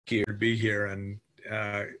you to be here, and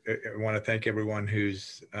I want to thank everyone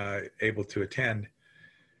who's able to attend.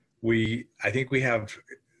 I think we have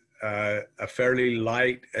a fairly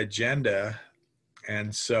light agenda,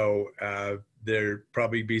 and so there'll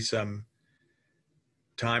probably be some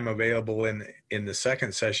time available in the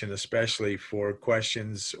second session, especially for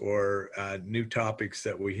questions or new topics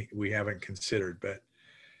that we haven't considered. But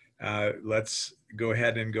let's go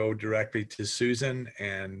ahead and go directly to Susan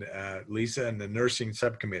and Lisa and the nursing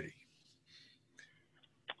subcommittee.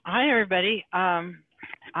 Hi, everybody.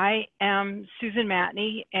 I am Susan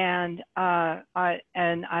Matney, and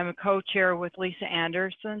I'm a co-chair with Lisa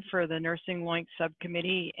Anderson for the Nursing LOINC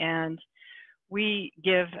subcommittee, and we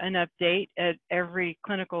give an update at every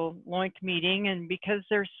clinical LOINC meeting. And because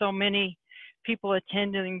there's so many people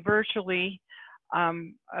attending virtually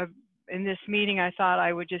in this meeting, I thought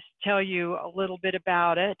I would just tell you a little bit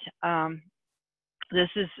about it. This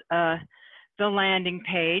is the landing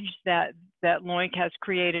page that LOINC has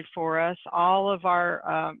created for us. All of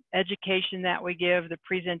our education that we give, the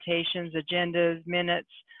presentations, agendas, minutes,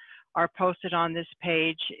 are posted on this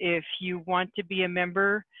page. If you want to be a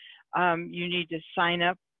member, you need to sign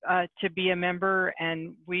up to be a member,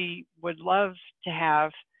 and we would love to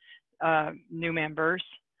have new members.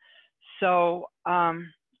 So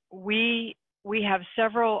we have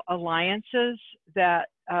several alliances that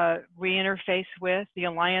we interface with, the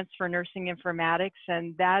Alliance for Nursing Informatics,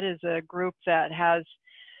 and that is a group that has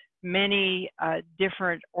many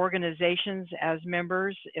different organizations as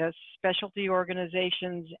members, as specialty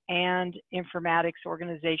organizations and informatics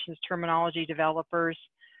organizations, terminology developers.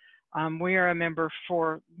 We are a member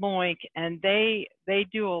for LOINC, and they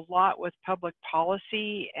do a lot with public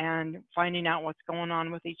policy and finding out what's going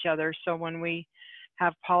on with each other. So when we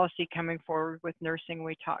have policy coming forward with nursing,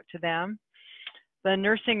 we talk to them. The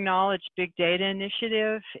Nursing Knowledge Big Data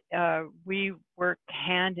Initiative, we work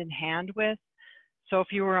hand in hand with. So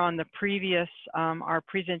if you were on the previous, our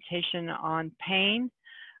presentation on pain,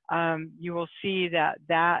 you will see that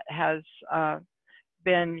that has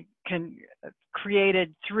been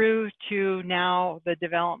created through to now the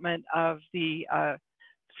development of the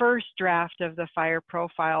first draft of the FHIR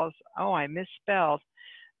profiles. Oh, I misspelled.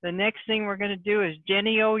 The next thing we're going to do is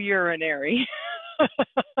genitourinary.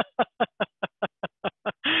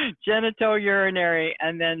 Genitourinary,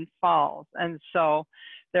 and then falls. And so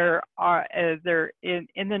there are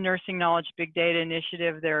in the Nursing Knowledge Big Data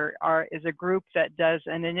Initiative, is a group that does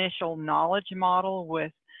an initial knowledge model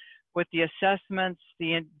with the assessments,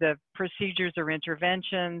 the procedures or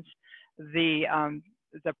interventions, the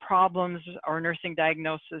problems or nursing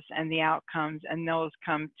diagnosis, and the outcomes, and those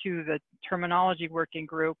come to the terminology working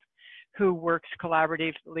group, who works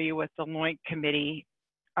collaboratively with the LOINC committee.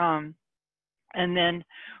 And then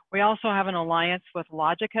we also have an alliance with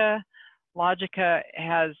Logica. Logica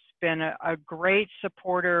has been a great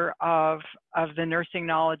supporter of the Nursing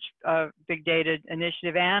Knowledge Big Data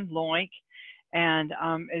Initiative and LOINC, and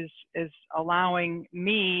is allowing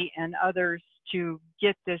me and others to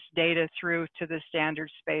get this data through to the standard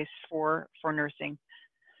space for nursing.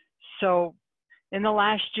 So in the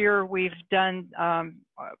last year, we've done,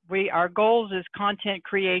 our goals is content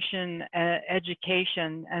creation,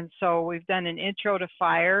 education, and so we've done an intro to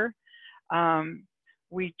FHIR.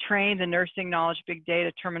 We trained the Nursing Knowledge Big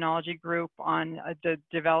Data Terminology Group on the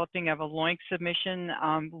developing of a LOINC submission.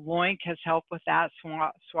 LOINC has helped with that,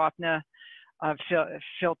 SWAPNA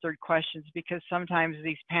filtered questions, because sometimes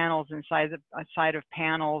these panels inside of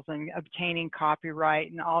panels and obtaining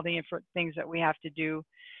copyright and all the things that we have to do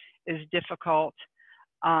is difficult.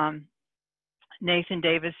 Nathan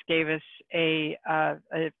Davis gave us a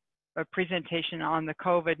presentation on the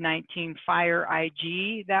COVID-19 FHIR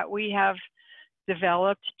IG that we have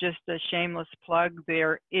developed. Just a shameless plug,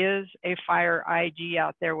 there is a FHIR IG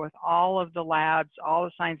out there with all of the labs, all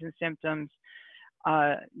the signs and symptoms,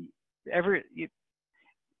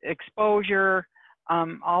 exposure,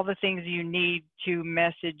 all the things you need to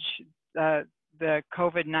message the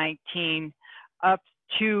COVID-19 up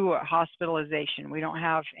to hospitalization. We don't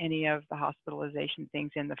have any of the hospitalization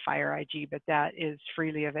things in the FHIR IG, but that is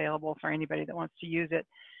freely available for anybody that wants to use it.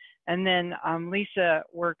 And then Lisa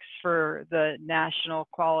works for the National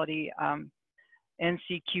Quality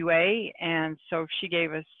NCQA, and so she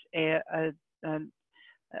gave us a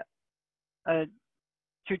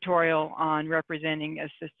tutorial on representing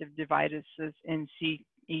assistive devices in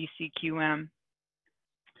ECQM.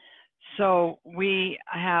 So we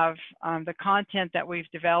have the content that we've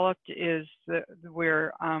developed is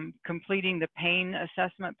we're completing the pain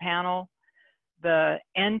assessment panel. The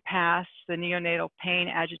NPAS, the neonatal pain,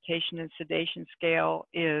 agitation, and sedation scale,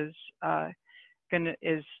 was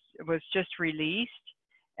just released,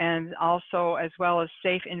 and also as well as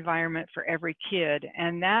safe environment for every kid.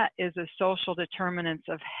 And that is a social determinants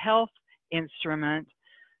of health instrument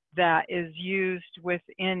that is used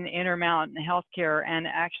within Intermountain Healthcare and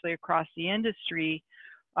actually across the industry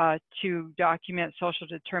to document social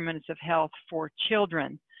determinants of health for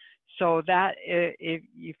children. So that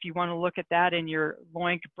if you want to look at that in your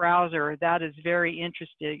LOINC browser, that is very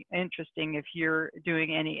interesting if you're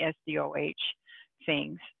doing any SDOH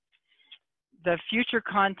things. The future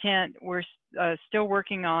content, we're still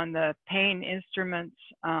working on the pain instruments.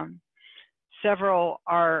 Several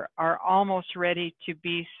are almost ready to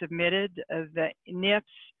be submitted. The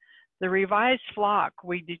NIPS, the revised flock,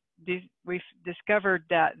 we've discovered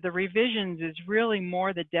that the revisions is really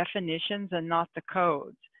more the definitions and not the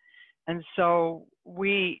codes. And so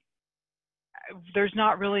there's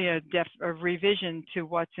not really a revision to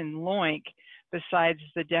what's in LOINC besides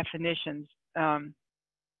the definitions.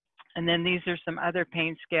 And then these are some other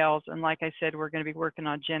pain scales. And like I said, we're going to be working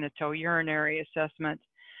on genitourinary assessment.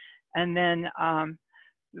 And then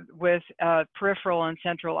with peripheral and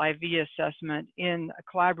central IV assessment in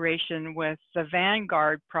collaboration with the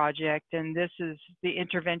Vanguard project. And this is the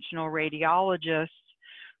interventional radiologists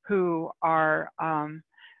who are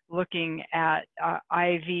looking at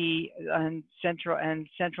IV and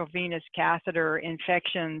central venous catheter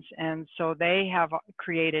infections. And so they have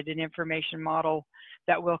created an information model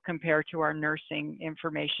that will compare to our nursing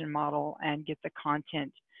information model and get the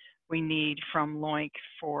content we need from LOINC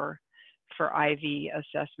for IV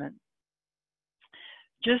assessment.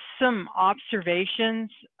 Just some observations.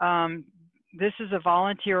 This is a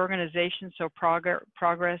volunteer organization, so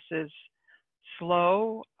progress is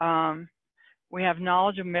slow. We have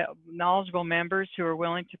knowledgeable members who are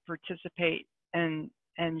willing to participate and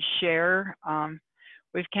share.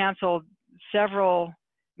 We've canceled several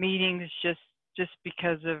meetings just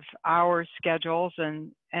because of our schedules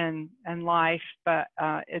and life, but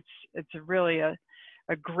it's really a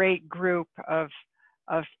great group of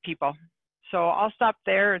people. So I'll stop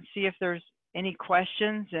there and see if there's any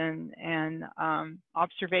questions and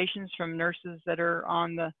observations from nurses that are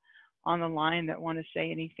on the line that want to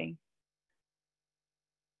say anything.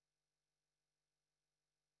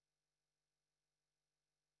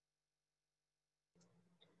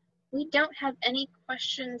 We don't have any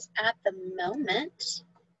questions at the moment.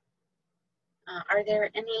 Are there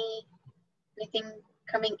anything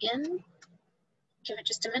coming in? Give it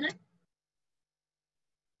just a minute.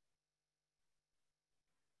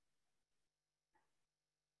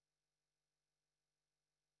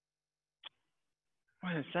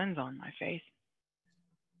 Well, the sun's on my face.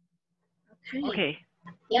 Okay. Okay.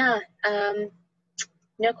 Yeah.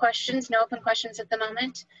 No questions, no open questions at the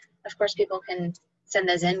moment. Of course, people can send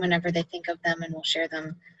those in whenever they think of them, and we'll share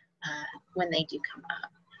them when they do come up.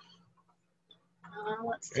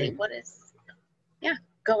 Let's see, what is, yeah,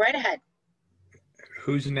 go right ahead.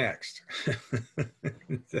 Who's next?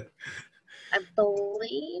 I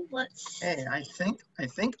believe, let's. Hey, I think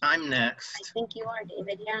I'm next. I think you are,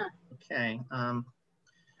 David, yeah. Okay,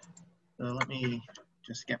 so let me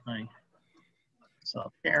just get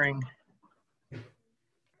myself sharing.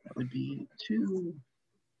 That would be 2.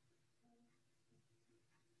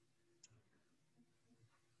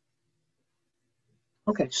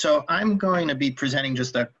 Okay, so I'm going to be presenting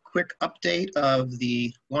just a quick update of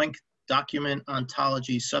the LOINC Document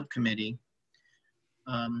Ontology Subcommittee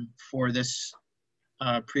for this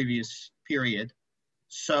previous period.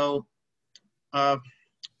 So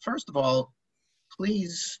first of all,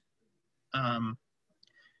 please,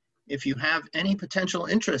 if you have any potential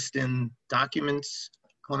interest in documents,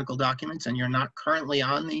 clinical documents, and you're not currently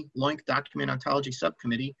on the LOINC Document Ontology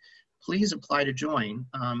Subcommittee, please apply to join.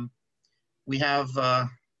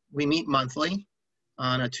 We meet monthly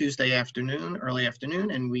on a Tuesday afternoon, early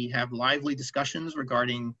afternoon, and we have lively discussions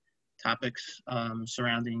regarding topics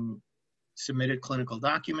surrounding submitted clinical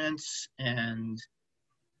documents and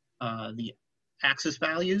the axis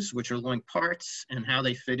values, which are LOINC parts, and how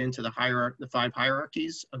they fit into the 5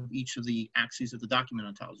 hierarchies of each of the axes of the document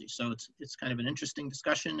ontology. So it's kind of an interesting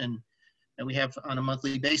discussion and that we have on a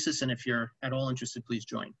monthly basis, and if you're at all interested, please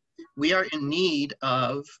join. We are in need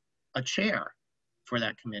of a chair for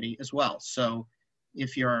that committee as well. So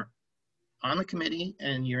if you're on the committee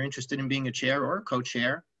and you're interested in being a chair or a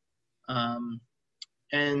co-chair,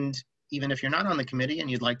 and even if you're not on the committee and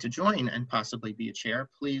you'd like to join and possibly be a chair,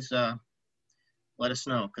 please let us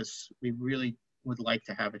know, because we really would like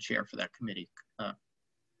to have a chair for that committee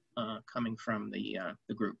coming from the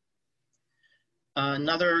group.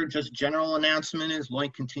 Another just general announcement is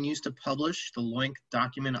LOINC continues to publish the LOINC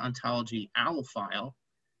Document Ontology OWL file.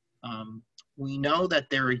 We know that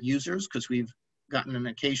there are users, because we've gotten an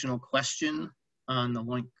occasional question on the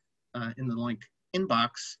LOINC, in the LOINC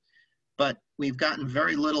inbox, but we've gotten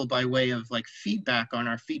very little by way of like feedback on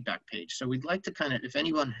our feedback page. So we'd like to kind of, if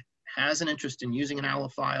anyone has an interest in using an ALA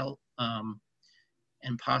file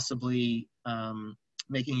and possibly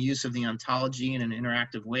making use of the ontology in an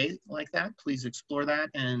interactive way like that, please explore that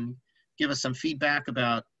and give us some feedback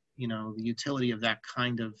about, you know, the utility of that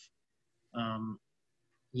kind of,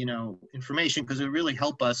 you know, information, because it would really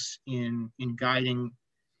help us in guiding,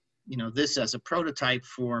 you know, this as a prototype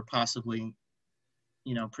for possibly,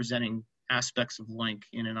 you know, presenting aspects of LOINC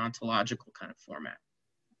in an ontological kind of format.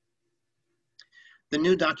 The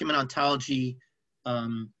new document ontology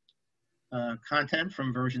content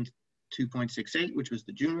from version 2.68, which was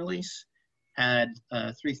the June release, had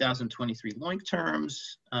 3,023 LOINC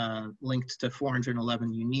terms linked to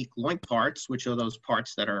 411 unique LOINC parts, which are those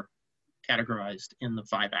parts that are categorized in the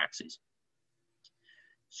 5 axes.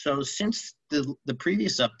 So since the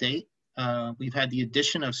previous update, we've had the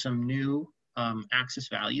addition of some new axis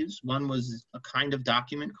values. One was a kind of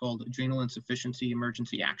document called Adrenal Insufficiency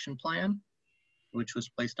Emergency Action Plan, which was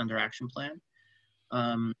placed under Action Plan.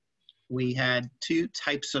 We had 2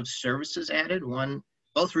 types of services added, one,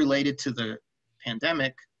 both related to the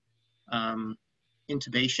pandemic,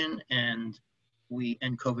 intubation and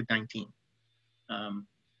COVID-19.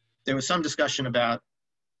 There was some discussion about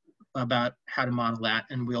how to model that,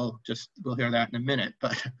 and we'll hear that in a minute,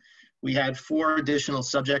 but we had 4 additional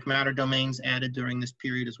subject matter domains added during this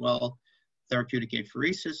period as well: therapeutic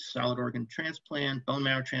apheresis, solid organ transplant, bone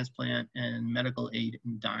marrow transplant, and medical aid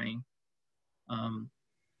in dying.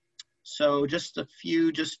 So just a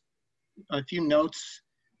few notes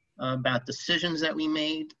about decisions that we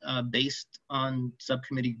made based on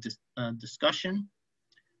subcommittee discussion.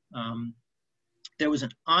 There was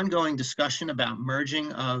an ongoing discussion about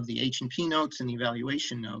merging of the H&P notes and the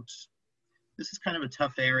evaluation notes. This is kind of a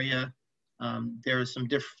tough area. There are some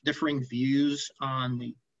differing views on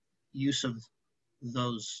the use of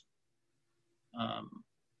those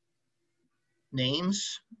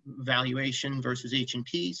names, valuation versus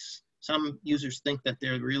H&Ps. Some users think that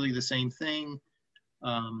they're really the same thing.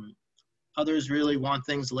 Others really want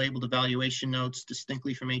things labeled evaluation notes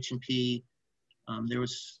distinctly from H&P. There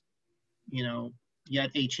was, you know,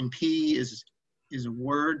 yet H&P is a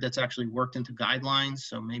word that's actually worked into guidelines,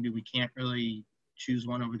 so maybe we can't really choose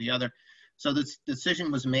one over the other. So this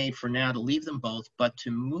decision was made for now to leave them both, but to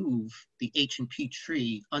move the H&P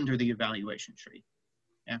tree under the evaluation tree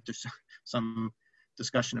after some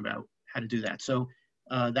discussion about how to do that. So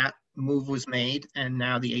that move was made, and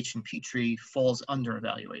now the H&P tree falls under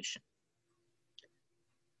evaluation.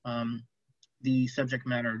 The subject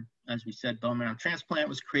matter, as we said, bone marrow transplant,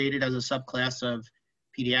 was created as a subclass of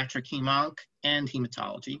pediatric hemonc and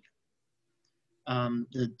hematology.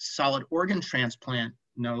 The solid organ transplant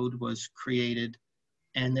node was created,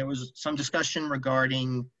 and there was some discussion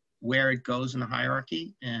regarding where it goes in the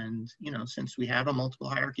hierarchy. And, you know, since we have a multiple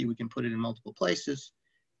hierarchy, we can put it in multiple places.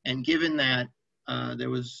 And given that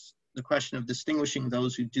there was the question of distinguishing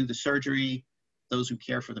those who do the surgery, those who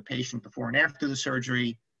care for the patient before and after the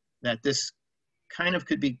surgery, that this kind of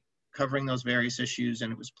could be covering those various issues,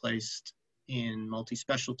 and it was placed in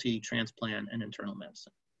multi-specialty, transplant, and internal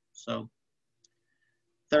medicine. So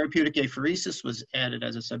therapeutic apheresis was added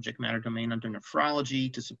as a subject matter domain under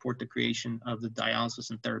nephrology to support the creation of the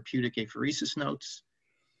dialysis and therapeutic apheresis notes.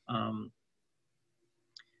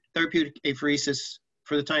 Therapeutic apheresis,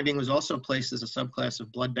 for the time being, was also placed as a subclass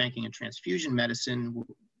of blood banking and transfusion medicine,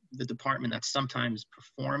 the department that sometimes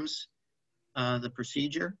performs the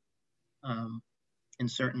procedure in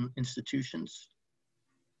certain institutions.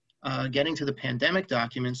 Getting to the pandemic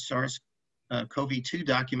documents, SARS-CoV-2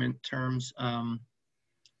 document terms,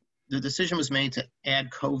 the decision was made to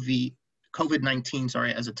add COVID-19,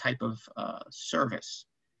 as a type of service.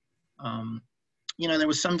 You know, there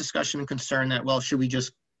was some discussion and concern that, well, should we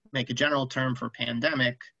just make a general term for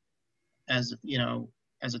pandemic as, you know,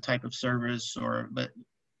 as a type of service,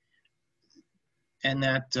 and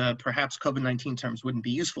that perhaps COVID-19 terms wouldn't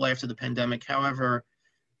be useful after the pandemic. However,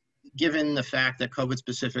 given the fact that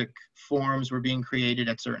COVID-specific forms were being created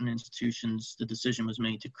at certain institutions, the decision was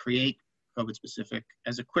made to create COVID-specific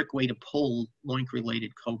as a quick way to pull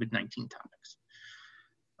LOINC-related COVID-19 topics.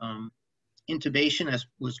 Intubation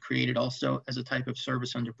was created also as a type of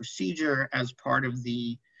service under procedure as part of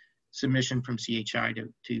the submission from CHI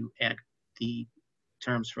to add the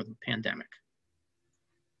terms for the pandemic.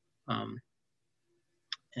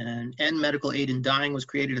 And medical aid in dying was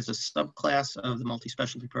created as a subclass of the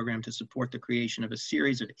multi-specialty program to support the creation of a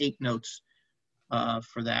series of 8 notes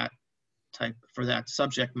for that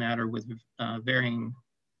subject matter with varying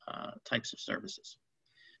types of services.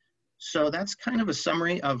 So that's kind of a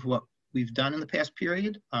summary of what we've done in the past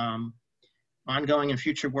period. Ongoing and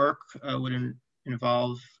future work would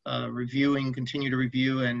involve continue to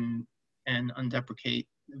review and undeprecate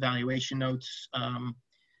evaluation notes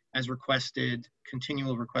as requested,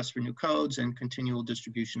 continual requests for new codes, and continual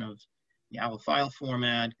distribution of the OWL file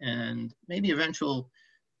format, and maybe eventual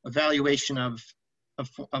evaluation of a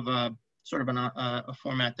sort of a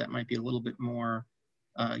format that might be a little bit more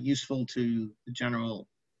useful to the general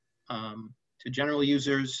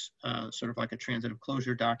users, sort of like a transitive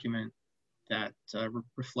closure document that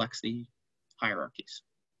reflects the hierarchies.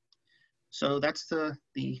 So that's the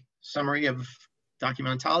summary of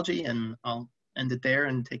document ontology, and I'll end it there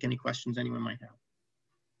and take any questions anyone might have.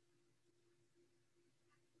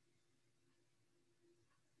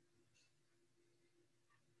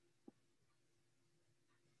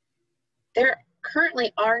 There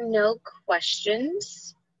currently are no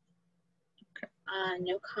questions,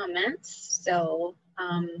 no comments. So,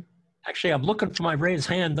 actually, I'm looking for my raised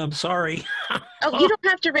hand. I'm sorry. oh, you don't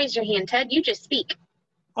have to raise your hand, Ted. You just speak.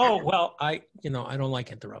 Oh, well, I don't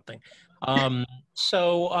like interrupting. I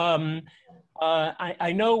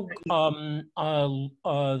know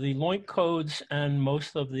the LOINC codes and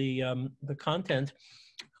most of the content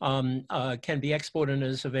can be exported and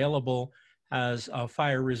is available as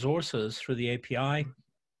FHIR resources through the API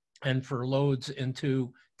and for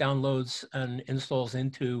downloads and installs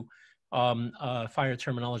into FHIR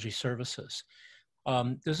terminology services.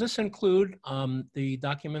 Does this include the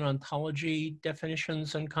document ontology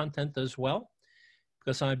definitions and content as well?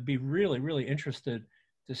 Because I'd be really, really interested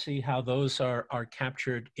to see how those are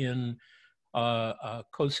captured in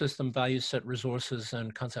code system value set resources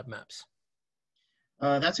and concept maps.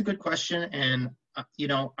 That's a good question, and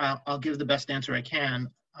I'll give the best answer I can.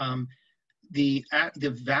 The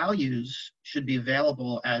values should be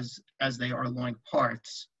available as they are LOINC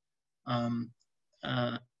parts, and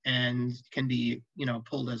can be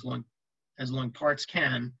pulled as LOINC parts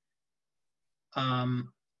can.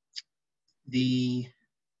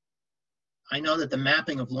 I know that the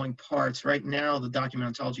mapping of LOINC parts right now, the document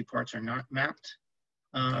ontology parts are not mapped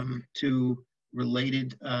to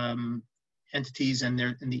related entities, and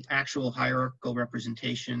the actual hierarchical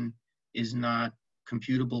representation is not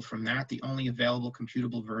computable from that. The only available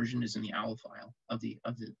computable version is in the OWL file of the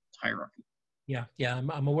hierarchy. Yeah,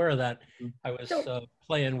 I'm aware of that. I was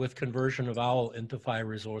playing with conversion of OWL into FHIR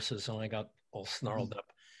resources, and I got all snarled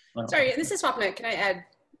up. Sorry, this is Swapna. Can I add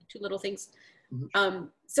two little things?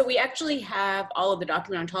 So we actually have all of the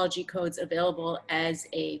document ontology codes available as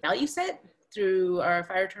a value set through our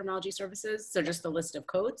FHIR terminology services. So just the list of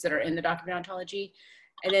codes that are in the document ontology.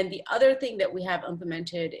 And then the other thing that we have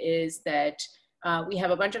implemented is that we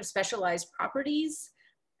have a bunch of specialized properties,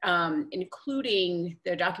 including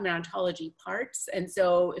the document ontology parts. And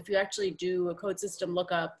so if you actually do a code system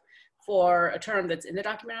lookup for a term that's in the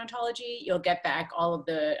document ontology, you'll get back all of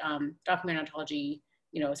the document ontology,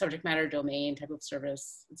 subject matter, domain, type of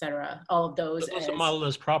service, et cetera, all of those. So those are modeled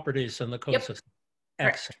as properties in the code system.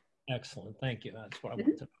 Excellent. Correct. Excellent. Thank you. That's what I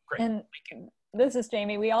wanted to know. Great. And this is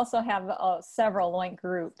Jamie. We also have several LOINC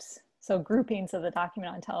groups, so groupings of the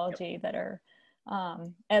document ontology that are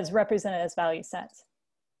as represented as value sets.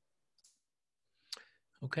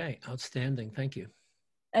 Okay, outstanding. Thank you.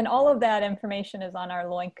 And all of that information is on our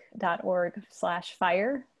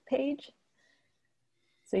loinc.org/FHIR page.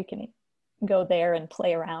 So you can go there and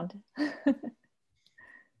play around.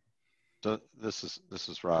 So this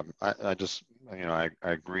is Rob. I just, I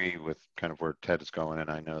agree with kind of where Ted is going,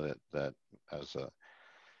 and I know that as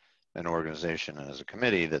an organization and as a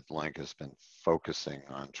committee that LOINC has been focusing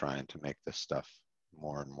on trying to make this stuff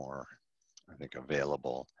more and more, I think,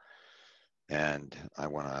 available. And I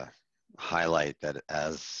want to highlight that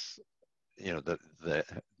as,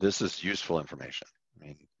 this is useful information. I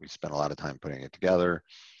mean, we spent a lot of time putting it together.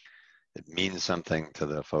 It means something to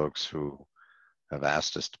the folks who have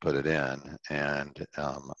asked us to put it in, and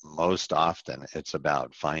most often it's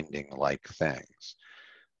about finding like things,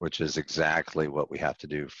 which is exactly what we have to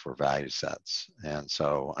do for value sets. And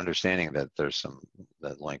so understanding that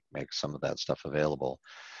that LOINC makes some of that stuff available,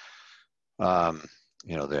 where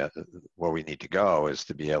we need to go is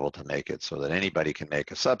to be able to make it so that anybody can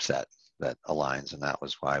make a subset that aligns, and that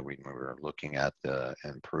was why we were looking at the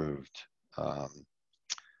improved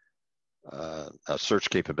search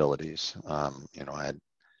capabilities. I had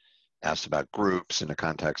asked about groups in the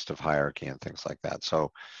context of hierarchy and things like that.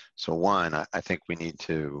 So one, I think we need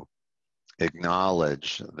to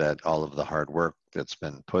acknowledge that all of the hard work that's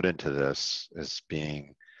been put into this is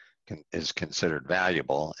being is considered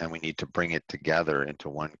valuable, and we need to bring it together into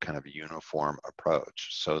one kind of uniform approach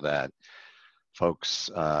so that folks,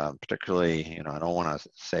 particularly, you know, I don't want to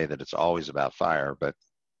say that it's always about fire, but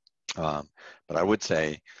I would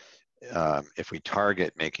say if we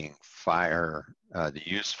target making fire, the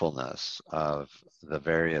usefulness of the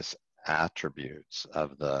various attributes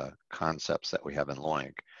of the concepts that we have in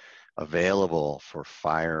LOINC available for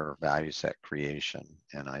fire value set creation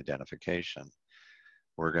and identification,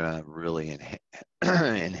 we're going to really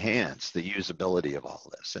enhance the usability of all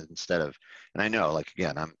this instead of, and I know, like,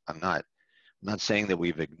 again, I'm not saying that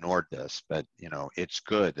we've ignored this, but, you know, it's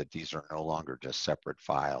good that these are no longer just separate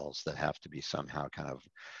files that have to be somehow kind of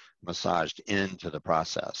massaged into the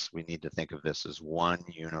process. We need to think of this as one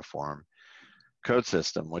uniform code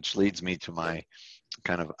system, which leads me to my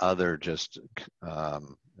kind of other just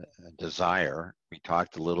desire. We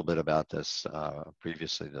talked a little bit about this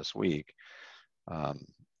previously this week.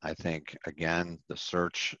 I think, again, the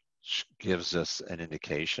search gives us an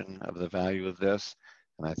indication of the value of this.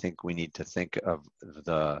 And I think we need to think of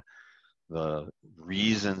the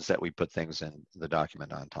reasons that we put things in the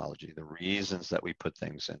document ontology, the reasons that we put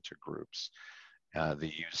things into groups,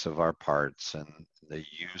 the use of our parts and the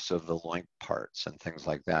use of the LOINC parts and things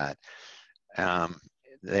like that.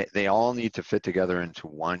 They all need to fit together into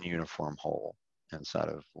one uniform whole inside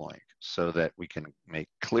of LOINC so that we can make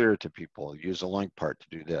clear to people, use a LOINC part to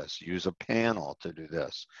do this, use a panel to do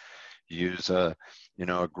this, use a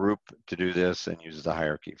group to do this, and use the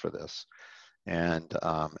hierarchy for this. And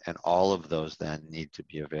all of those then need to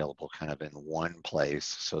be available kind of in one place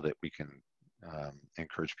so that we can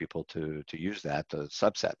encourage people to use that to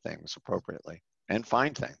subset things appropriately and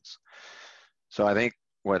find things. So I think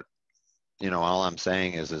what, all I'm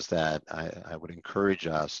saying is that I would encourage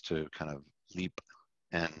us to kind of leap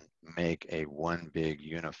and make a one big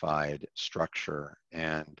unified structure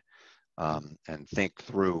and think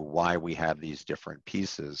through why we have these different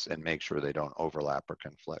pieces and make sure they don't overlap or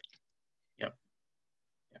conflict. Yep.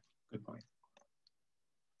 Good point.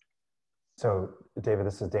 So, David,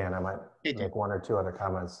 this is Dan. I might make one or two other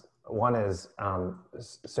comments. One is, I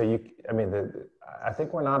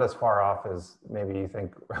think we're not as far off as maybe you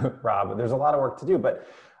think, Rob. There's a lot of work to do, but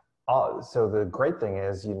so the great thing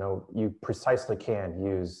is, you precisely can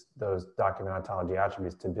use those document ontology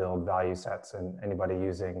attributes to build value sets, and anybody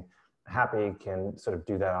using Happy can sort of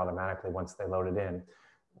do that automatically once they load it in.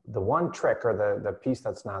 The one trick, or the piece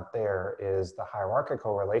that's not there, is the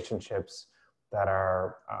hierarchical relationships that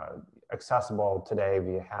are accessible today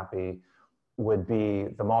via Happy would be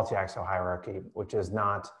the multi-axis hierarchy, which is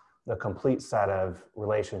not the complete set of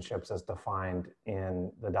relationships as defined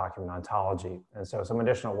in the document ontology. And so some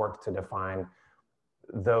additional work to define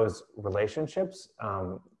those relationships,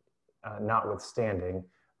 notwithstanding,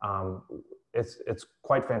 it's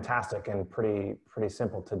quite fantastic and pretty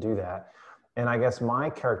simple to do that. And I guess my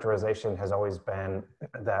characterization has always been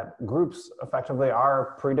that groups effectively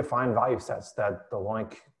are predefined value sets that the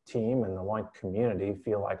LOINC team and the LOINC community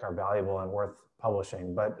feel like are valuable and worth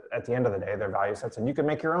publishing. But at the end of the day, they're value sets, and you can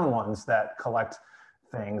make your own ones that collect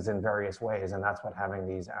things in various ways. And that's what having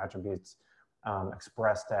these attributes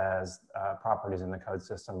expressed as properties in the code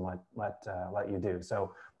system let you do.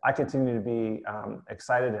 So I continue to be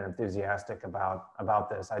excited and enthusiastic about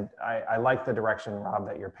this. I like the direction, Rob,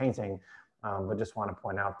 that you're painting, but just want to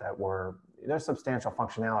point out that there's substantial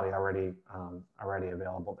functionality already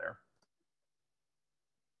available there.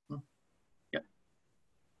 Yep.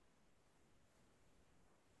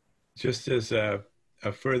 Just as a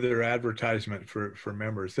further advertisement for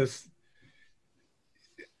members,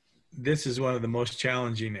 this is one of the most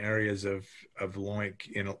challenging areas of LOINC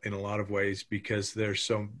in a lot of ways, because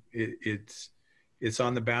it's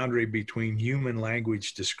on the boundary between human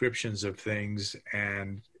language descriptions of things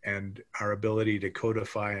and our ability to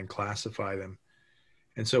codify and classify them.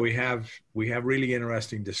 And so we have really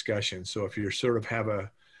interesting discussions. So if you sort of have a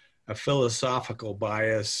philosophical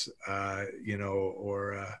bias,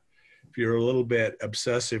 or if you're a little bit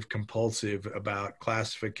obsessive compulsive about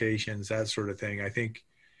classifications, that sort of thing, I think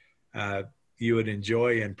you would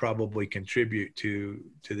enjoy and probably contribute to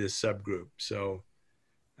this subgroup. So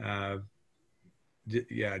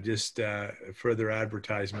just further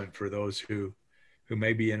advertisement for those who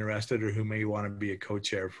may be interested or who may want to be a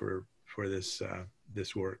co-chair for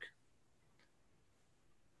this work.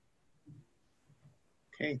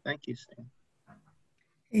 Okay, thank you, Stan.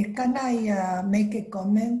 Can I make a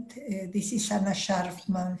comment? This is Anna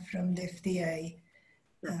Scharfman from the FDA.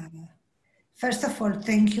 First of all,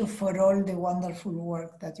 thank you for all the wonderful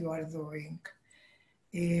work that you are doing.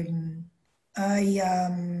 I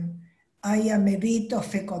am a bit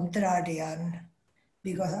of a contrarian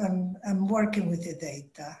because I'm working with the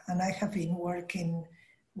data, and I have been working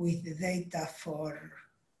with the data for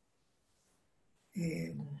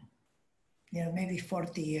maybe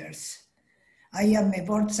 40 years. I am a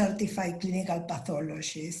board certified clinical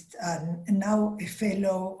pathologist and now a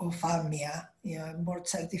fellow of AMIA, board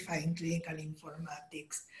certified in clinical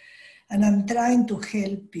informatics. And I'm trying to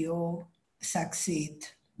help you succeed.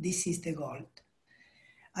 This is the goal.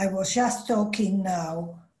 I was just talking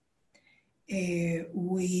now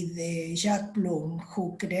with Jack Bloom,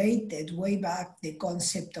 who created way back the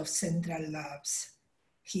concept of central labs.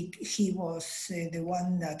 He was the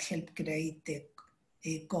one that helped create the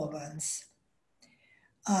Covans.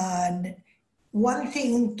 And one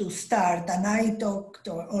thing to start, and I talked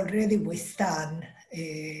already with Stan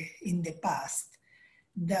in the past,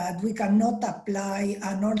 that we cannot apply,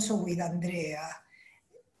 and also with Andrea,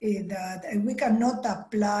 that we cannot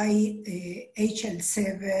apply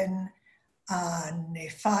HL7 and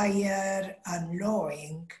FIRE and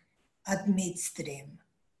LOINC at midstream,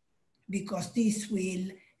 because this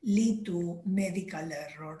will lead to medical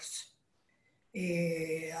errors.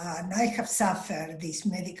 And I have suffered these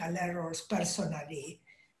medical errors personally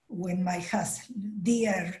when my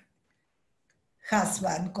dear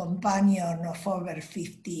husband, companion of over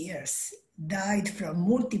 50 years, died from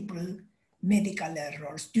multiple medical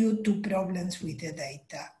errors due to problems with the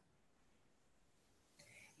data.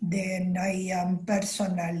 Then I am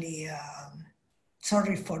personally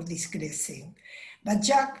sorry for digressing. But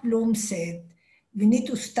Jack Bloom said, we need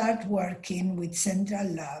to start working with central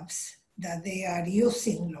labs that they are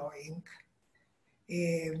using LOINC.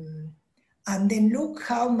 And then look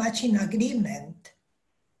how much in agreement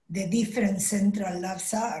the different central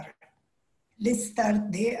labs are. Let's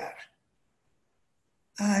start there.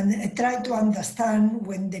 And try to understand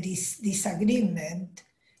when there is disagreement,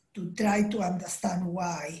 to try to understand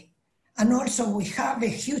why. And also we have a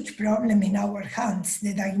huge problem in our hands,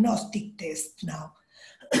 the diagnostic test now,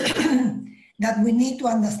 that we need to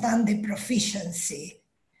understand the proficiency.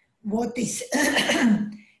 What is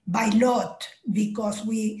by lot, because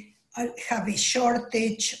we have a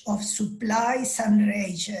shortage of supplies and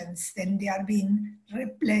reagents, then they are being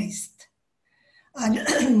replaced.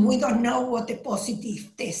 And we don't know what a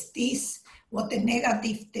positive test is, what a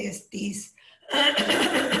negative test is.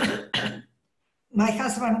 My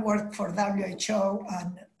husband worked for WHO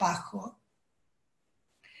and PAHO.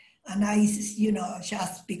 And I,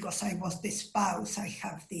 just because I was the spouse, I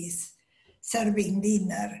have this serving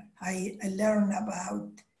dinner, I learned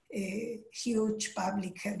about huge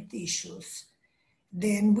public health issues.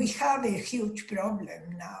 Then we have a huge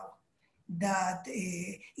problem now that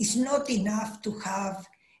it's not enough to have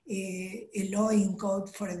a LOINC code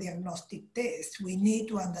for a diagnostic test. We need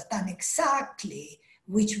to understand exactly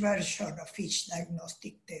which version of each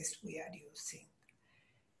diagnostic test we are using.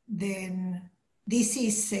 Then this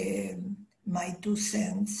is my 2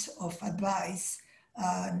 cents of advice.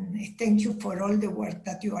 And thank you for all the work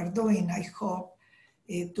that you are doing. I hope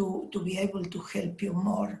to be able to help you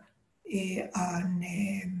more.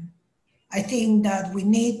 I think that we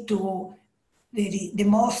need to, the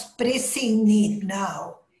most pressing need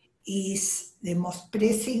now is, to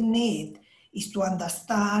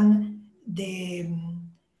understand the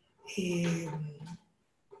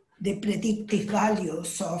predictive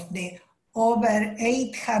values of the over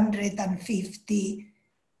 850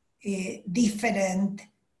 different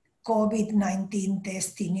COVID-19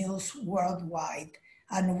 tests in use worldwide,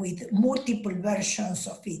 and with multiple versions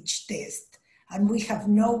of each test. And we have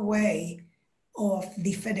no way of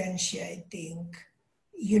differentiating,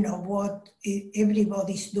 what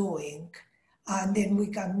everybody's doing. And then we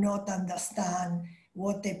cannot understand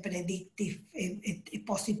what a predictive, a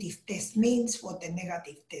positive test means, what a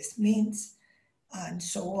negative test means, and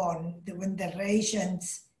so on. When the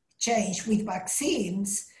reagents change with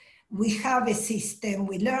vaccines, we have a system,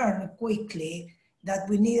 we learn quickly that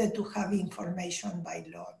we needed to have information by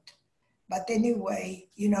lot. But anyway,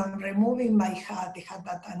 I'm removing my hat, the hat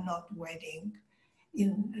that I'm not wearing.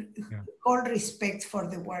 In all respect for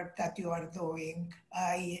the work that you are doing,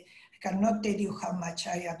 I cannot tell you how much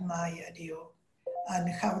I admire you and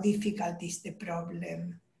how difficult is the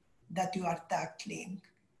problem that you are tackling.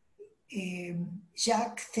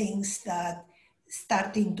 Jack thinks that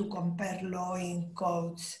starting to compare LOINC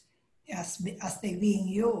codes as they're being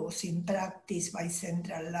used in practice by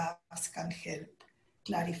central labs can help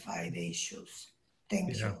clarify the issues.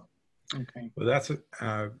 Thank you. Okay. Well, that's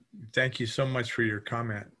thank you so much for your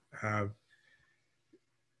comment.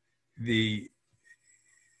 This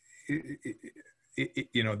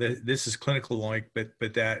is clinical LOINC,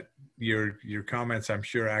 but that your comments, I'm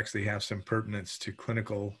sure, actually have some pertinence to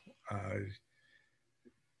clinical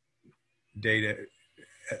data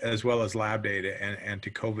as well as lab data and to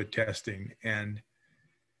COVID testing. And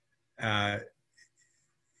the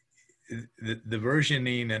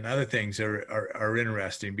versioning and other things are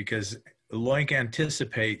interesting because LOINC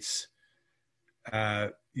anticipates,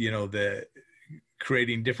 you know, the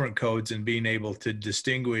creating different codes and being able to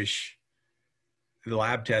distinguish the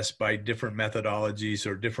lab tests by different methodologies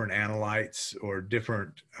or different analytes or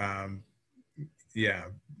different,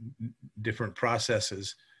 different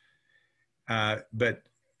processes. But,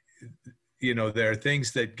 you know, there are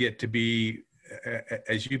things that get to be,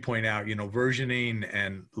 as you point out, you know, versioning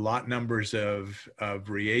and lot numbers of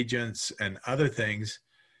reagents and other things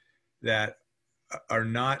that are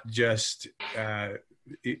not just,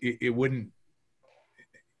 it wouldn't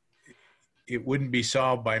be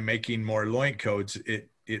solved by making more LOINC codes.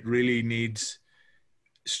 It really needs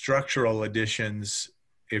structural additions,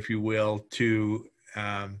 if you will, to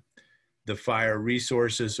the FHIR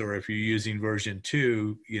resources, or if you're using version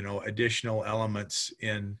 2, you know, additional elements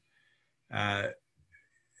in as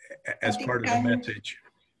part of the message.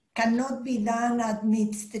 Cannot be done at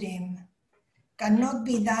midstream. Cannot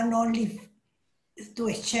be done only to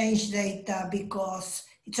exchange data because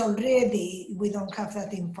it's already, we don't have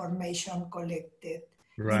that information collected.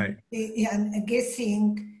 Right. And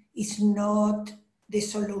guessing is not the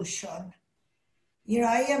solution. You know,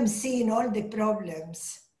 I am seeing all the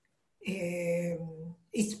problems.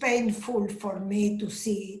 It's painful for me to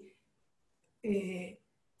see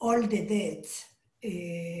all the deaths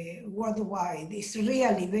worldwide. It's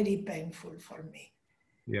really very painful for me.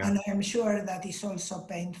 Yeah. And I'm sure that is also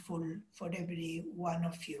painful for every one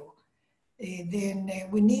of you. Then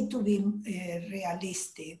we need to be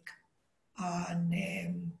realistic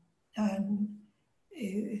and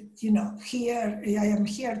you know, here, I am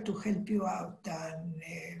here to help you out, and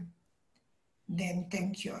then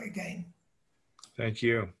thank you again. Thank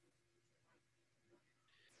you.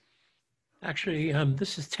 Actually,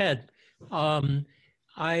 this is Ted.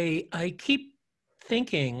 I keep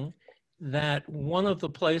thinking that one of the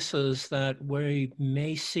places that we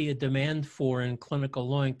may see a demand for in clinical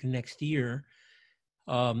LOINC next year,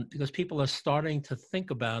 because people are starting to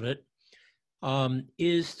think about it,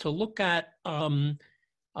 is to look at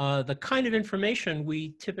the kind of information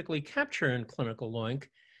we typically capture in clinical LOINC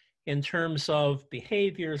in terms of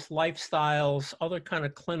behaviors, lifestyles, other kind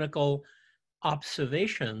of clinical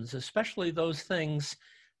observations, especially those things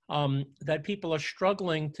that people are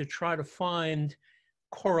struggling to try to find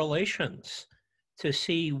correlations to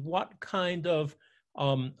see what kind of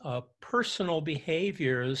personal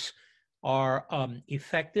behaviors are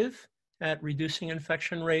effective at reducing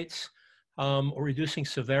infection rates or reducing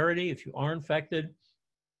severity if you are infected.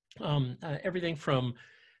 Everything from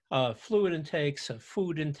fluid intakes,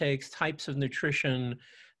 food intakes, types of nutrition,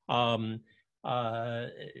 you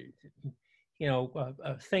know,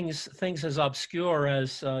 things as obscure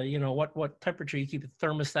as, you know, what temperature you keep the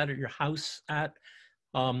thermostat at your house at.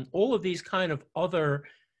 All of these kind of other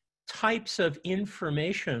types of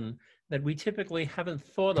information that we typically haven't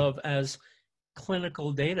thought of as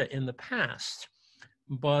clinical data in the past.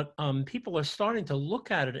 But people are starting to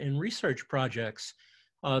look at it in research projects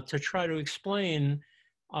to try to explain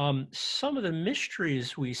some of the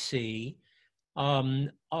mysteries we see of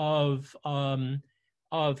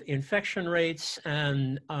infection rates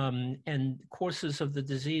and courses of the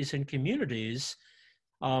disease in communities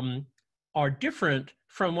are different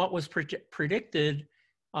from what was predicted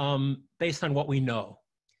based on what we know.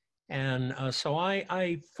 And so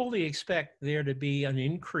I fully expect there to be an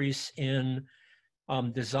increase in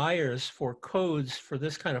desires for codes for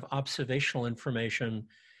this kind of observational information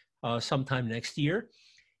sometime next year.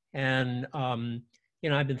 And, you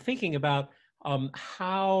know, I've been thinking about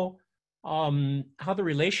how the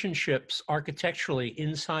relationships architecturally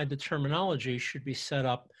inside the terminology should be set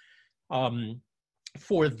up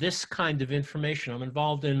for this kind of information. I'm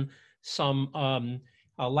involved in some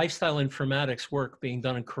lifestyle informatics work being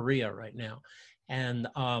done in Korea right now. And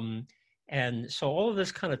so all of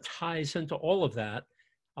this kind of ties into all of that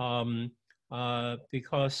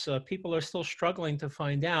because people are still struggling to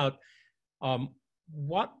find out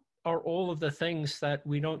what are all of the things that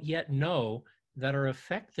we don't yet know that are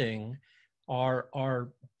affecting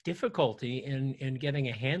our difficulty in getting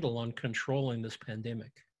a handle on controlling this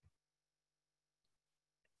pandemic.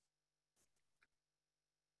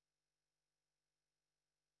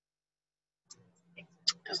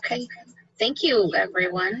 Okay, thank you,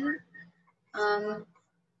 everyone.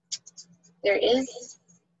 There is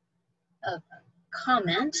a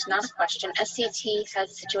comment, not a question. SCT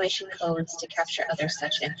has situation codes to capture other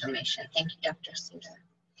such information. Thank you, Dr. Souza.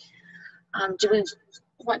 Do we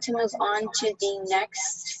want to move on to the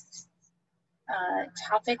next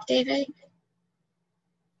topic, David?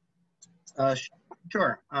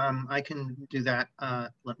 Sure, I can do that.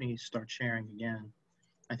 Let me start sharing again.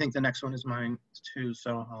 I think the next one is mine too,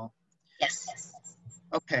 so I'll. Yes.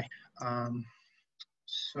 Okay,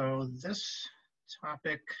 so this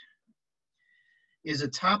topic is a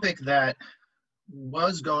topic that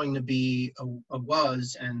was going to be a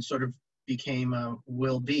was and sort of became a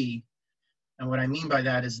will be. And what I mean by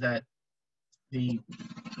that is that the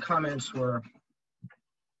comments were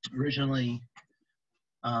originally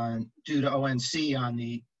due to ONC on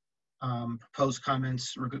the proposed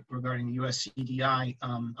comments regarding the US CDI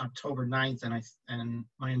October 9th, and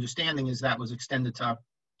my understanding is that was extended to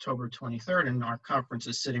October 23rd, and our conference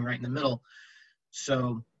is sitting right in the middle.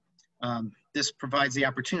 So this provides the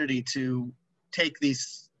opportunity to take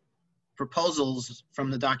these proposals from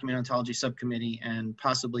the Document Ontology Subcommittee and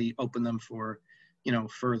possibly open them for,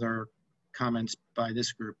 further comments by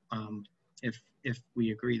this group, if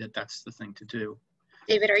we agree that that's the thing to do.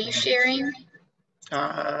 David, are you sharing?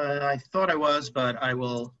 I thought I was, but I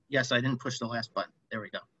will. Yes, I didn't push the last button. There we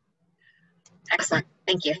go. Excellent.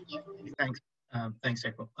 Thank you. Thanks. Thanks,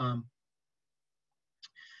 April.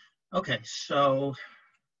 Okay, so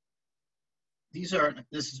this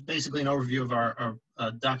is basically an overview of our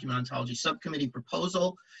Document Ontology Subcommittee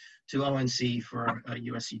proposal to ONC for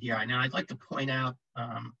US CDI. Now, I'd like to point out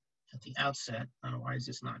at the outset, why is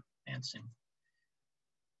this not advancing?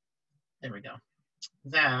 There we go.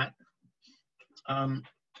 That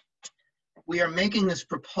we are making this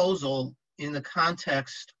proposal in the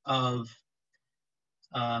context of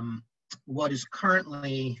what is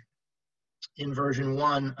currently in version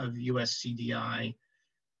 1 of US CDI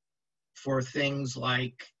for things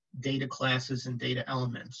like data classes and data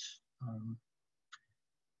elements,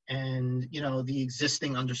 and the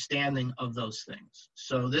existing understanding of those things.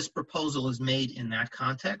 So this proposal is made in that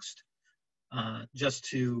context, just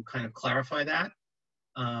to kind of clarify that.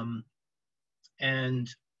 And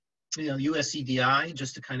US CDI,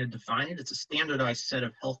 just to kind of define it, it's a standardized set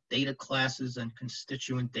of health data classes and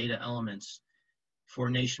constituent data elements for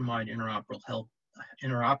nationwide interoperable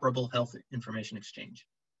health information exchange.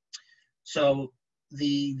 So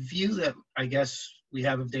the view that I guess we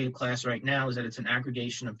have of data class right now is that it's an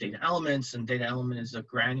aggregation of data elements, and data element is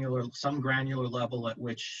some granular level at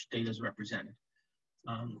which data is represented.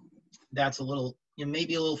 That's a little,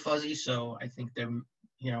 maybe a little fuzzy, so I think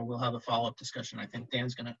we'll have a follow-up discussion. I think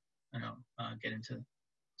Dan's gonna get into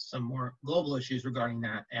some more global issues regarding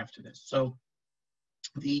that after this. So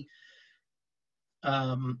the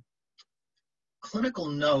clinical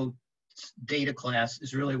note data class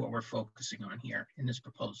is really what we're focusing on here in this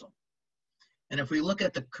proposal. And if we look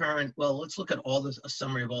at the current, let's look at a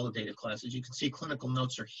summary of all the data classes. You can see clinical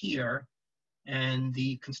notes are here, and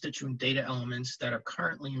the constituent data elements that are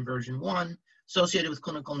currently in version 1 associated with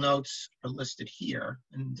clinical notes are listed here.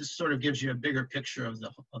 And this sort of gives you a bigger picture of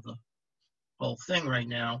the whole thing right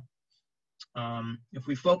now. If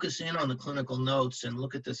we focus in on the clinical notes and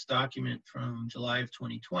look at this document from July of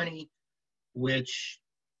 2020, which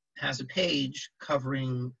has a page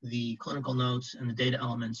covering the clinical notes and the data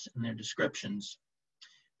elements and their descriptions,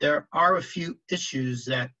 there are a few issues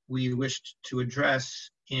that we wished to address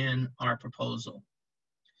in our proposal.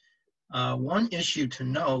 One issue to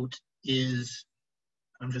note is,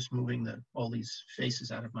 I'm just moving all these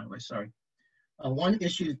faces out of my way, sorry. One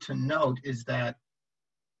issue to note is that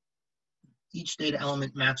each data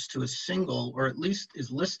element maps to a single, or at least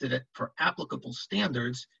is listed for applicable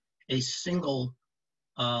standards, a single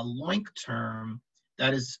LOINC term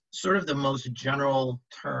that is sort of the most general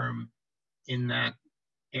term in that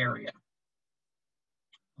area.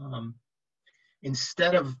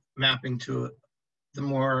 Instead of mapping to the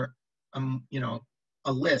more,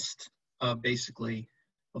 a list basically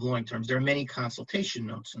of LOINC terms, there are many consultation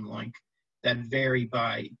notes in LOINC that vary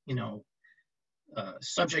by,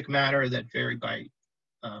 subject matter, that vary by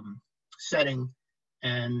setting,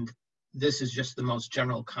 and this is just the most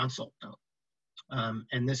general consult note.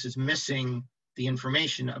 And this is missing the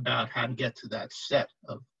information about how to get to that set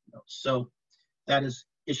of notes. So that is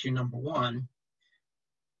issue number 1.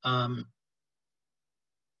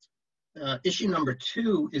 Issue number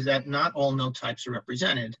 2 is that not all note types are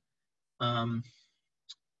represented.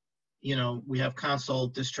 We have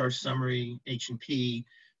consult, discharge summary, H&P,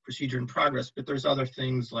 procedure in progress, but there's other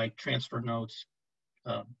things like transfer notes,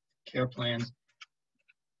 care plans,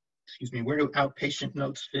 where do outpatient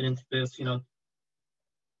notes fit into this?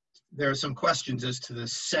 There are some questions as to the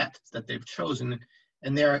set that they've chosen,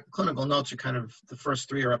 and their clinical notes are kind of, the first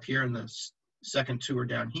 3 are up here and the second 2 are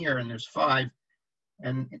down here, and there's 5.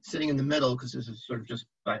 And it's sitting in the middle, because this is sort of just,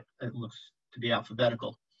 it looks to be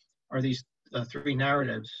alphabetical, are these three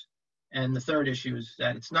narratives. And the third issue is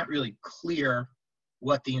that it's not really clear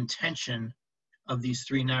what the intention of these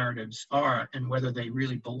three narratives are and whether they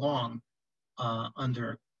really belong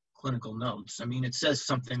under clinical notes. I mean, it says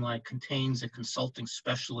something like contains a consulting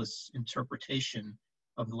specialist's interpretation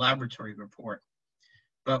of the laboratory report.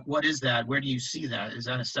 But what is that? Where do you see that? Is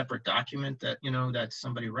that a separate document that, you know, that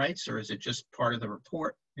somebody writes, or is it just part of the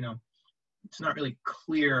report? You know, it's not really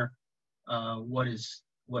clear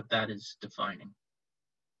what that is defining.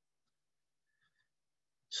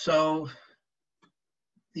 So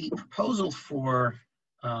the proposal for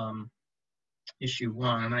issue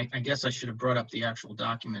 1, and I guess I should have brought up the actual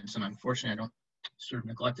documents, and unfortunately I don't, sort of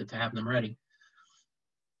neglected to have them ready.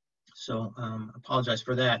 So apologize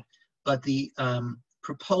for that. But the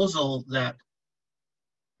proposal that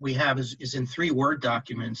we have is in 3 Word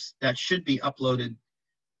documents that should be uploaded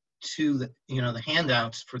to the, you know, the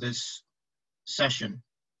handouts for this session.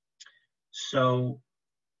 So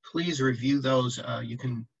please review those. You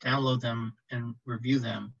can download them and review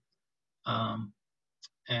them.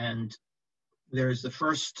 And there's the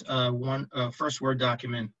first first Word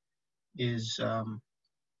document is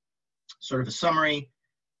sort of a summary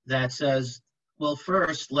that says, well,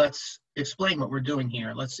 first, let's explain what we're doing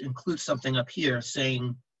here. Let's include something up here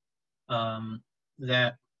saying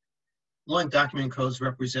that LOINC document codes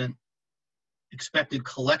represent expected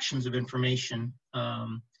collections of information.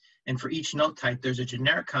 And for each note type, there's a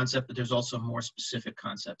generic concept, but there's also more specific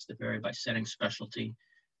concepts that vary by setting, specialty.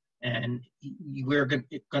 And we're going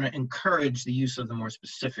to encourage the use of the more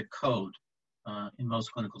specific code in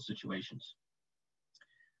most clinical situations.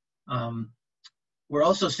 We're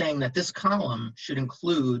also saying that this column should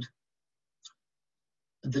include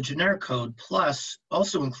the generic code, plus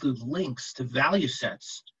also include links to value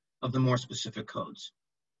sets of the more specific codes.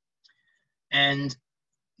 And,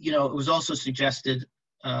 you know, it was also suggested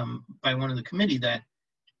by one of the committee that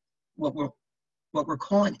what we're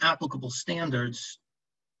calling applicable standards,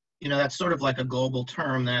 you know, that's sort of like a global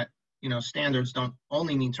term that, you know, standards don't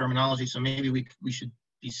only mean terminology. So maybe we should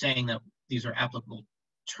be saying that these are applicable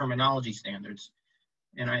terminology standards.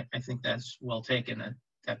 And I think that's well taken.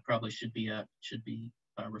 That probably should be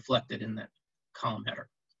reflected in that column header.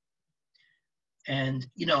 And,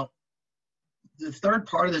 you know, the third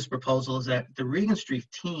part of this proposal is that the Regan Street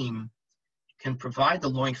team can provide the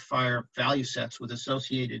LOINC FHIR value sets with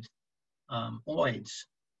associated OIDs.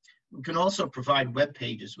 We can also provide web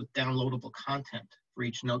pages with downloadable content for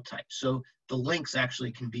each note type. So the links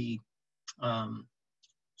actually can be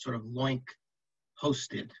sort of LOINC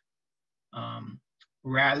hosted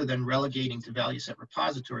rather than relegating to value set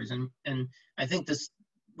repositories. And I think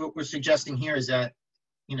what we're suggesting here is that,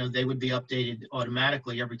 you know, they would be updated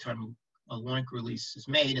automatically every time a LOINC release is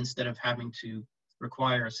made, instead of having to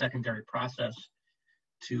require a secondary process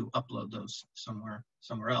to upload those somewhere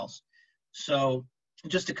else. So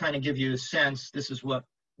just to kind of give you a sense, this is what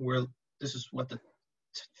the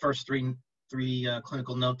first three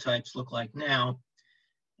clinical note types look like now,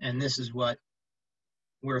 and this is what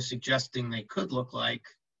we're suggesting they could look like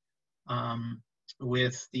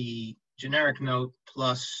with the generic note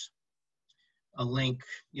plus a link,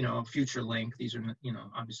 you know, a future link. These are, you know,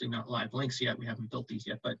 obviously not live links yet. We haven't built these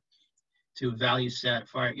yet, but to a value set,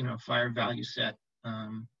 FHIR value set,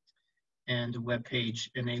 and a web page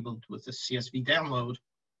enabled with a CSV download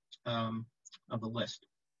of the list.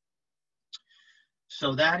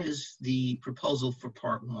 So that is the proposal for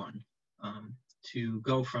part 1, to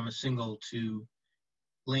go from a single to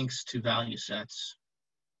links to value sets.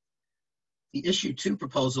 The issue 2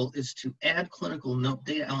 proposal is to add clinical note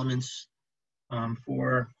data elements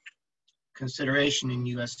for consideration in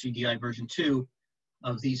USCDI version 2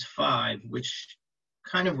 of these 5, which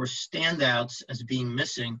kind of were standouts as being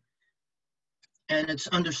missing. And it's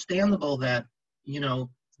understandable that, you know,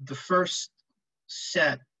 the first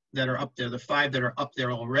set that are up there, the 5 that are up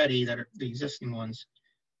there already, that are the existing ones,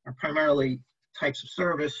 are primarily types of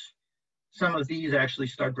service. Some of these actually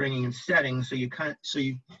start bringing in settings, so you can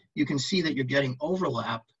see that you're getting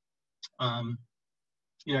overlap.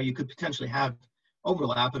 You know, you could potentially have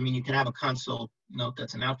overlap. I mean, you can have a consult note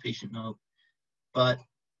that's an outpatient note, but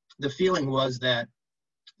the feeling was that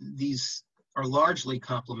these are largely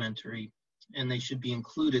complementary, and they should be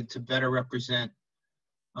included to better represent,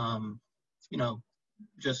 you know,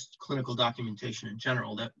 just clinical documentation in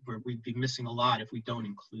general, that we'd be missing a lot if we don't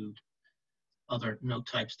include other note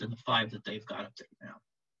types than the 5 that they've got up there now.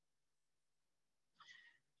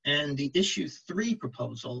 And the issue 3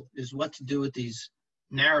 proposal is what to do with these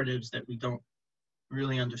narratives that we don't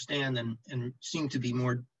really understand and seem to be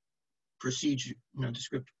more procedure, you know,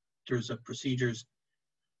 descriptors of procedures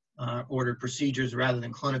ordered procedures rather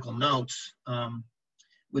than clinical notes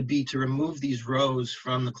would be to remove these rows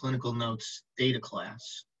from the clinical notes data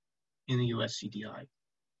class in the USCDI.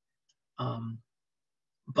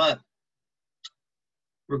 But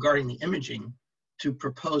regarding the imaging, to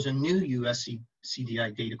propose a new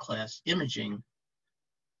USCDI data class, imaging,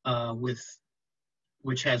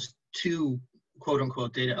 which has two quote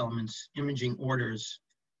unquote data elements, imaging orders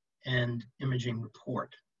and imaging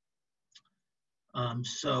report.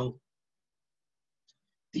 So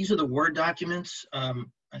these are the Word documents.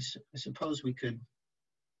 I suppose we could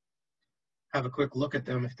have a quick look at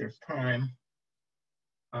them if there's time,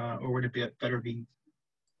 or would it be better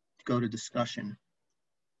go to discussion?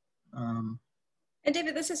 And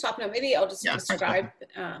David, this is Swapna. Maybe I'll just Yeah, describe.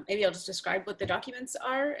 Maybe I'll just describe what the documents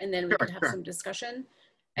are, and then we can have some discussion.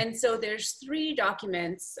 And so there's 3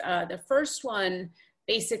 documents. The first one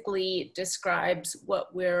basically describes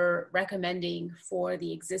what we're recommending for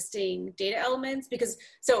the existing data elements, because,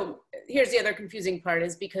 so here's the other confusing part,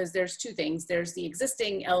 is because there's 2 things. There's the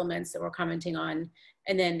existing elements that we're commenting on,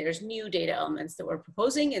 and then there's new data elements that we're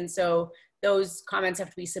proposing. And so those comments have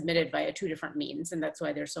to be submitted via 2 different means, and that's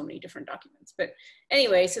why there's so many different documents. But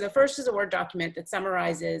anyway, so the first is a Word document that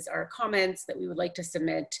summarizes our comments that we would like to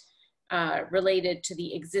submit related to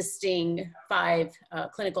the existing 5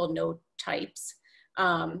 clinical note types,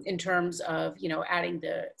 in terms of, adding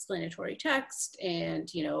the explanatory text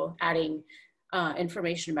and, adding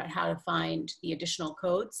information about how to find the additional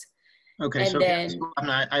codes. Okay, and so then,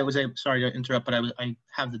 I was sorry to interrupt, but I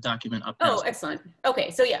have the document up. Oh, excellent.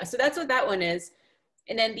 Okay, so yeah, so that's what that one is.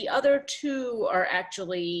 And then the other 2 are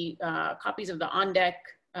actually copies of the on-deck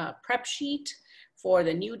prep sheet for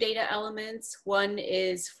the new data elements. One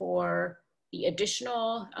is for the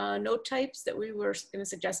additional note types that we were going to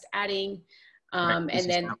suggest adding. And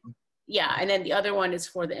then, yeah, and then the other one is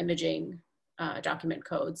for the imaging document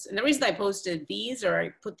codes. And the reason I posted these, or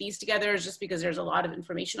I put these together, is just because there's a lot of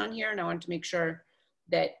information on here, and I wanted to make sure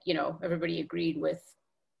that, everybody agreed with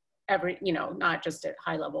not just at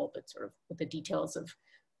high level, but sort of with the details of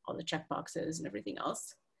all the checkboxes and everything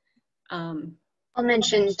else. I'll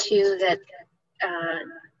mention too that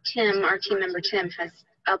Tim, our team member Tim, has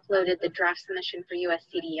uploaded the draft submission for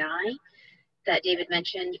USCDI that David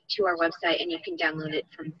mentioned to our website, and you can download it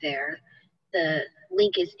from there. The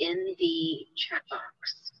link is in the chat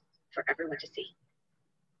box for everyone to see.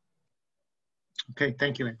 Okay,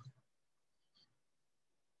 thank you.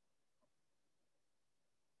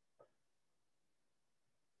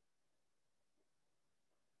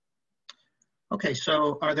 Okay,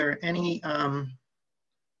 so are there any, am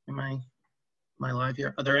I live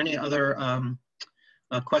here? Are there any other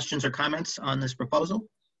questions or comments on this proposal?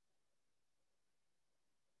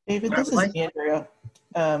 David, this is Andrea.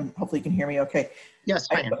 Hopefully you can hear me okay. Yes,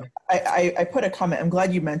 I put a comment. I'm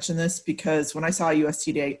glad you mentioned this, because when I saw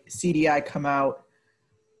USCDI come out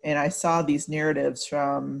and I saw these narratives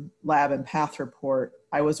from lab and path report,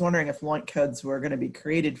 I was wondering if LOINC codes were going to be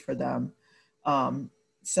created for them,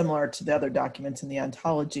 similar to the other documents in the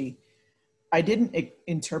ontology. I didn't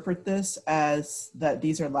interpret this as that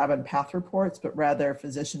these are lab and path reports, but rather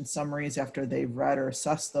physician summaries after they've read or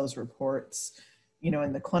assessed those reports,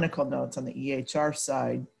 in the clinical notes on the EHR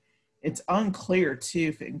side. It's unclear too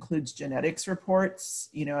if it includes genetics reports,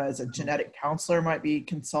 as a genetic counselor might be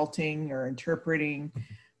consulting or interpreting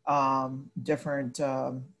different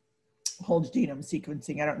whole genome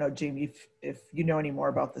sequencing. I don't know, Jamie, if you know any more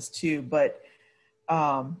about this too, but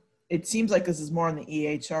it seems like this is more on the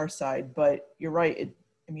EHR side, but you're right.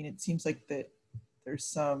 It seems like that there's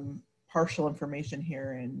some partial information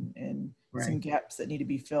here and right, some gaps that need to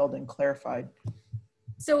be filled and clarified.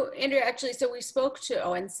 So Andrea, actually, so we spoke to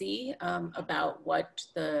ONC about what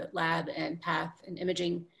the lab and path and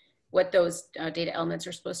imaging, what those data elements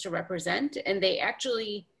are supposed to represent. And they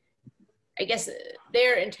actually, I guess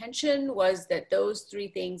their intention was that those 3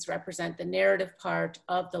 things represent the narrative part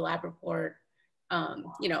of the lab report,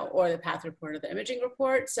 or the path report or the imaging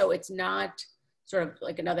report. So it's not sort of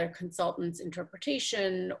like another consultant's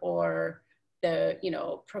interpretation or the,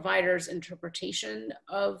 provider's interpretation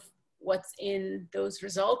of what's in those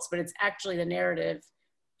results, but it's actually the narrative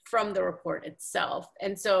from the report itself.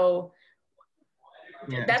 And so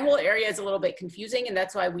that whole area is a little bit confusing, and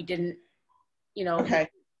that's why we didn't,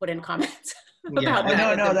 put in comments.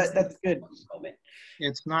 Yeah, no, that's good.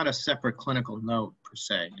 It's not a separate clinical note per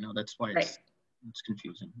se, that's why it's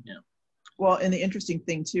confusing, yeah. Well, and the interesting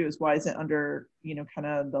thing too is why is it under, kind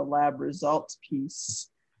of the lab results piece,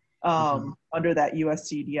 under that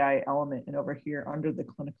USCDI element, and over here under the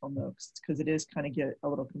clinical notes, because it is kind of get a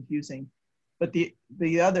little confusing. But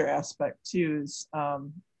the other aspect too is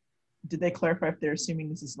did they clarify if they're assuming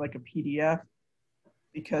this is like a PDF?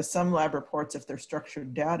 Because some lab reports, if they're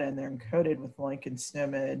structured data and they're encoded with LOINC and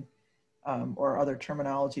SNOMED or other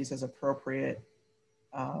terminologies as appropriate,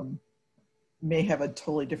 may have a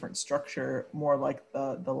totally different structure, more like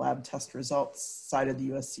the lab test results side of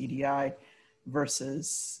the US CDI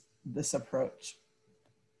versus this approach.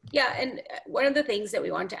 Yeah, and one of the things that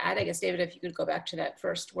we want to add, I guess, David, if you could go back to that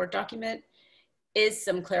first Word document, is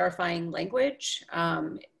some clarifying language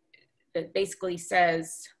that basically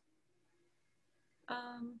says,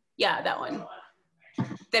 yeah, that one,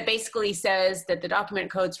 that basically says that the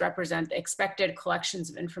document codes represent the expected collections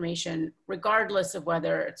of information, regardless of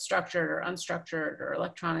whether it's structured or unstructured or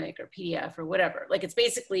electronic or PDF or whatever. Like, it's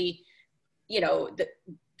basically, you know,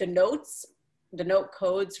 the note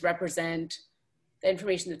codes represent the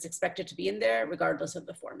information that's expected to be in there, regardless of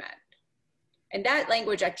the format. And that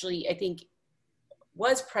language actually, I think,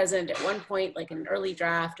 was present at one point, like in an early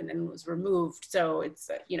draft, and then was removed. So it's,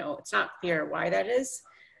 you know, it's not clear why that is.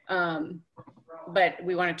 But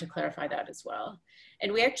we wanted to clarify that as well.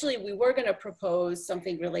 And we were going to propose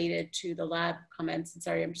something related to the lab comments. And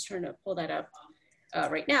sorry, I'm just trying to pull that up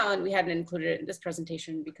right now. And we hadn't included it in this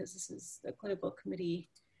presentation because this is the clinical committee.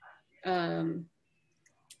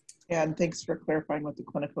 Yeah, and thanks for clarifying what the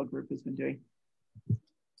clinical group has been doing.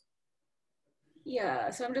 Yeah,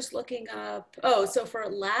 so I'm just looking up. Oh, so for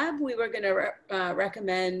lab, we were going to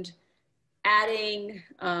recommend adding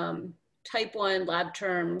type 1 lab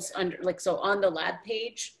terms under, like, so on the lab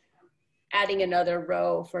page, adding another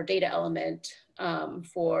row for data element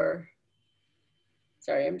for,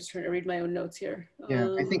 sorry, I'm just trying to read my own notes here.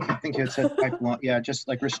 Yeah, I think it said type 1. Yeah, just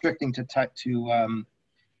like restricting to type 1.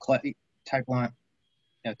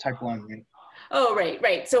 Yeah, type 1. Right? Oh,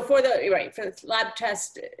 right. So for the lab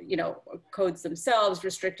test, you know, codes themselves,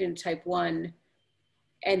 restricting to type 1,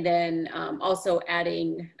 and then also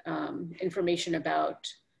adding information about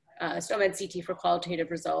SNOMED CT for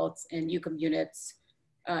qualitative results and UCOM units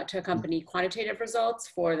to accompany quantitative results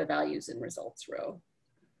for the values and results row.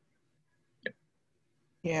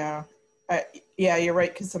 Yeah, yeah, you're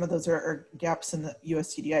right, because some of those are gaps in the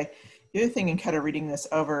USCDI. The other thing in kind of reading this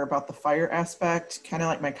over about the FHIR aspect, kind of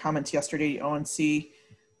like my comments yesterday, ONC,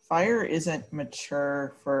 FHIR isn't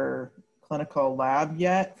mature for clinical lab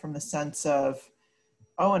yet, from the sense of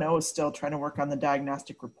O&O is still trying to work on the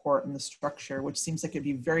diagnostic report and the structure, which seems like it'd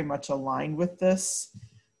be very much aligned with this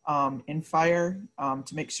in FHIR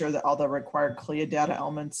to make sure that all the required CLIA data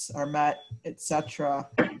elements are met, etc.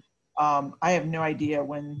 I have no idea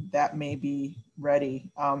when that may be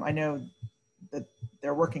ready. I know that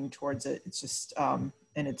they're working towards it. It's just, and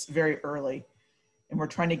it's very early. And we're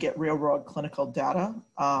trying to get real world clinical data.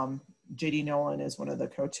 JD Nolan is one of the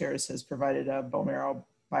co-chairs, has provided a bone marrow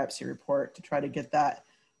biopsy report to try to get that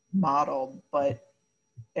modeled, but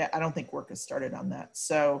I don't think work has started on that.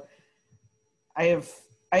 So I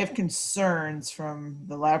have concerns from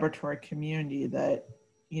the laboratory community that,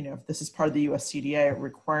 you know, if this is part of the USCDI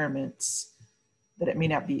requirements, that it may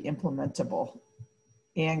not be implementable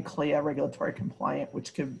and CLIA regulatory compliant,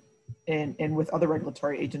 which could, and with other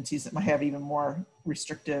regulatory agencies that might have even more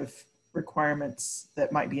restrictive requirements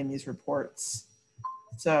that might be in these reports.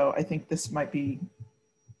 So I think this might be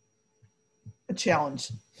a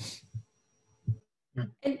challenge.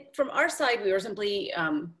 And from our side, we were simply,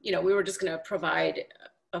 you know, we were just going to provide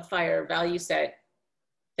a FHIR value set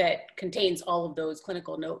that contains all of those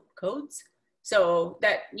clinical note codes. So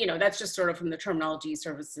that, you know, that's just sort of from the terminology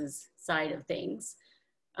services side of things.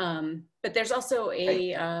 But there's also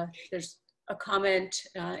there's a comment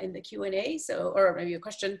in the Q&A, so, or maybe a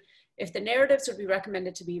question. If the narratives would be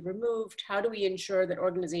recommended to be removed, how do we ensure that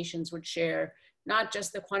organizations would share not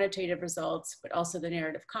just the quantitative results, but also the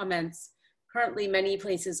narrative comments? Currently, many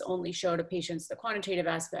places only show to patients the quantitative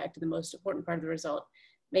aspect, and the most important part of the result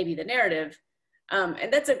may be the narrative.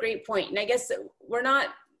 And that's a great point. And I guess we're not,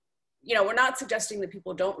 you know, we're not suggesting that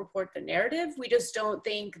people don't report the narrative. We just don't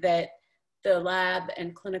think that the lab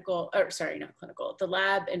and clinical, or sorry, not clinical, the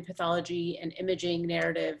lab and pathology and imaging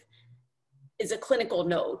narrative is a clinical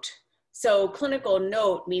note. So clinical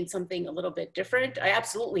note means something a little bit different. I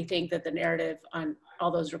absolutely think that the narrative on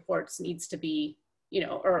all those reports needs to be, you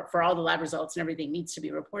know, or for all the lab results and everything needs to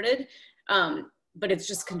be reported. But it's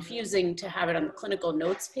just confusing to have it on the clinical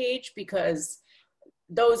notes page because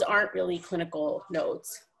those aren't really clinical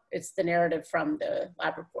notes. It's the narrative from the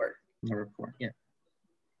lab report. The report, yeah.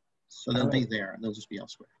 So they'll be there. They'll just be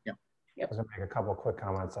elsewhere. Yeah. I was going to make a couple of quick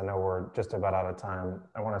comments. I know we're just about out of time.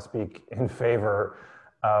 I want to speak in favor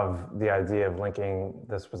of the idea of linking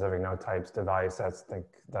the specific note types to value sets. I think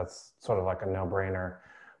that's sort of like a no-brainer.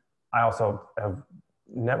 I also have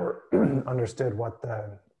never understood what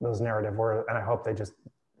the narrative words, and I hope they just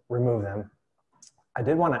remove them. I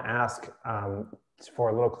did want to ask for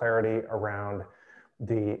a little clarity around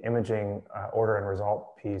the imaging order and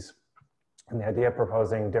result piece, and the idea of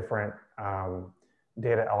proposing different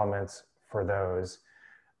data elements for those.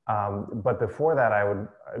 But before that,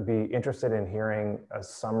 I'd be interested in hearing a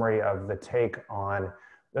summary of the take on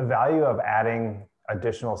the value of adding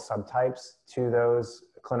additional subtypes to those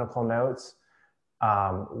clinical notes,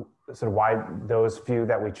 sort of why those few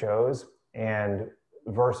that we chose, and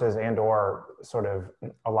versus or sort of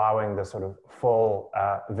allowing the sort of full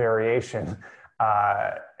variation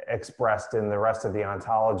expressed in the rest of the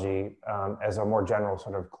ontology as a more general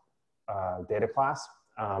sort of data class,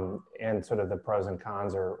 and sort of the pros and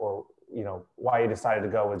cons, or you know, why you decided to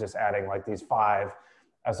go with just adding like these 5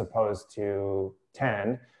 as opposed to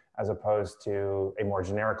 10, as opposed to a more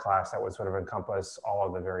generic class that would sort of encompass all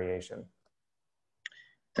of the variation.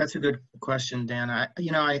 That's a good question, Dan.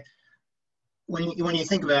 When you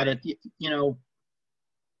think about it, you know,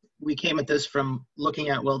 we came at this from looking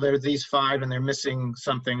at, well, there's these 5 and they're missing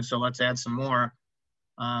something, so let's add some more.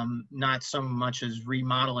 Not so much as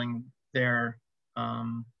remodeling their,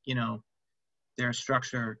 you know, their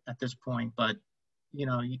structure at this point. But, you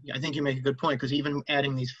know, I think you make a good point, because even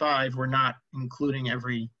adding these 5, we're not including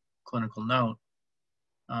every clinical note.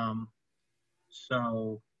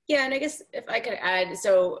 So. Yeah, and I guess if I could add,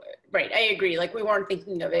 so, right, I agree. Like, we weren't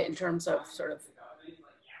thinking of it in terms of sort of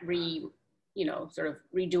redoing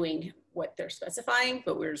what they're specifying,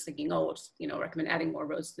 but we were just thinking, oh, we'll just, you know, recommend adding more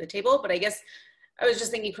rows to the table. But I guess I was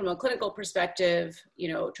just thinking from a clinical perspective,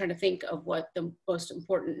 you know, trying to think of what the most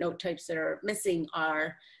important note types that are missing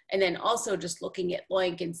are, and then also just looking at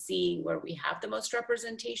LOINC and seeing where we have the most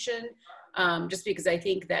representation, just because I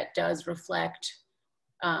think that does reflect,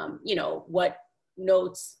 you know, what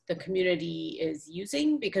notes the community is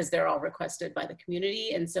using, because they're all requested by the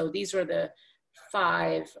community. And so these were the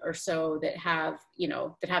 5 or so that have, you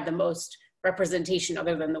know, that have the most representation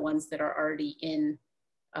other than the ones that are already in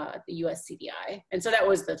the US CDI. And so that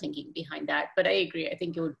was the thinking behind that. But I agree, I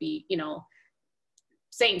think it would be, you know,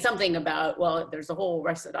 saying something about, well, there's a whole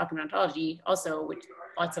rest of the document ontology also, which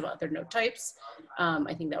lots of other note types.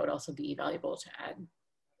 I think that would also be valuable to add.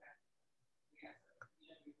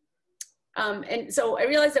 And so I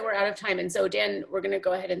realize that we're out of time. And so Dan, we're gonna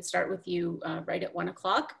go ahead and start with you right at 1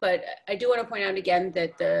 o'clock. But I do wanna point out again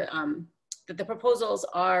that the proposals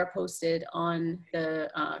are posted on the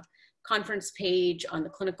conference page on the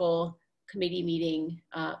clinical committee meeting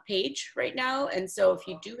page right now. And so if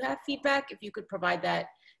you do have feedback, if you could provide that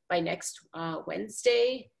by next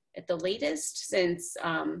Wednesday at the latest, since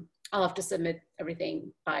I'll have to submit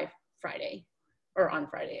everything by Friday, or on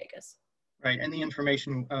Friday, I guess. Right, and the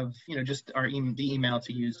information of, you know, just the email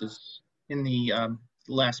to use is in the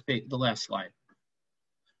last page, the last slide.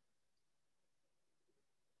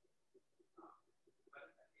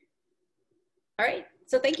 All right,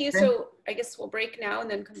 so thank you. So I guess we'll break now and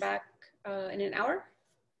then come back in an hour.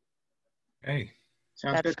 Hey.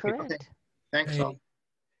 Sounds That's good. correct. Okay. Thanks all.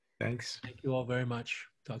 Thanks. Thank you all very much.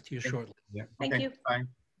 Talk to you shortly. Yeah. Thank you. Bye.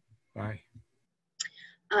 Bye.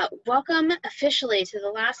 Welcome officially to the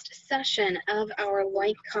last session of our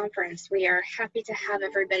LOINC conference. We are happy to have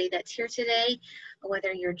everybody that's here today,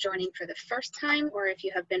 whether you're joining for the first time or if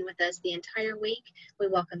you have been with us the entire week. We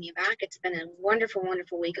welcome you back. It's been a wonderful,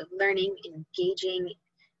 wonderful week of learning, engaging,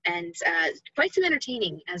 and quite some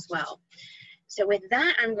entertaining as well. So with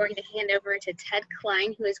that, I'm going to hand over to Ted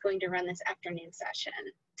Klein, who is going to run this afternoon session.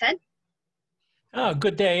 Ted?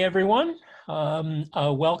 Good day, everyone.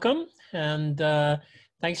 Welcome, and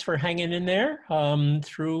thanks for hanging in there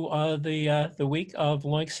through the week of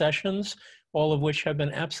LOINC sessions, all of which have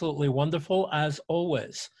been absolutely wonderful, as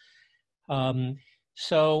always. This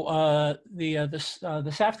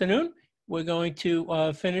afternoon, we're going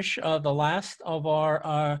to finish the last of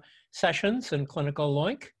our sessions in clinical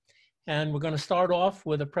LOINC. And we're going to start off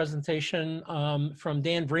with a presentation from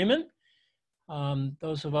Dan Vreeman.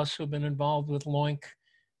 Those of us who've been involved with LOINC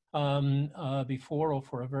before or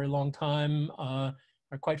for a very long time are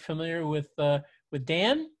quite familiar with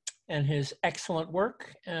Dan and his excellent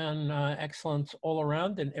work and excellence all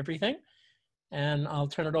around and everything. And I'll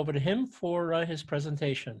turn it over to him for his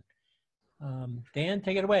presentation. Dan,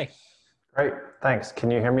 take it away. Great, thanks. Can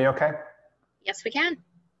you hear me okay? Yes, we can.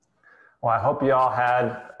 Well, I hope you all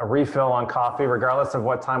had a refill on coffee, regardless of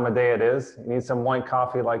what time of day it is. You need some LOINC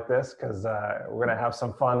coffee like this, because we're gonna have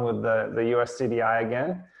some fun with the US CDI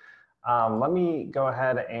again. Let me go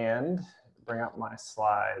ahead and bring up my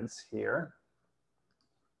slides here.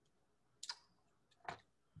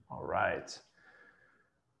 All right.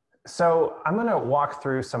 So I'm going to walk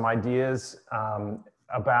through some ideas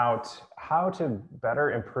about how to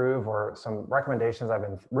better improve, or some recommendations I've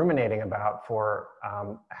been ruminating about for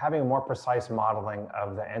having more precise modeling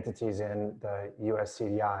of the entities in the US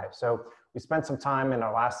CDI. So we spent some time in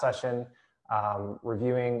our last session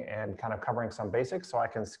reviewing and kind of covering some basics, so I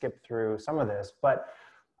can skip through some of this. But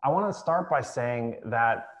I want to start by saying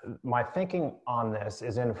that my thinking on this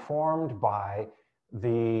is informed by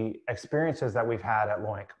the experiences that we've had at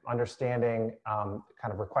LOINC, understanding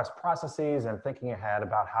kind of request processes and thinking ahead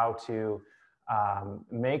about how to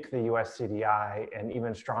make the US CDI an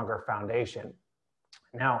even stronger foundation.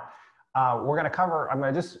 Now, we're going to cover, I'm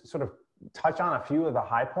going to just sort of touch on a few of the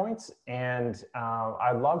high points, and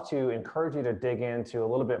I'd love to encourage you to dig into a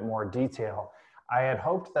little bit more detail. I had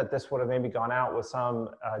hoped that this would have maybe gone out with some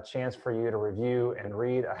chance for you to review and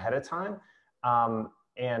read ahead of time.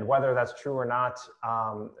 And whether that's true or not,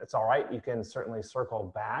 it's all right. You can certainly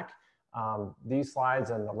circle back. These slides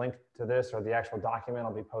and the link to this or the actual document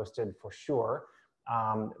will be posted for sure.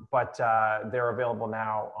 But they're available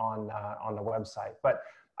now on the website. But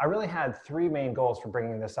I really had three main goals for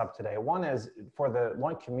bringing this up today. One is for the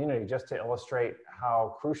LOINC community, just to illustrate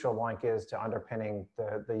how crucial LOINC is to underpinning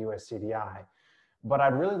the US CDI. But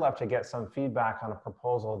I'd really love to get some feedback on a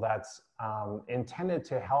proposal that's intended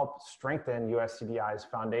to help strengthen US CDI's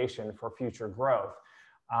foundation for future growth.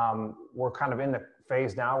 We're kind of in the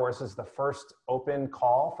phase now where this is the first open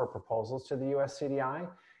call for proposals to the US CDI.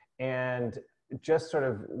 And just sort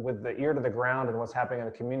of with the ear to the ground and what's happening in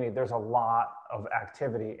the community, there's a lot of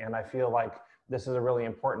activity. And I feel like this is a really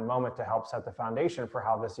important moment to help set the foundation for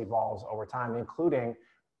how this evolves over time, including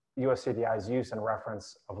US CDI's use and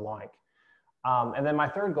reference of LOINC. And then my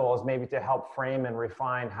third goal is maybe to help frame and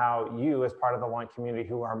refine how you, as part of the LOINC community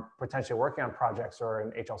who are potentially working on projects or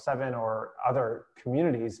in HL7 or other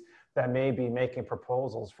communities that may be making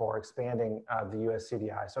proposals for expanding the US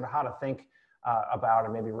CDI, sort of how to think about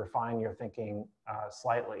and maybe refine your thinking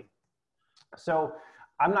slightly. So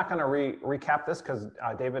I'm not going to recap this because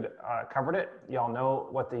David covered it. Y'all know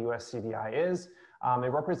what the US CDI is.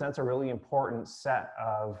 It represents a really important set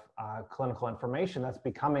of clinical information that's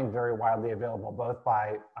becoming very widely available, both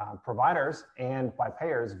by providers and by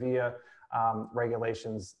payers via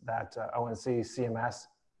regulations that ONC, CMS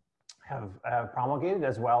have promulgated,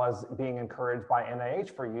 as well as being encouraged by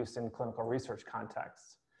NIH for use in clinical research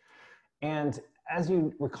contexts. And as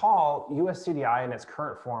you recall, US CDI in its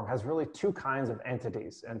current form has really two kinds of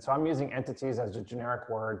entities. And so I'm using entities as a generic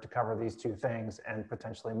word to cover these two things and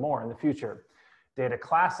potentially more in the future. Data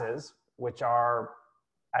classes, which are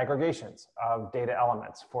aggregations of data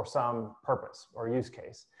elements for some purpose or use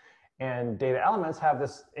case. And data elements have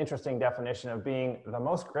this interesting definition of being the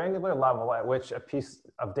most granular level at which a piece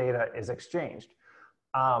of data is exchanged.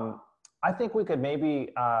 I think we could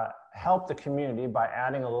maybe help the community by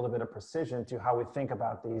adding a little bit of precision to how we think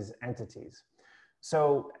about these entities.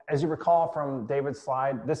 So as you recall from David's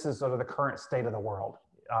slide, this is sort of the current state of the world.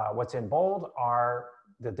 What's in bold are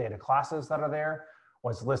the data classes that are there.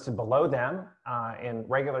 What's listed below them in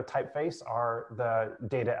regular typeface are the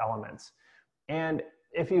data elements. And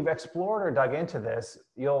if you've explored or dug into this,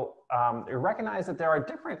 you'll recognize that there are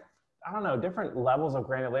different levels of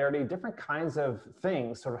granularity, different kinds of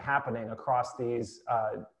things sort of happening across these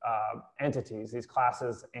entities, these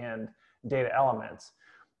classes and data elements.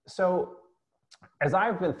 So as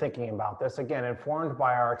I've been thinking about this, again, informed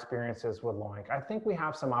by our experiences with LOINC, I think we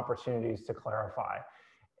have some opportunities to clarify.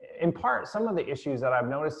 In part, some of the issues that I've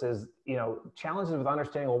noticed is, challenges with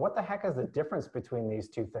understanding, well, what the heck is the difference between these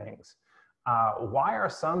two things? Why are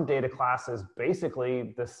some data classes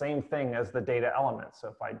basically the same thing as the data elements? So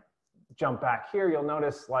if I jump back here, you'll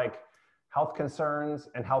notice like health concerns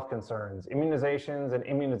and health concerns, immunizations and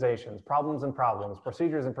immunizations, problems and problems,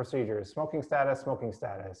 procedures and procedures, smoking status,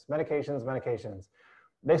 medications, medications.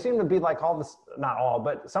 They seem to be like all this, not all,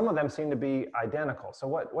 but some of them seem to be identical. So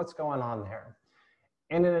what's going on there?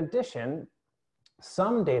 And in addition,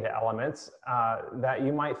 some data elements that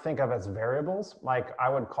you might think of as variables, like I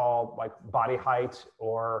would call like body height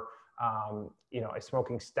or a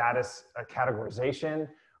smoking status categorization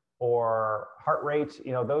or heart rate,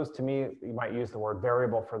 those to me, you might use the word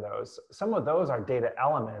variable for those. Some of those are data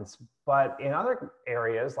elements, but in other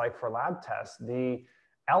areas, like for lab tests, the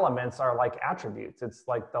elements are like attributes. It's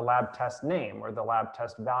like the lab test name or the lab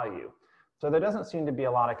test value. So there doesn't seem to be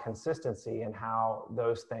a lot of consistency in how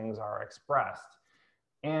those things are expressed.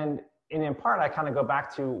 And in part, I kind of go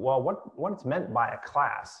back to, well, what's meant by a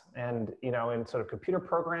class? And, in sort of computer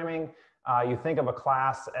programming, you think of a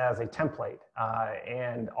class as a template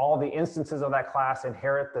and all the instances of that class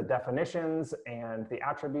inherit the definitions and the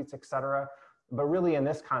attributes, et cetera. but really in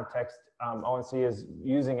this context, ONC is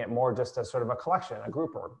using it more just as sort of a collection, a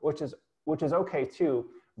grouper, which is okay too,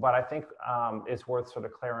 but I think it's worth sort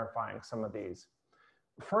of clarifying some of these.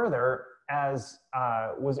 Further, as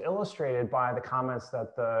was illustrated by the comments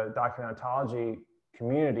that the document ontology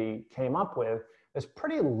community came up with, there's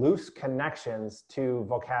pretty loose connections to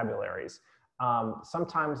vocabularies.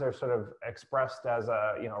 Sometimes they're sort of expressed as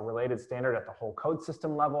a related standard at the whole code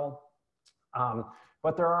system level.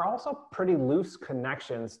 But there are also pretty loose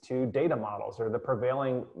connections to data models or the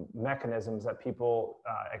prevailing mechanisms that people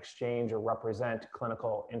exchange or represent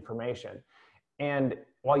clinical information. And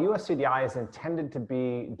while USCDI is intended to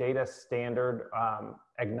be data standard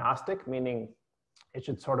agnostic, meaning it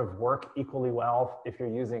should sort of work equally well if you're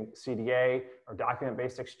using CDA or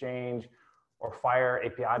document-based exchange or FHIR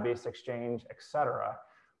API-based exchange, et cetera,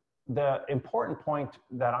 the important point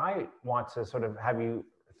that I want to sort of have you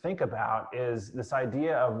think about is this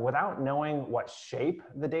idea of, without knowing what shape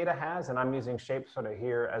the data has, and I'm using shape sort of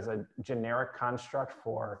here as a generic construct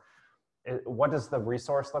for what does the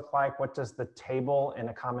resource look like, what does the table in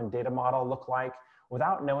a common data model look like,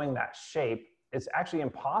 without knowing that shape, it's actually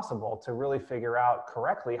impossible to really figure out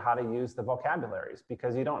correctly how to use the vocabularies,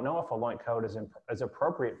 because you don't know if a LOINC code is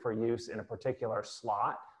appropriate for use in a particular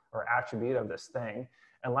slot or attribute of this thing,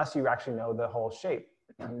 unless you actually know the whole shape.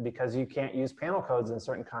 Because you can't use panel codes in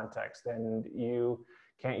certain contexts, and you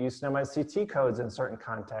can't use SNOMED CT codes in certain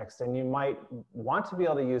contexts, and you might want to be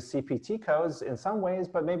able to use CPT codes in some ways,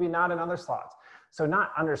 but maybe not in other slots. So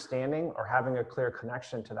not understanding or having a clear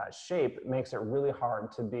connection to that shape makes it really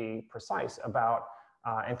hard to be precise about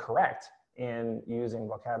and correct in using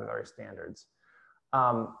vocabulary standards.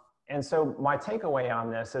 And so my takeaway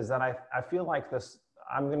on this is that I feel like this,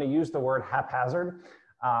 I'm going to use the word haphazard.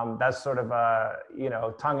 That's sort of a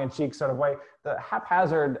tongue-in-cheek sort of way. The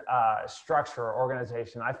haphazard structure or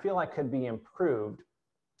organization, I feel like, could be improved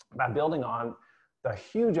by building on the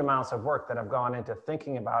huge amounts of work that have gone into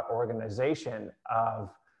thinking about organization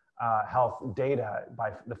of health data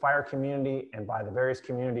by the FHIR community and by the various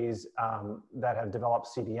communities that have developed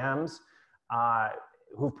CDMs,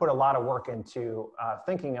 who've put a lot of work into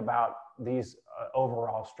thinking about these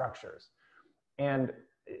overall structures. And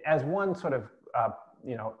as one sort of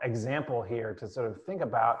example here to sort of think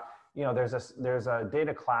about, there's a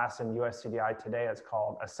data class in USCDI today. It's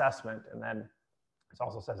called assessment, and then it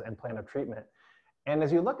also says and plan of treatment. And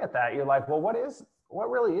as you look at that, you're like, well, what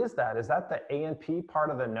really is that? Is that the A&P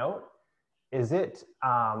part of the note? Is it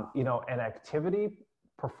an activity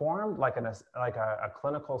performed like a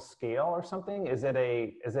clinical scale or something? Is it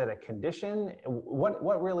a condition?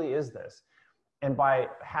 What really is this? And by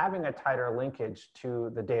having a tighter linkage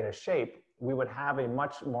to the data shape, we would have a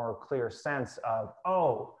much more clear sense of,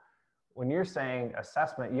 oh, when you're saying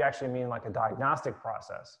assessment, you actually mean like a diagnostic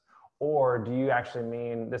process, or do you actually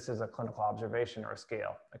mean this is a clinical observation or a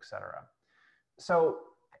scale, et cetera? So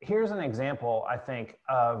here's an example, I think,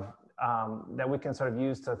 of that we can sort of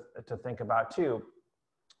use to think about too.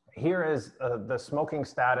 Here is the smoking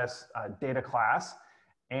status data class,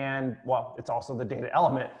 and well, it's also the data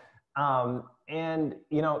element. And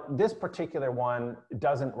this particular one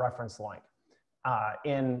doesn't reference LOINC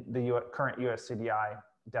in the current USCDI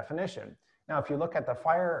definition. Now, if you look at the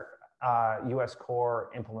FHIR US core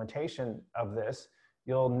implementation of this,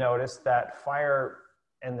 you'll notice that FHIR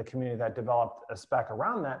and the community that developed a spec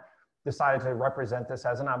around that decided to represent this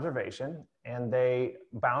as an observation, and they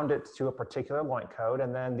bound it to a particular LOINC code,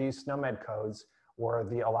 and then these SNOMED codes were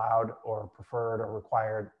the allowed or preferred or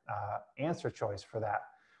required answer choice for that.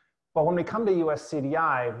 But when we come to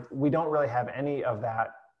USCDI, we don't really have any of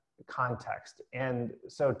that context. And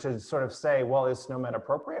so to sort of say, well, is SNOMED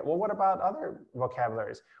appropriate? Well, what about other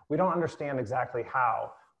vocabularies? We don't understand exactly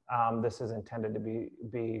how this is intended to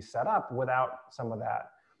be set up without some of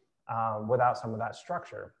that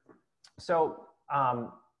structure. So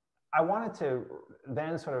I wanted to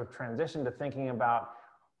then sort of transition to thinking about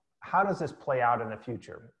how does this play out in the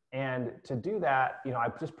future? And to do that,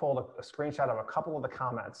 I've just pulled a screenshot of a couple of the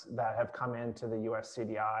comments that have come into the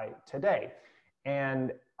USCDI today.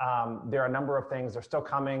 And there are a number of things, they're still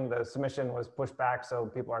coming. The submission was pushed back, so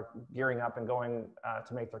people are gearing up and going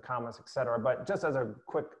to make their comments, et cetera. But just as a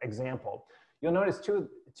quick example, you'll notice two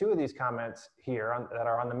of these comments here that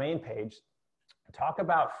are on the main page talk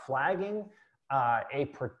about flagging a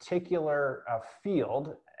particular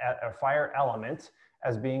field, a FHIR element,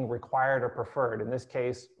 as being required or preferred, in this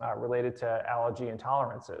case, related to allergy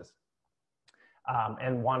intolerances,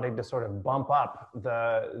 and wanting to sort of bump up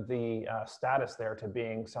the status there to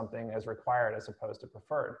being something as required as opposed to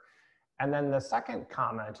preferred. And then the second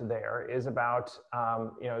comment there is about,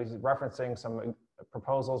 he's referencing some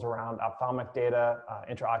proposals around ophthalmic data,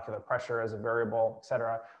 intraocular pressure as a variable, et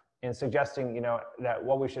cetera, and suggesting, you know, that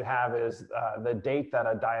what we should have is the date that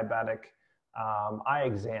a diabetic eye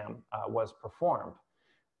exam was performed.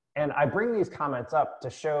 And I bring these comments up to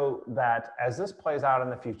show that as this plays out in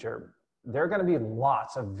the future, there are going to be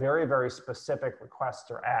lots of very, very specific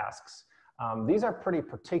requests or asks. These are pretty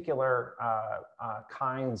particular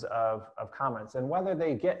kinds of comments, and whether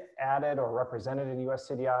they get added or represented in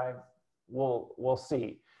USCDI, we'll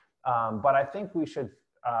see. But I think we should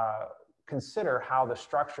consider how the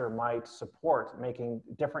structure might support making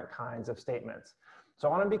different kinds of statements. So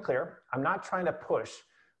I want to be clear, I'm not trying to push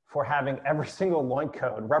for having every single LOINC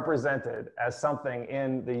code represented as something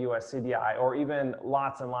in the USCDI, or even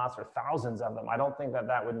lots and lots or thousands of them. I don't think that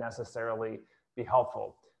that would necessarily be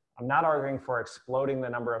helpful. I'm not arguing for exploding the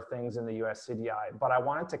number of things in the USCDI, but I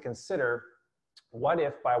wanted to consider what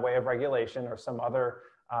if, by way of regulation or some other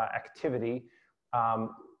activity,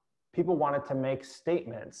 people wanted to make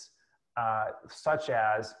statements such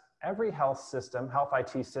as every health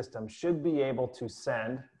IT system should be able to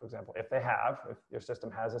send, for example, if your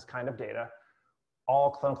system has this kind of data,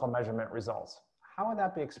 all clinical measurement results. How would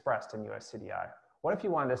that be expressed in USCDI? What if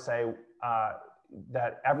you wanted to say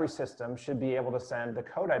that every system should be able to send the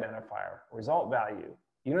code identifier, result value,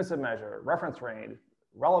 units of measure, reference range,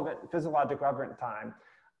 relevant physiologic relevant time,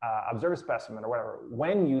 observed specimen, or whatever,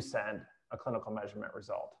 when you send a clinical measurement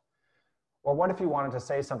result? Or what if you wanted to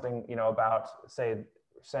say something, you know, about, say,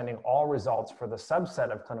 sending all results for the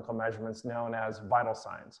subset of clinical measurements known as vital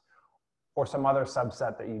signs, or some other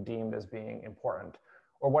subset that you deemed as being important?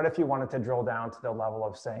 Or what if you wanted to drill down to the level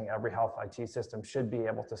of saying every health IT system should be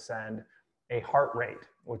able to send a heart rate,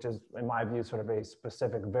 which is, in my view, sort of a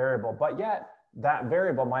specific variable, but yet that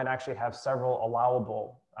variable might actually have several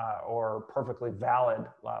allowable or perfectly valid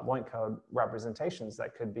LOINC code representations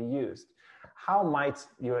that could be used. How might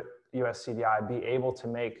USCDI be able to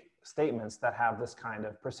make statements that have this kind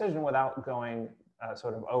of precision without going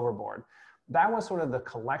sort of overboard? That was sort of the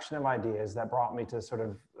collection of ideas that brought me to sort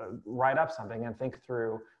of write up something and think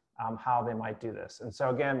through how they might do this. And so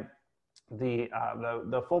again,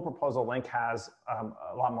 the full proposal link has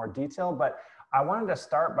a lot more detail, but I wanted to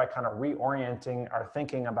start by kind of reorienting our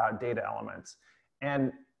thinking about data elements.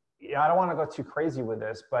 And I don't want to go too crazy with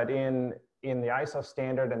this, but in the ISO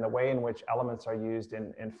standard and the way in which elements are used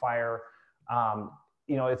in FHIR,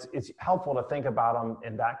 you know, it's helpful to think about them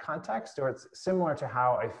in that context, or it's similar to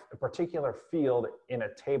how a particular field in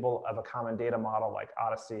a table of a common data model like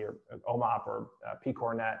Odyssey or OMOP or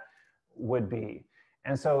PCORNet would be.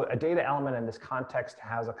 And so a data element in this context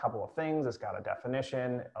has a couple of things. It's got a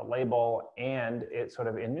definition, a label, and it sort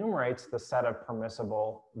of enumerates the set of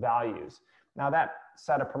permissible values. Now that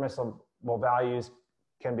set of permissible values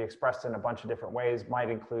can be expressed in a bunch of different ways, might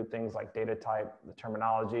include things like data type, the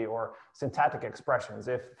terminology, or syntactic expressions.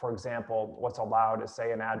 If, for example, what's allowed is,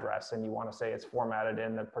 say, an address, and you want to say it's formatted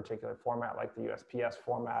in a particular format like the USPS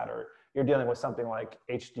format, or you're dealing with something like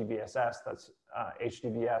HDVSS, that's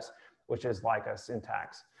HDVS, which is like a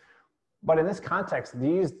syntax. But in this context,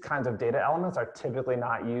 these kinds of data elements are typically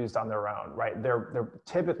not used on their own, right? They're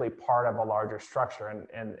typically part of a larger structure,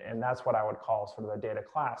 and that's what I would call sort of a data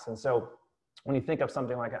class. And so when you think of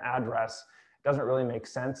something like an address, it doesn't really make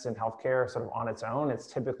sense in healthcare sort of on its own. It's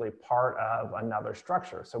typically part of another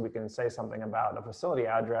structure. So we can say something about a facility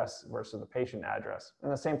address versus a patient address.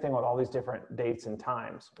 And the same thing with all these different dates and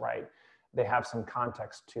times, right? They have some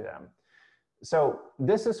context to them. So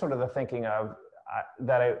this is sort of the thinking of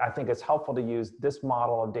that I think it's helpful to use this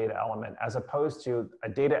model of data element as opposed to a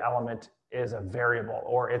data element is a variable,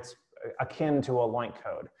 or it's akin to a LOINC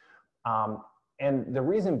code. And the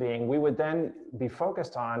reason being, we would then be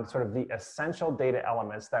focused on sort of the essential data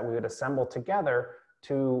elements that we would assemble together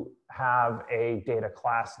to have a data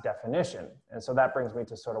class definition. And so that brings me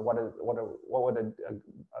to sort of what would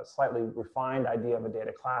a slightly refined idea of a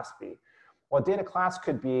data class be? Well, a data class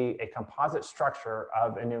could be a composite structure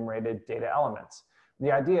of enumerated data elements.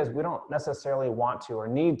 The idea is we don't necessarily want to or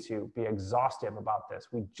need to be exhaustive about this.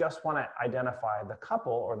 We just want to identify the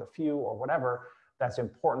couple or the few or whatever that's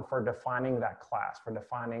important for defining that class, for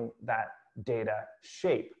defining that data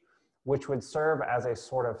shape, which would serve as a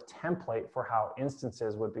sort of template for how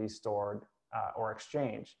instances would be stored or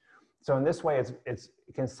exchanged. So in this way, it's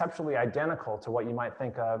conceptually identical to what you might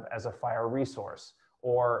think of as a FHIR resource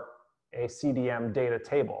or a CDM data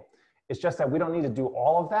table. It's just that we don't need to do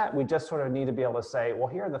all of that. We just sort of need to be able to say, well,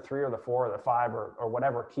 here are the 3 or the 4 or the 5 or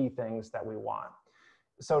whatever key things that we want.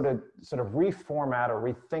 So to sort of reformat or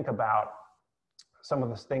rethink about some of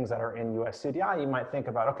the things that are in US CDI, you might think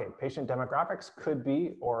about, okay, patient demographics could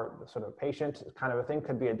be, or the sort of patient kind of a thing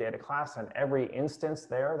could be a data class, and every instance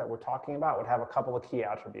there that we're talking about would have a couple of key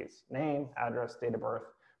attributes: name, address, date of birth,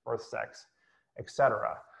 birth sex,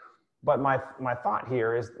 etc. But my thought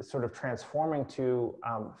here is sort of transforming to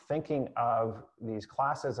thinking of these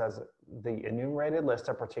classes as the enumerated list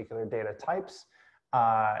of particular data types,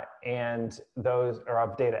 and those are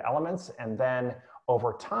of data elements, and then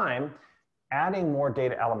over time, adding more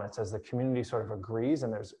data elements as the community sort of agrees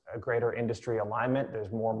and there's a greater industry alignment,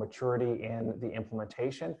 there's more maturity in the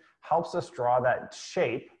implementation, helps us draw that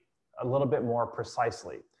shape a little bit more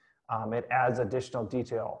precisely. It adds additional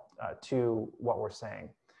detail to what we're saying.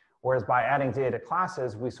 Whereas by adding data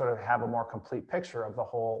classes, we sort of have a more complete picture of the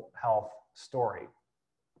whole health story.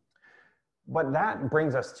 But that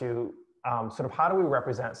brings us to sort of how do we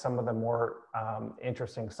represent some of the more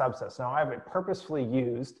interesting subsets. Now, I've purposefully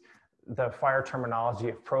used the FHIR terminology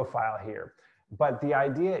of profile here, but the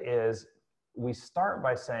idea is we start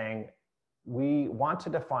by saying we want to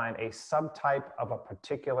define a subtype of a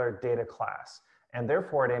particular data class, and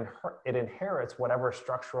therefore it inherits whatever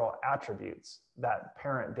structural attributes that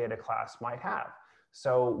parent data class might have.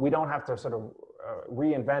 So we don't have to sort of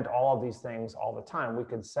reinvent all of these things all the time. We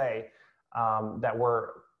could say that we're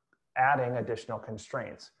adding additional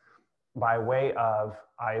constraints by way of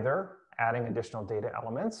either adding additional data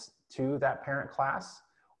elements to that parent class,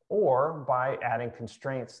 or by adding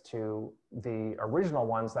constraints to the original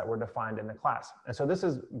ones that were defined in the class. And so this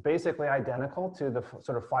is basically identical to the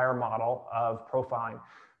sort of FHIR model of profiling,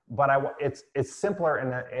 but it's simpler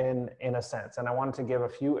in a sense. And I wanted to give a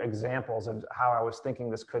few examples of how I was thinking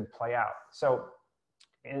this could play out. So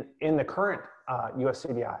in the current US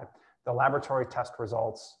CDI, the laboratory test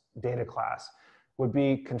results data class would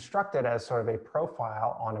be constructed as sort of a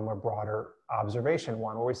profile on a more broader observation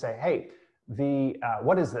one, where we say, hey,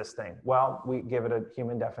 what is this thing? Well, we give it a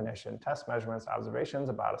human definition: test measurements, observations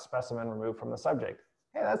about a specimen removed from the subject.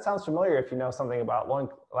 Hey, that sounds familiar if you know something about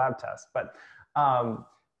LOINC lab tests. But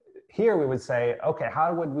here we would say, okay,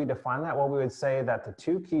 how would we define that? Well, we would say that the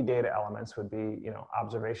two key data elements would be,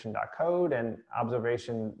 observation.code and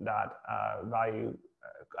observation.value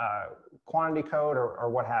quantity code, or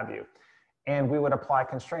what have you. And we would apply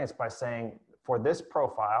constraints by saying, for this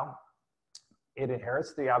profile, it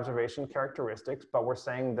inherits the observation characteristics, but we're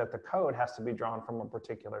saying that the code has to be drawn from a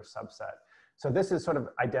particular subset. So this is sort of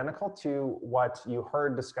identical to what you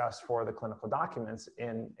heard discussed for the clinical documents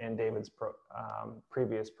in David's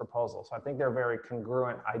previous proposal. So I think they're very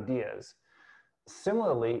congruent ideas.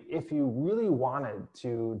 Similarly, if you really wanted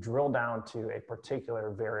to drill down to a particular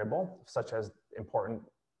variable, such as important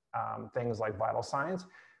things like vital signs,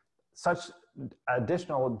 such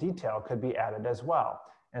additional detail could be added as well.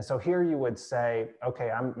 And so here you would say, okay,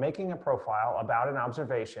 I'm making a profile about an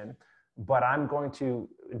observation, but I'm going to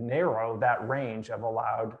narrow that range of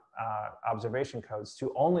allowed observation codes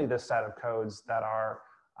to only the set of codes that are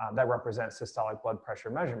that represent systolic blood pressure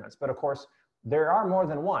measurements. But of course, there are more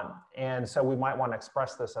than one. And so we might want to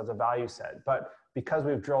express this as a value set. But because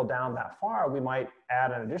we've drilled down that far, we might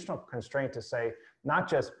add an additional constraint to say, not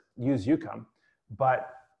just use UCOM,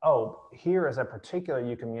 but oh, here is a particular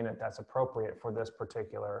UCOM unit that's appropriate for this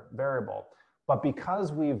particular variable. But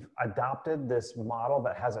because we've adopted this model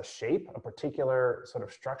that has a shape, a particular sort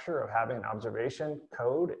of structure of having an observation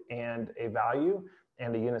code and a value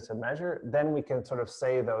and the units of measure, then we can sort of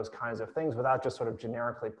say those kinds of things without just sort of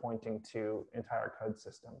generically pointing to entire code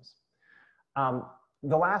systems.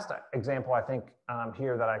 The last example I think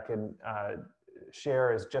here that I could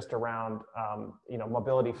share is just around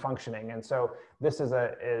mobility functioning. And so this is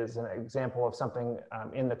an example of something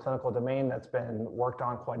in the clinical domain that's been worked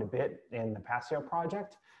on quite a bit in the PASSIO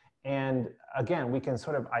project. And again, we can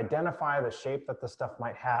sort of identify the shape that the stuff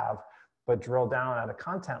might have, but drill down at a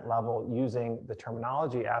content level using the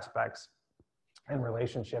terminology aspects and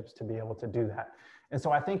relationships to be able to do that. And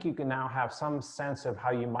so I think you can now have some sense of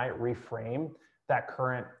how you might reframe that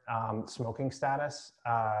current smoking status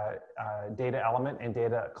data element and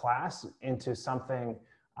data class into something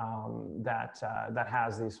that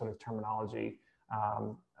has these sort of terminology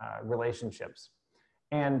relationships.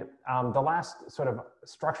 And the last sort of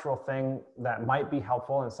structural thing that might be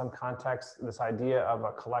helpful in some contexts, this idea of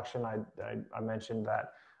a collection, I mentioned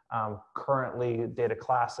that currently data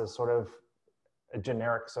class is sort of a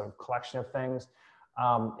generic sort of collection of things.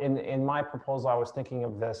 In my proposal, I was thinking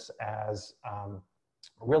of this as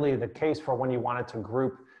really the case for when you wanted to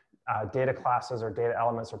group data classes or data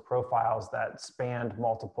elements or profiles that spanned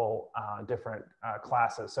multiple different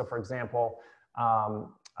classes. So for example,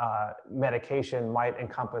 medication might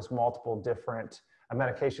encompass multiple different a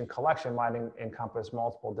medication collection might encompass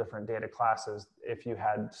multiple different data classes if you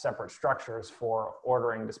had separate structures for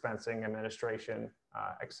ordering, dispensing, administration,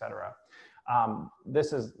 et cetera.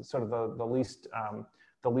 This is sort of the least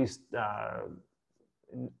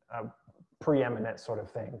preeminent sort of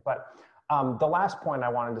thing. But the last point I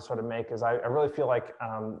wanted to sort of make is I really feel like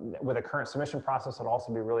with a current submission process, it'll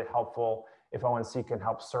also be really helpful if ONC can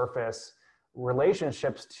help surface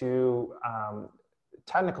relationships to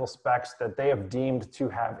technical specs that they have deemed to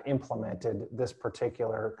have implemented this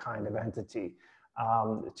particular kind of entity.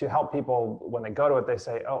 To help people, when they go to it, they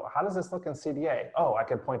say, oh, how does this look in CDA? Oh, I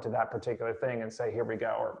could point to that particular thing and say, here we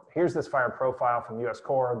go. Or here's this fire profile from US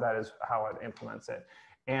Core, that is how it implements it.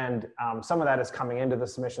 And some of that is coming into the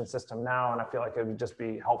submission system now, and I feel like it would just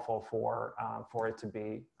be helpful for it to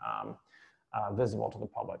be visible to the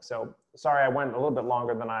public. So sorry, I went a little bit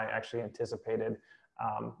longer than I actually anticipated,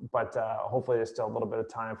 but hopefully there's still a little bit of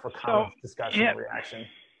time for comments, discussion, and reaction.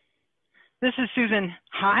 This is Susan.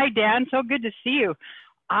 Hi, Dan. So good to see you.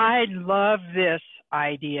 I love this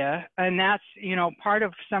idea, and that's, you know, part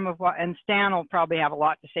of some of what, and Stan will probably have a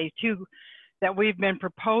lot to say too, that we've been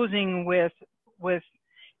proposing with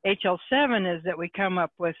HL7 is that we come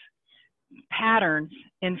up with patterns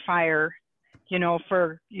in fire, you know,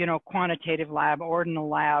 for, you know, quantitative lab, ordinal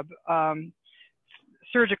lab,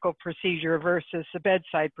 surgical procedure versus the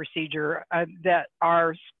bedside procedure that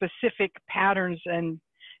are specific patterns, and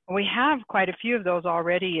we have quite a few of those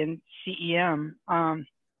already in CEM,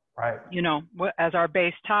 right? You know, as our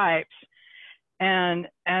base types, and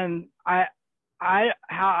I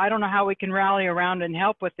don't know how we can rally around and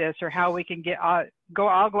help with this, or how we can get I'll go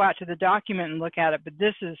out to the document and look at it. But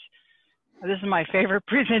this is my favorite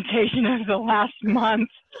presentation of the last month.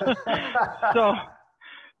 So,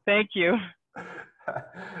 thank you.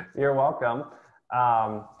 You're welcome.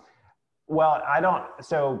 Well,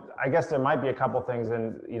 so I guess there might be a couple things,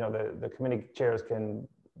 and you know, the committee chairs can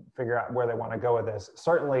figure out where they want to go with this.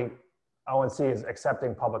 Certainly, ONC is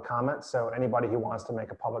accepting public comments, so anybody who wants to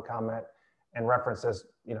make a public comment and reference this,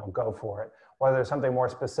 you know, go for it. Whether there's something more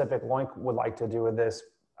specific LOINC would like to do with this,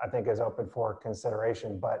 I think is open for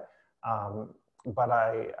consideration. But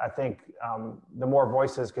I think the more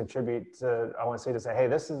voices contribute to ONC to say, hey,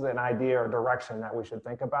 this is an idea or direction that we should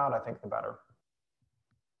think about, I think the better.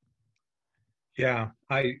 Yeah,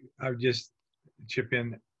 I just chip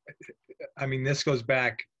in. I mean, this goes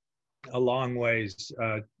back a long ways.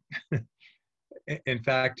 In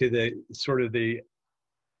fact, to the sort of the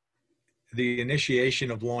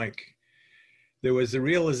initiation of LOINC, there was the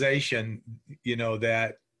realization, you know,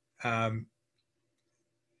 that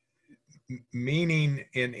meaning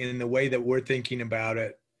in the way that we're thinking about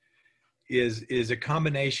it is a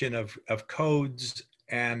combination of codes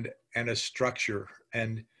and a structure.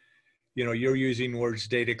 And you know, you're using words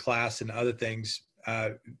data class and other things,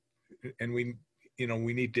 and we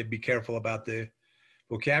need to be careful about the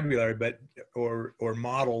vocabulary, but or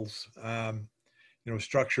models, you know,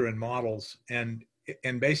 structure and models, and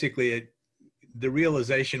basically the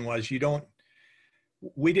realization was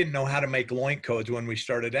we didn't know how to make LOINC codes when we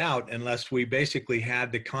started out unless we basically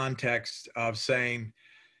had the context of saying,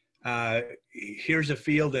 here's a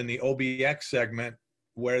field in the OBX segment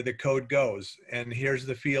where the code goes, and here's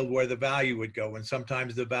the field where the value would go, and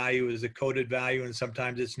sometimes the value is a coded value and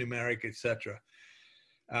sometimes it's numeric, etc.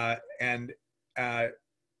 And I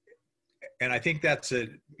think that's a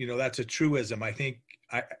truism. I think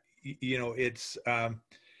it's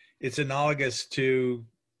analogous to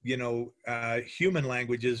human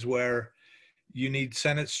languages where you need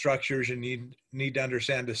sentence structures, and you need to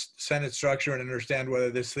understand the sentence structure and understand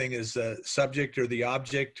whether this thing is the subject or the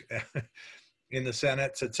object in the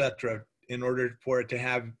sentence, etc., in order for it to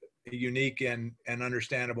have a unique and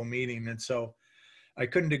understandable meaning. And so I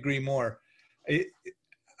couldn't agree more.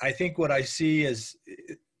 I think what I see is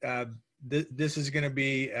this is going to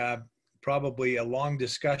be probably a long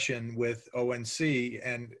discussion with ONC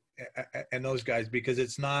and those guys, because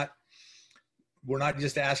we're not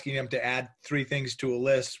just asking them to add 3 things to a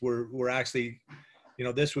list. We're actually,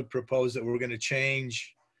 this would propose that we're going to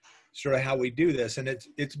change sort of how we do this. And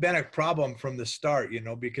it's been a problem from the start,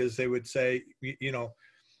 because they would say,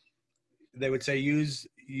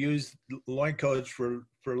 use LOINC codes for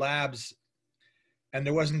labs. And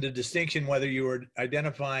there wasn't a distinction whether you were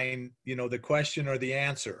identifying, the question or the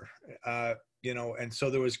answer, and so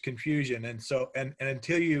there was confusion. And so, and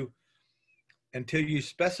until you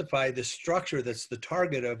specify the structure that's the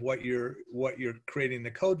target of what you're creating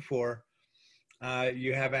the code for,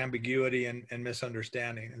 you have ambiguity and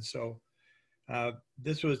misunderstanding. And so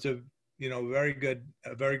this was a very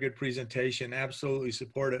good presentation. Absolutely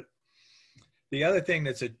support it. The other thing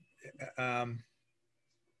that's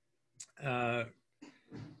all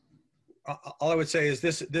I would say is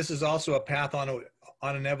this is also a path on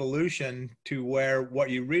an evolution to where what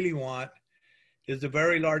you really want is a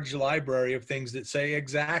very large library of things that say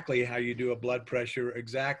exactly how you do a blood pressure,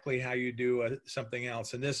 exactly how you do something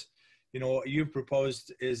else. And this, you know, what you've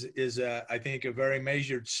proposed is I think, a very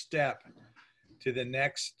measured step to the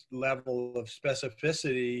next level of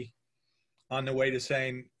specificity on the way to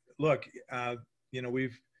saying, look, you know,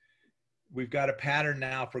 we've got a pattern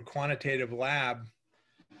now for quantitative lab,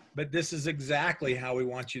 but this is exactly how we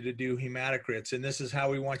want you to do hematocrits, and this is how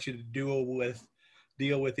we want you to deal with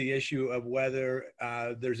the issue of whether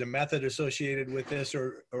there's a method associated with this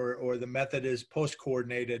or the method is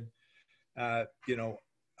post-coordinated. You know,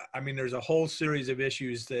 I mean, there's a whole series of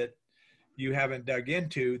issues that you haven't dug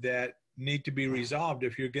into that need to be resolved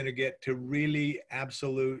if you're going to get to really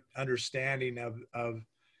absolute understanding of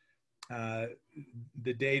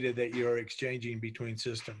the data that you're exchanging between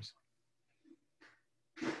systems.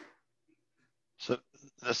 So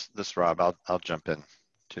this Rob, I'll jump in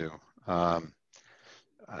too.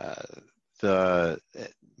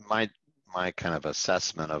 My kind of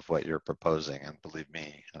assessment of what you're proposing, and believe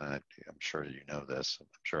me, and I'm sure you know this, I'm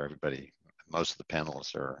sure everybody, most of the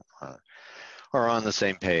panelists are on the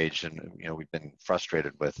same page, and you know, we've been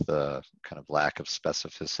frustrated with the kind of lack of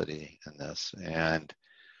specificity in this, and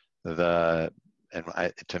to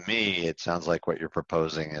me, it sounds like what you're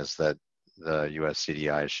proposing is that the US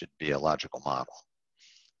CDI should be a logical model,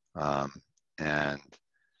 and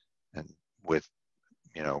with,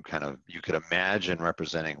 you know, kind of, you could imagine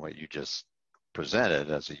representing what you just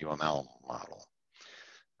presented as a UML model,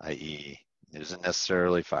 i.e., it isn't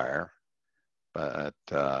necessarily FHIR, but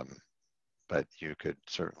you could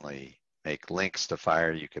certainly make links to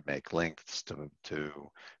FHIR. You could make links to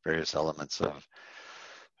various elements of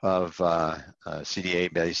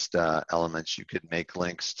CDA-based elements. You could make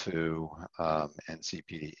links to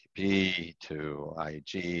NCPDP, to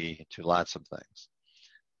IG, to lots of things,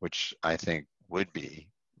 which I think would be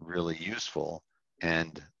really useful,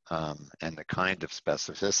 and the kind of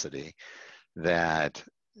specificity that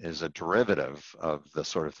is a derivative of the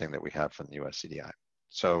sort of thing that we have from the US CDI.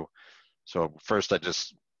 So first,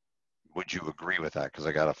 would you agree with that? Because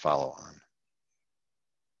I got to follow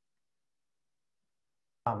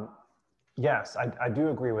on. Yes, I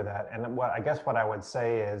do agree with that. And I guess what I would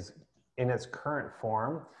say is, in its current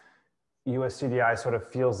form, US CDI sort of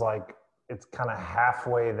feels like it's kind of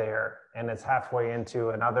halfway there, and it's halfway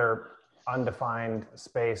into another undefined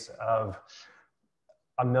space of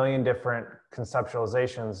a million different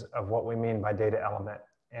conceptualizations of what we mean by data element.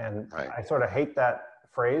 And right. I sort of hate that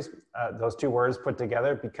phrase, those two words put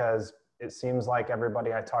together, because it seems like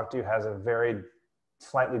everybody I talk to has a very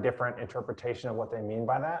slightly different interpretation of what they mean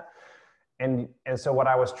by that. And so what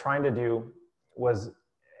I was trying to do was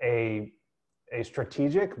a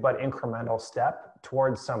strategic but incremental step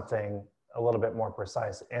towards something a little bit more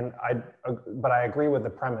precise. But I agree with the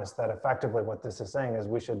premise that effectively what this is saying is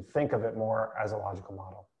we should think of it more as a logical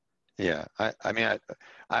model. Yeah, I mean,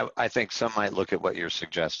 I think some might look at what you're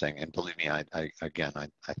suggesting, and believe me, I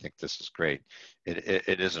think this is great.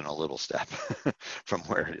 It isn't a little step from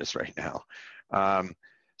where it is right now.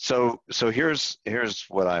 So here's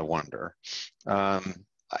what I wonder.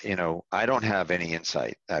 You know, I don't have any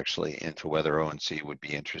insight actually into whether ONC would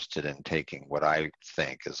be interested in taking what I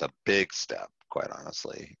think is a big step, quite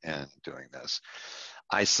honestly, in doing this.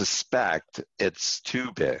 I suspect it's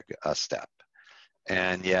too big a step.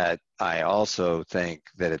 And yet I also think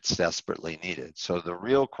that it's desperately needed. So the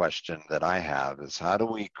real question that I have is, how do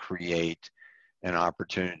we create an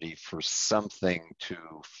opportunity for something to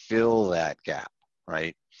fill that gap,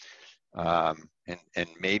 right? And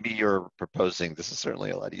maybe you're proposing, this is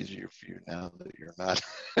certainly a lot easier for you now that you're not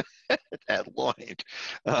at LOINC,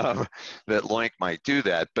 that LOINC might do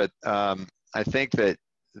that. But I think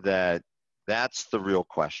that's the real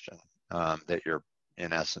question that you're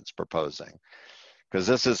in essence proposing. Because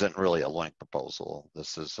this isn't really a LOINC proposal.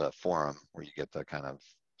 This is a forum where you get to kind of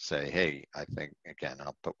say, hey, I think, again,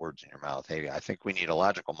 I'll put words in your mouth. Hey, I think we need a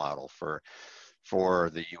logical model for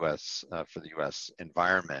the U.S.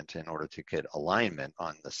 Environment in order to get alignment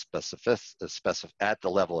on the at the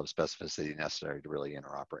level of specificity necessary to really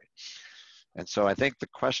interoperate. And so I think the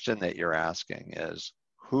question that you're asking is,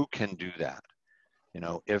 who can do that? You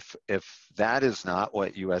know, if that is not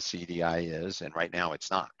what US EDI is, and right now it's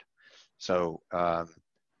not. So,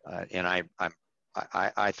 and I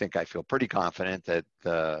think I feel pretty confident that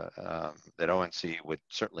that ONC would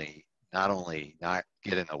certainly not only not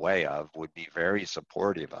get in the way of, would be very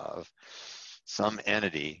supportive of some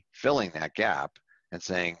entity filling that gap and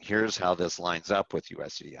saying, here's how this lines up with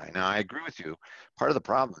USCDI. Now, I agree with you. Part of the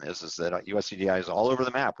problem is that USCDI is all over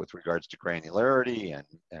the map with regards to granularity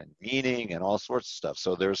and meaning and all sorts of stuff.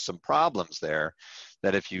 So there's some problems there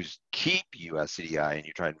that if you keep USCDI and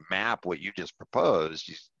you try to map what you just proposed,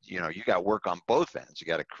 you got work on both ends. You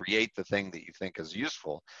got to create the thing that you think is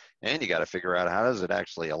useful, and you got to figure out how does it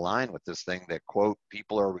actually align with this thing that, quote,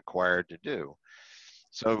 people are required to do.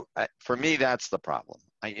 So for me, that's the problem.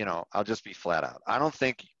 I'll just be flat out. I don't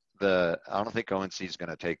think ONC is going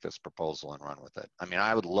to take this proposal and run with it. I mean,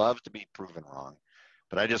 I would love to be proven wrong,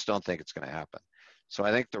 but I just don't think it's going to happen. So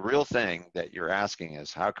I think the real thing that you're asking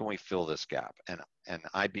is how can we fill this gap? And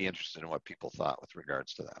I'd be interested in what people thought with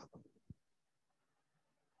regards to that.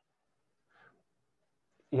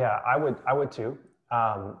 Yeah, I would too.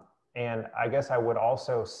 And I guess I would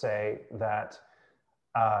also say that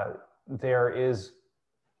there is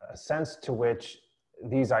a sense to which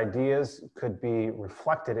these ideas could be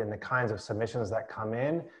reflected in the kinds of submissions that come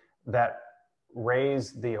in that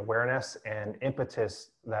raise the awareness and impetus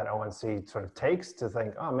that ONC sort of takes to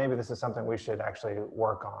think, oh, maybe this is something we should actually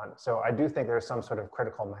work on. So I do think there's some sort of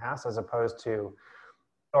critical mass as opposed to,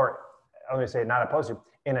 or let me say not opposed to,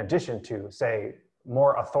 in addition to, say,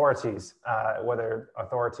 more authorities, whether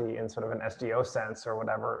authority in sort of an SDO sense or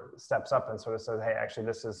whatever, steps up and sort of says, hey, actually,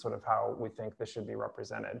 this is sort of how we think this should be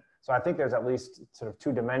represented. So I think there's at least sort of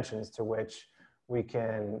two dimensions to which we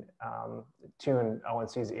can tune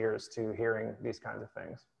ONC's ears to hearing these kinds of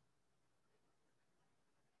things.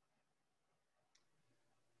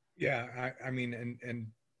 Yeah, I mean, and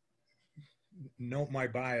note my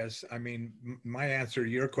bias. I mean, my answer to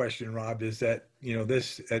your question, Rob, is that,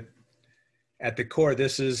 this at the core,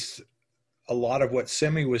 this is a lot of what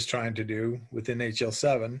SEMI was trying to do within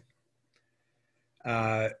HL7.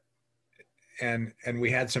 And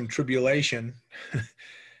we had some tribulation,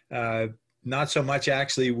 not so much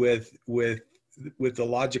actually with the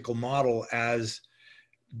logical model as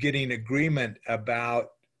getting agreement about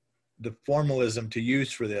the formalism to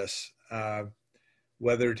use for this,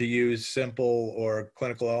 whether to use simple or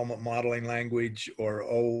clinical element modeling language or,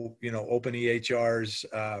 open EHRs,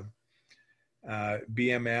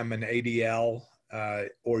 BMM and ADL,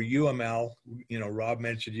 or UML, Rob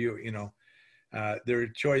mentioned their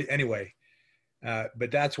choice anyway.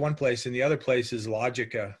 But that's one place, and the other place is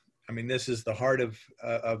Logica. I mean, this is the heart of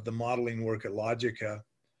the modeling work at Logica,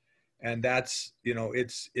 and that's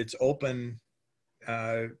it's open,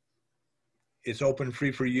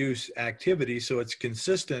 free for use activity, so it's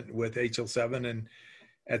consistent with HL7. And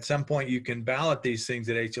at some point, you can ballot these things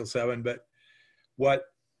at HL7. But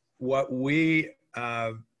what we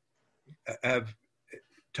have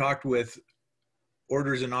talked with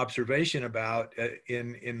orders and observation about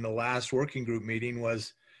in the last working group meeting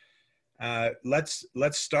was let's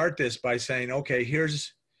start this by saying, okay,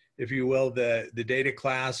 here's, if you will, the data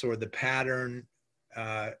class or the pattern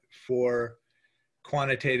for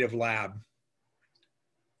quantitative lab,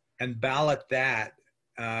 and ballot that,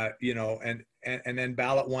 and then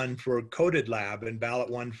ballot one for coded lab and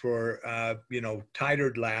ballot one for,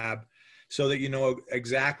 titered lab, so that you know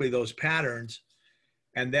exactly those patterns.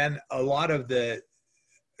 And then a lot of the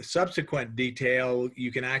subsequent detail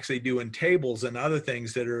you can actually do in tables and other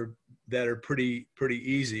things that are pretty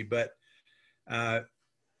easy. But, that's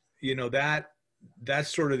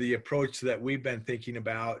sort of the approach that we've been thinking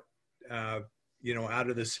about, out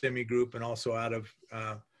of the SEMI group and also out of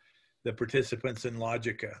the participants in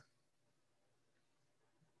Logica.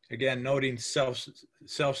 Again, noting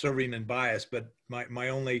self-serving and bias, but my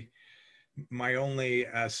only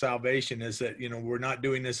salvation is that, we're not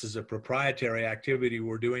doing this as a proprietary activity.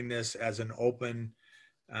 We're doing this as an open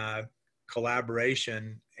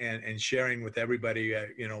collaboration and sharing with everybody,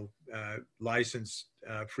 licensed,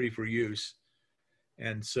 free for use.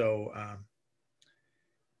 And so,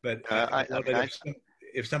 but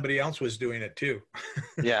if somebody else was doing it too.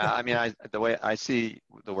 Yeah, I mean, the way I see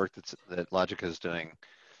the work that Logica is doing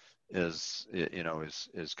is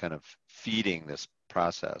kind of feeding this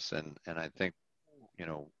process, and I think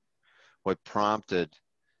what prompted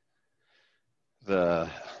the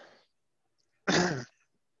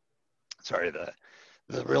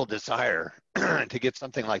the real desire to get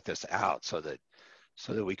something like this out so that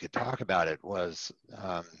we could talk about it was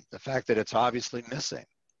the fact that it's obviously missing.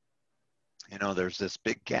 There's this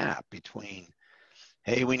big gap between,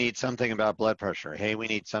 hey, we need something about blood pressure, hey, we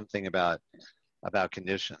need something about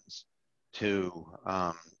conditions, to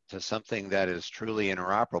something that is truly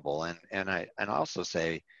interoperable. And I also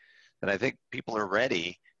say that I think people are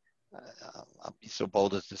ready, I'll be so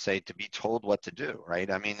bold as to say, to be told what to do, right?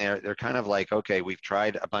 I mean, they're kind of like, okay, we've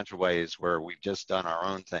tried a bunch of ways where we've just done our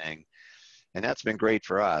own thing, And that's been great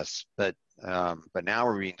for us, but now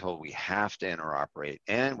we're being told we have to interoperate,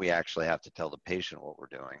 and we actually have to tell the patient what we're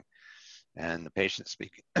doing. And the patient's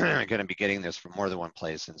going to be getting this from more than one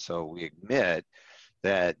place. And so we admit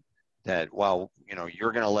that while, you know,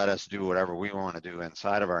 you're going to let us do whatever we want to do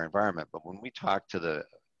inside of our environment, but when we talk to the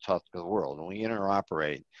world, when we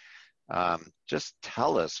interoperate, just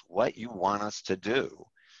tell us what you want us to do,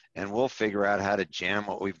 and we'll figure out how to jam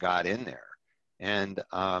what we've got in there. And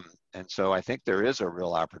so I think there is a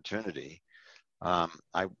real opportunity. I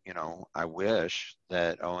wish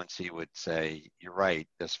that ONC would say, you're right,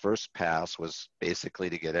 this first pass was basically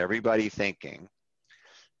to get everybody thinking.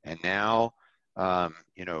 And now,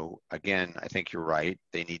 you know, again, I think you're right.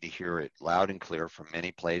 They need to hear it loud and clear from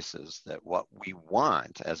many places that what we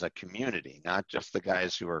want as a community, not just the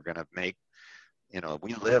guys who are going to make, you know,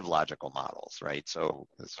 we live logical models, right? So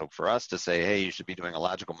for us to say, hey, you should be doing a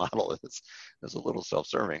logical model is a little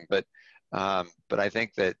self-serving, but I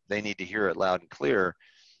think that they need to hear it loud and clear.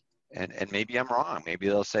 And maybe I'm wrong. Maybe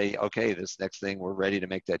they'll say, okay, this next thing, we're ready to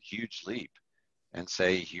make that huge leap and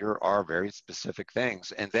say, here are very specific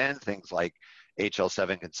things. And then things like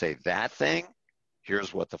HL7 can say, that thing,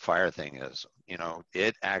 here's what the fire thing is. You know,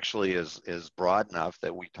 it actually is broad enough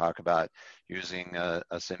that we talk about using a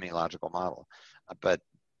semi-logical model. But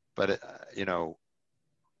you know,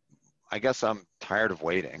 I guess I'm tired of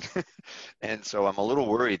waiting. And so I'm a little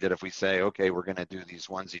worried that if we say, okay, we're going to do these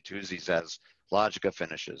onesie twosies as Logica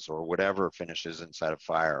finishes or whatever finishes inside of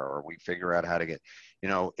Fire, or we figure out how to get, you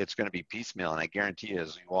know, it's going to be piecemeal. And I guarantee you,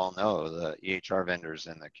 as you all know, the EHR vendors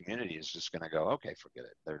and the community is just going to go, okay, forget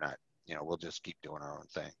it. They're not, you know, we'll just keep doing our own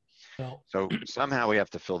thing. Well, so somehow we have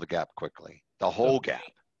to fill the gap quickly, the whole gap.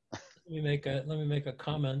 Let me make a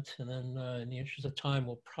comment, and then in the interest of time,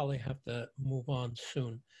 we'll probably have to move on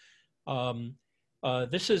soon.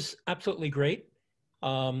 This is absolutely great,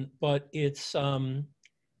 but it's the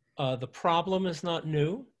problem is not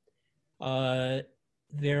new.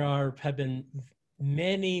 There have been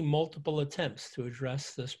many multiple attempts to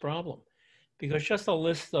address this problem, because just a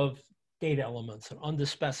list of data elements, an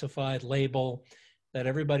unspecified label that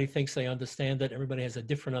everybody thinks they understand it, everybody has a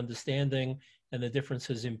different understanding, and the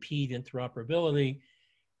differences impede interoperability.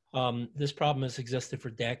 This problem has existed for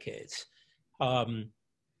decades.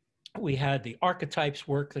 We had the archetypes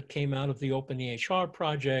work that came out of the Open EHR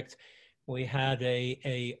project. We had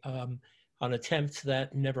an attempt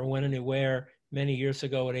that never went anywhere many years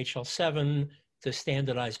ago at HL7 to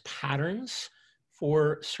standardize patterns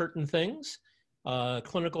for certain things,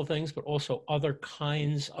 clinical things, but also other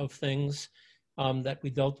kinds of things that we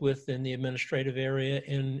dealt with in the administrative area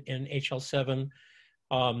in HL7.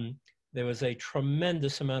 There was a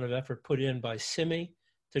tremendous amount of effort put in by CIMI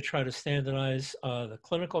to try to standardize the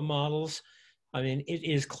clinical models. I mean, it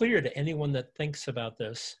is clear to anyone that thinks about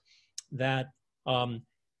this that a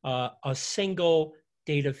single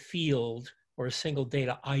data field or a single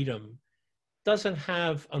data item doesn't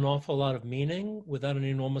have an awful lot of meaning without an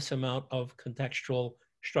enormous amount of contextual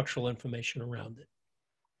structural information around it.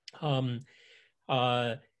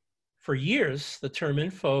 For years, the term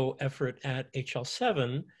info effort at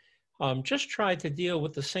HL7 just tried to deal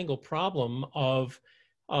with the single problem of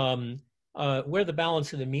where the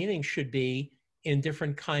balance of the meaning should be in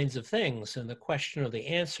different kinds of things, and the question of the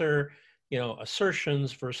answer, you know,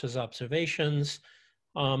 assertions versus observations.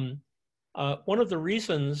 One of the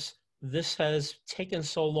reasons this has taken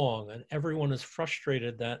so long and everyone is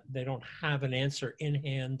frustrated that they don't have an answer in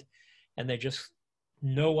hand and they just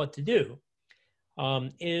know what to do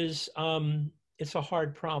is it's a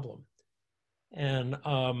hard problem. And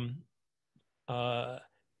I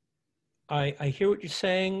hear what you're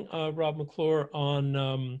saying, Rob McClure,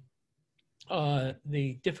 on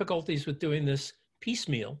the difficulties with doing this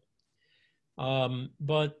piecemeal.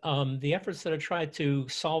 But the efforts that have tried to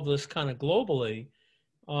solve this kind of globally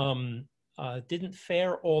didn't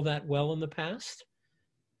fare all that well in the past.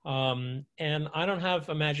 And I don't have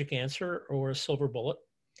a magic answer or a silver bullet.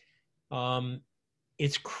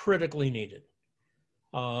 It's critically needed.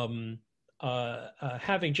 Having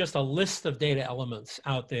just a list of data elements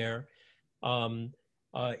out there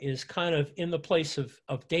is kind of in the place of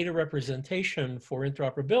data representation for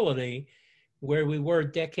interoperability, where we were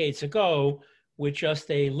decades ago with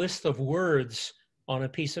just a list of words on a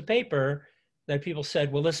piece of paper that people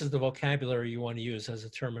said, well, this is the vocabulary you want to use as a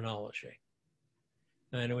terminology.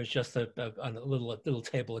 And it was just a little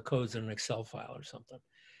table of codes in an Excel file or something.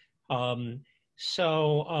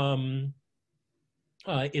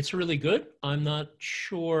 It's really good. I'm not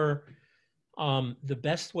sure the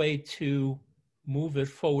best way to move it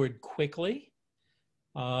forward quickly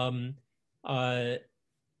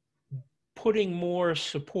putting more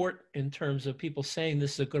support in terms of people saying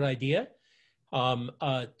this is a good idea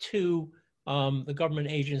to the government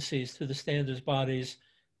agencies, to the standards bodies,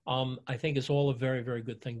 I think is all a very, very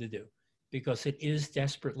good thing to do, because it is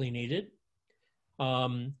desperately needed.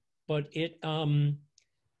 But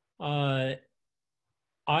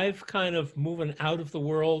I've kind of moving out of the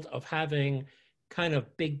world of having kind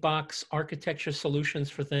of big box architecture solutions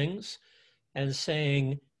for things and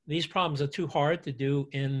saying these problems are too hard to do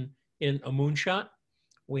in a moonshot.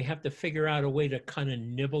 We have to figure out a way to kind of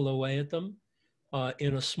nibble away at them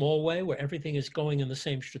in a small way where everything is going in the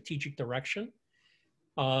same strategic direction.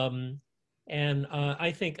 I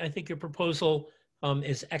think your proposal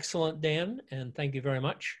is excellent, Dan, and thank you very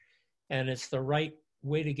much. And it's the right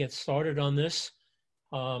way to get started on this,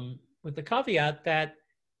 with the caveat that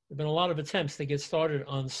there have been a lot of attempts to get started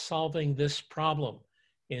on solving this problem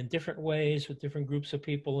in different ways with different groups of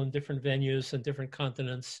people in different venues and different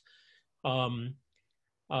continents. I'm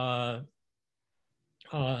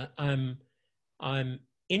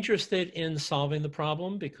interested in solving the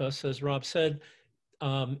problem because, as Rob said,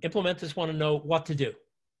 implementers want to know what to do.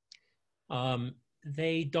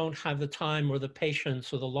 They don't have the time or the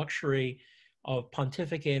patience or the luxury of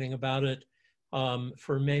pontificating about it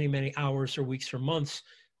for many, many hours or weeks or months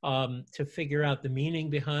to figure out the meaning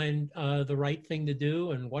behind the right thing to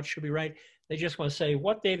do and what should be right. They just want to say,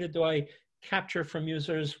 what data do I capture from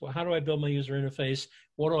users? How do I build my user interface?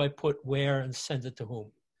 What do I put where and send it to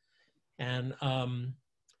whom? And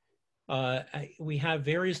we have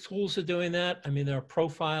various tools of doing that. I mean, there are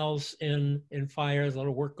profiles in FHIR, there's a lot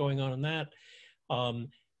of work going on that.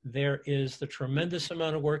 There is the tremendous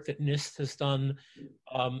amount of work that NIST has done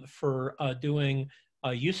for doing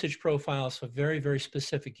usage profiles for very, very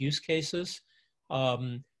specific use cases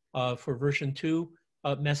for version 2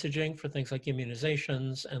 messaging for things like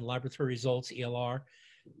immunizations and laboratory results, ELR.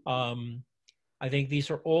 I think these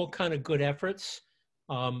are all kind of good efforts,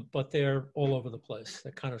 but they're all over the place.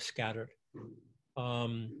 They're kind of scattered. I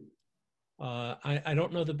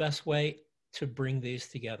don't know the best way to bring these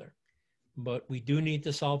together, but we do need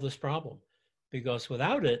to solve this problem, because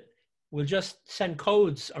without it, we'll just send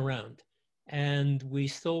codes around and we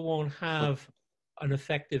still won't have an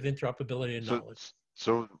effective interoperability of knowledge.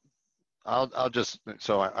 So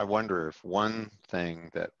I wonder if one thing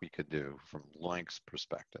that we could do from LOINC's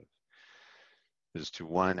perspective is to,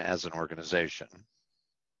 one, as an organization,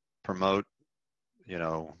 promote,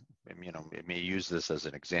 it may use this as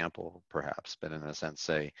an example perhaps, but in a sense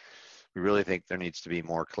say, we really think there needs to be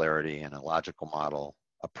more clarity and a logical model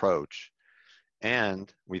approach.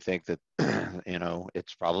 And we think that,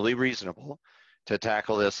 it's probably reasonable to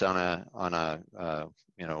tackle this on a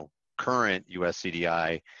current US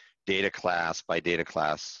CDI data class by data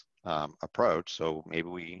class approach. So maybe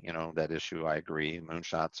we, that issue, I agree,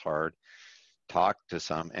 moonshot's hard, talk to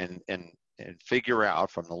some and figure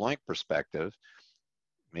out from the LOINC perspective,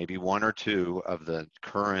 maybe one or two of the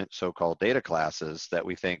current so-called data classes that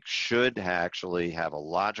we think should actually have a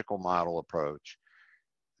logical model approach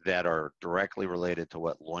that are directly related to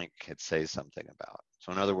what LOINC could say something about.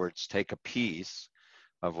 So in other words, take a piece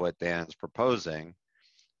of what Dan's proposing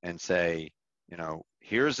and say,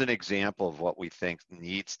 here's an example of what we think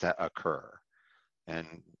needs to occur,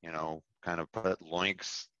 and, kind of put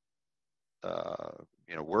LOINC's,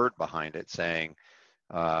 word behind it, saying,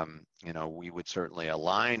 we would certainly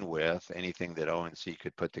align with anything that ONC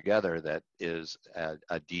could put together that is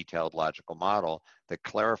a detailed logical model that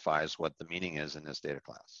clarifies what the meaning is in this data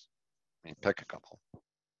class. I mean, pick a couple.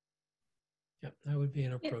 Yep, that would be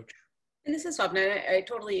an approach. And this is Swapna, I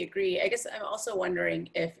totally agree. I guess I'm also wondering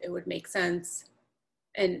if it would make sense,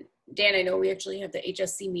 and Dan, I know we actually have the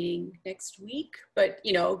HSC meeting next week, but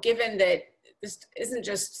given that this isn't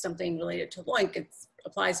just something related to LOINC, it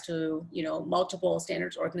applies to multiple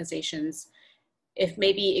standards organizations, if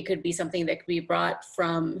maybe it could be something that could be brought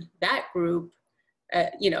from that group,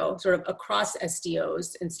 sort of across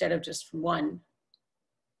SDOs instead of just from one.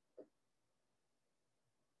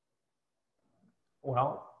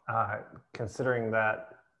 Well, considering that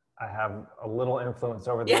I have a little influence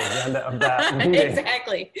over the agenda of that meeting,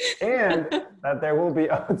 exactly, and that there will be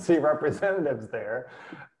ONC representatives there,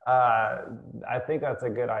 I think that's a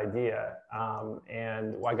good idea.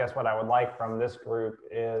 And I guess what I would like from this group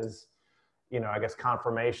is, I guess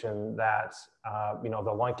confirmation that, the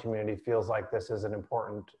LOINC community feels like this is an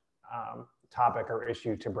important topic or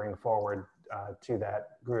issue to bring forward to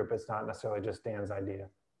that group. It's not necessarily just Dan's idea.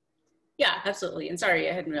 Yeah, absolutely. And sorry,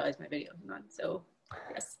 I hadn't realized my video was on. So,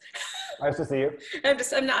 yes. Nice to see you. I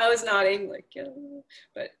was nodding,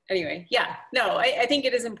 but anyway, yeah. No, I think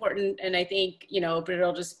it is important, and I think but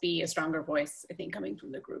it'll just be a stronger voice, I think, coming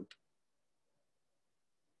from the group.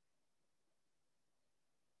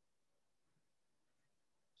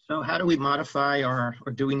 So how do we modify or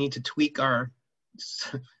do we need to tweak our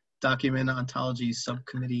document ontology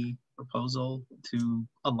subcommittee proposal to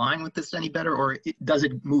align with this any better, or does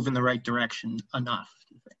it move in the right direction enough,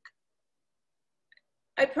 do you think?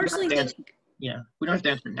 I personally think, yeah, we don't have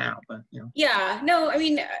to answer it now, but you know. Yeah, no, I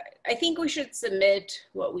mean, I think we should submit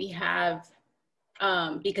what we have,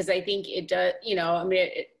 because I think it does, you know, I mean,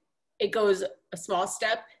 it goes a small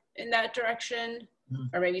step in that direction,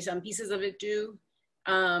 or maybe some pieces of it do.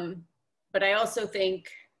 But I also think,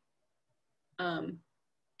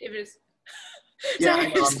 David is, sorry, I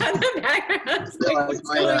just had the background. Like, what's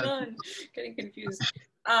going on? Getting confused.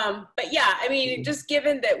 But yeah, I mean, just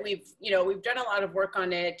given that we've done a lot of work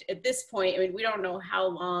on it at this point, I mean, we don't know how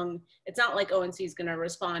long. It's not like ONC is going to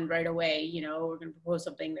respond right away. You know, we're going to propose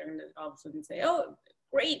something, they're going to all of a sudden say, oh,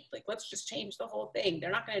 great, like, let's just change the whole thing.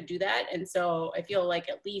 They're not going to do that. And so I feel like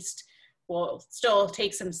at least we'll still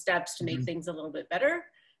take some steps to make things a little bit better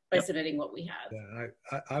by submitting what we have. Yeah,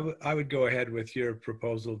 I would go ahead with your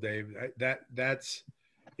proposal, Dave. That's,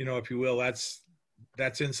 you know, if you will, that's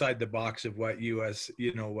inside the box of what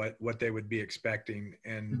what they would be expecting,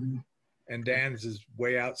 and and Dan's is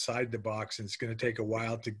way outside the box, and it's going to take a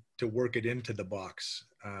while to work it into the box.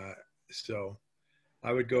 So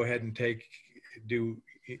I would go ahead and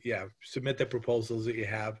submit the proposals that you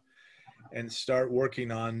have and start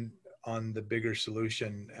working on the bigger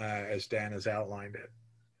solution as Dan has outlined it.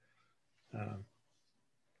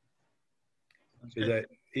 So that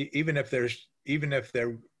even if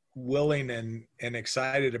they're willing and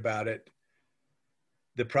excited about it,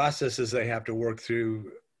 the processes they have to work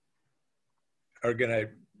through are going to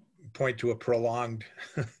point to a prolonged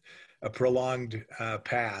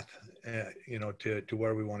path, you know, to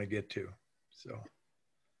where we want to get to. So.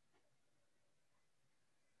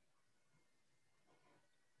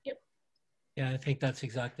 Yep. Yeah, I think that's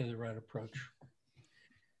exactly the right approach.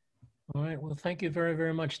 All right. Well, thank you very,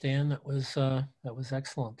 very much, Dan. That was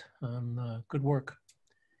excellent. Good work.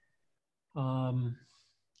 Are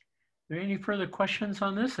there any further questions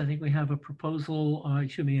on this? I think we have a proposal, a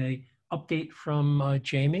update from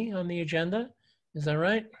Jamie on the agenda. Is that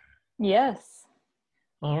right? Yes.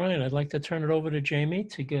 All right. I'd like to turn it over to Jamie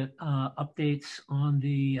to get updates on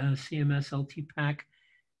the CMS LTPAC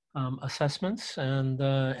assessments and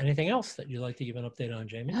anything else that you'd like to give an update on,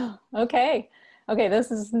 Jamie. Okay. Okay,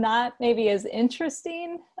 this is not maybe as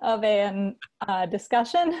interesting of a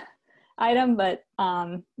discussion item, but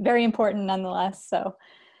very important nonetheless. So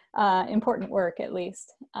important work at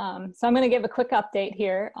least. So I'm going to give a quick update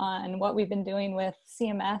here on what we've been doing with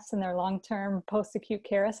CMS and their long-term post-acute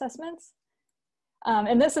care assessments.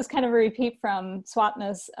 And this is kind of a repeat from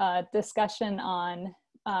Swapna's discussion on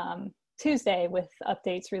Tuesday with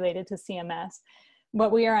updates related to CMS.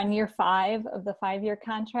 But we are on year 5 of the 5-year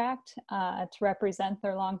contract to represent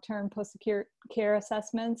their long-term post-acute care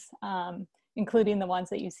assessments, including the ones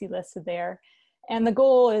that you see listed there. And the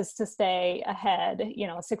goal is to stay ahead,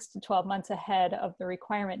 6 to 12 months ahead of the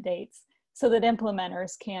requirement dates so that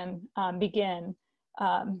implementers can begin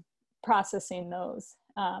processing those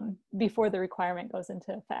before the requirement goes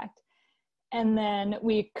into effect. And then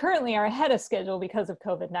we currently are ahead of schedule because of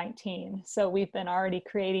COVID-19. So we've been already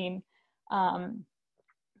creating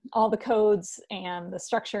all the codes and the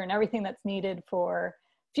structure and everything that's needed for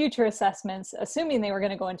future assessments, assuming they were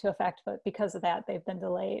going to go into effect, but because of that, they've been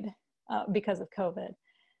delayed because of COVID.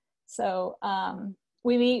 So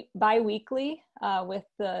we meet bi-weekly with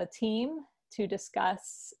the team to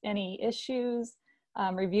discuss any issues,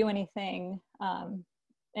 review anything,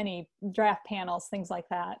 any draft panels, things like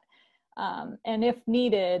that. And if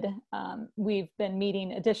needed, we've been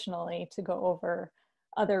meeting additionally to go over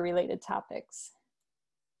other related topics.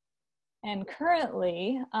 And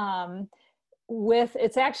currently,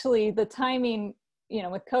 it's actually the timing,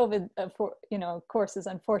 with COVID, of course, is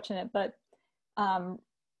unfortunate, but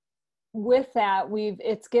with that,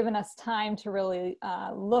 it's given us time to really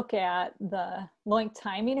look at the LOINC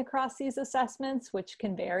timing across these assessments, which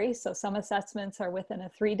can vary. So some assessments are within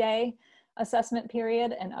a 3-day assessment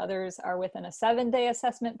period and others are within a 7-day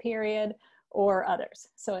assessment period or others.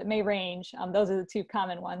 So it may range. Those are the 2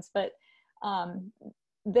 common ones, but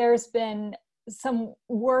there's been some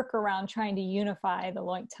work around trying to unify the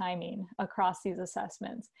LOINC timing across these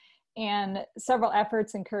assessments. And several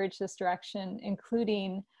efforts encourage this direction,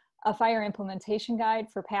 including a fire implementation guide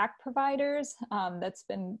for PAC providers that's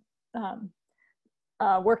been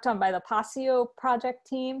worked on by the PASIO project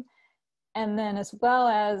team. And then as well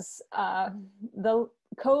as the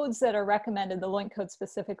codes that are recommended, the LOINC codes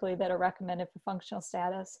specifically that are recommended for functional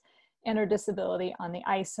status and or disability on the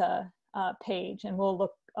ISA page. And we'll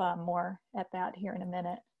look more at that here in a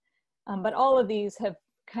minute. But all of these have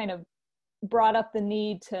kind of brought up the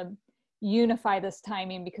need to unify this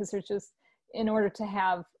timing, because there's just, in order to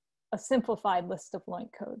have a simplified list of LOINC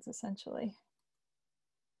codes, essentially.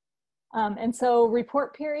 And so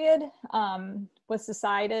report period was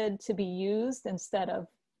decided to be used instead of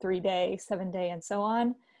 3-day, 7-day, and so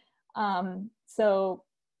on. So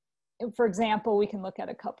for example, we can look at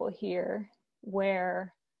a couple here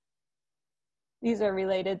where these are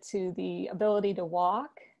related to the ability to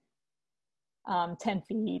walk, 10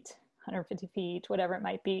 feet, 150 feet, whatever it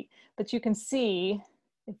might be. But you can see,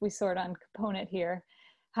 if we sort on component here,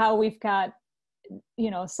 how we've got, you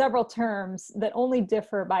know, several terms that only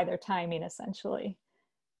differ by their timing, essentially.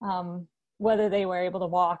 Whether they were able to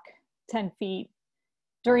walk 10 feet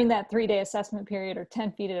during that 3-day assessment period or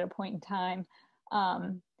 10 feet at a point in time.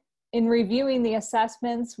 In reviewing the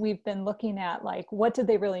assessments, we've been looking at, like, what did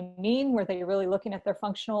they really mean? Were they really looking at their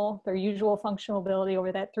usual functional ability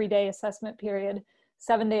over that 3-day assessment period,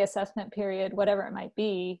 7-day assessment period, whatever it might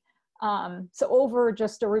be? So over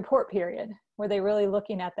just a report period, were they really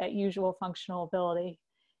looking at that usual functional ability?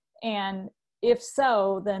 And if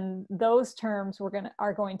so, then those terms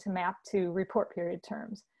are going to map to report period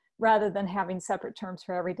terms, rather than having separate terms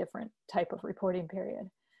for every different type of reporting period.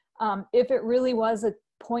 If it really was a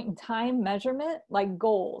point in time measurement, like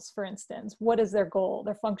goals, for instance, what is their goal,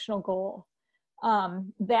 their functional goal?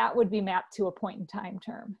 That would be mapped to a point in time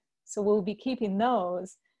term. So we'll be keeping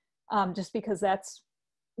those just because that's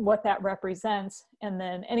what that represents. And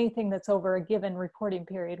then anything that's over a given reporting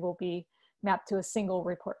period will be mapped to a single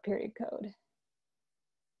report period code.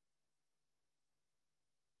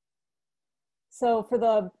 So for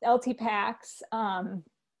the LTPACs,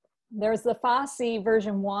 there's the FOSSI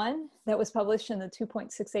version 1 that was published in the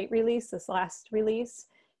 2.68 release, this last release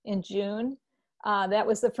in June. That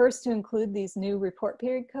was the first to include these new report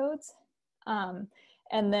period codes.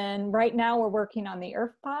 And then right now we're working on the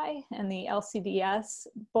IRFPI and the LCDS,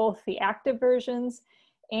 both the active versions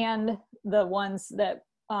and the ones that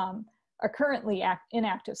are currently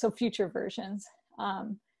inactive, so future versions.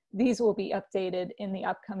 These will be updated in the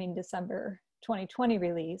upcoming December 2020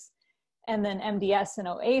 release. And then MDS and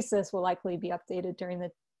OASIS will likely be updated during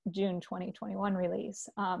the June 2021 release.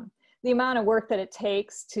 The amount of work that it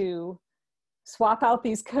takes to swap out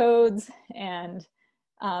these codes and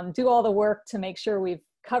do all the work to make sure we've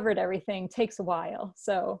covered everything takes a while.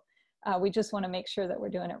 So we just want to make sure that we're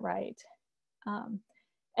doing it right.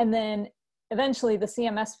 And then eventually the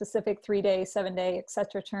CMS specific 3-day, 7-day, et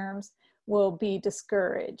cetera terms will be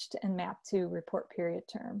discouraged and mapped to report period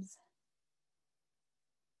terms.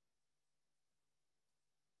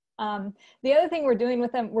 The other thing we're doing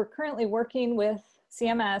with them, we're currently working with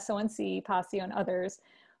CMS, ONC, POSSE, and others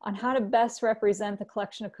on how to best represent the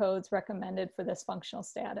collection of codes recommended for this functional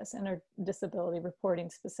status and our disability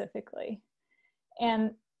reporting specifically.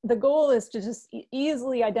 And the goal is to just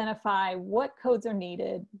easily identify what codes are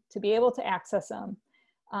needed to be able to access them,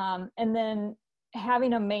 and then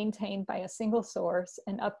having them maintained by a single source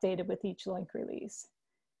and updated with each LOINC release.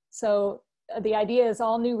 So the idea is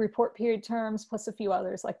all new report period terms, plus a few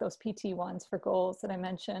others like those PT ones for goals that I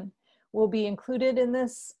mentioned, will be included in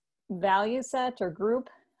this value set or group,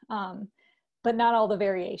 but not all the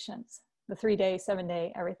variations, the 3-day,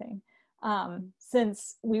 7-day, everything,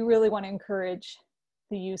 since we really want to encourage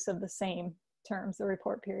the use of the same terms, the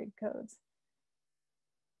report period codes.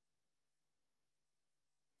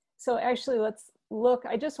 So actually let's look,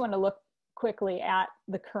 I just want to look quickly at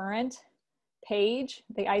the current page,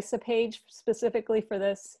 the ISA page specifically for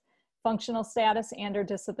this functional status and or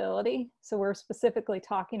disability. So we're specifically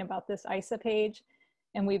talking about this ISA page,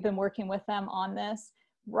 and we've been working with them on this.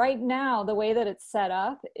 Right now, the way that it's set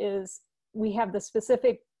up is we have the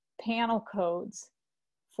specific panel codes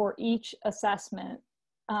for each assessment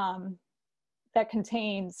that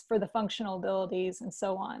contains for the functional abilities and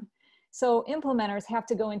so on. So implementers have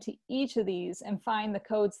to go into each of these and find the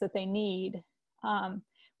codes that they need,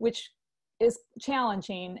 which is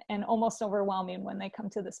challenging and almost overwhelming when they come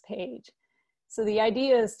to this page. So the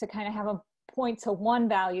idea is to kind of have a point to one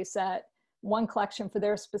value set, one collection for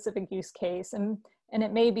their specific use case. And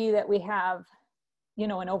it may be that we have, you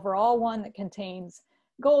know, an overall one that contains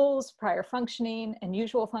goals, prior functioning, and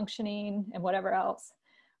usual functioning, and whatever else.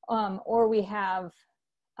 Or we have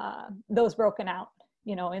those broken out,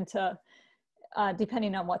 you know, into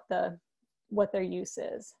depending on what their use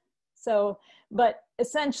is. So, but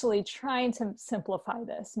essentially trying to simplify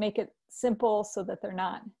this, make it simple so that they're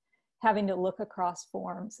not having to look across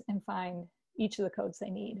forms and find each of the codes they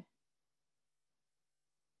need.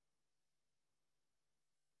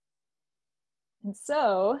 And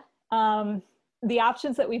so the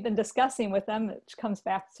options that we've been discussing with them, which comes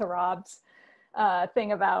back to Rob's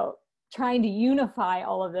thing about trying to unify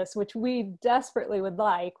all of this, which we desperately would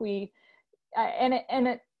like. It's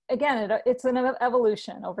an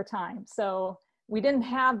evolution over time. So we didn't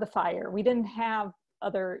have the FHIR. We didn't have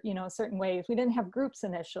other, certain ways. We didn't have groups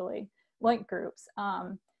initially, LOINC groups.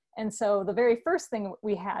 And so the very first thing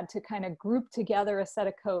we had to kind of group together a set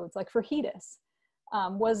of codes, like for HEDIS,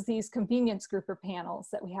 was these convenience grouper panels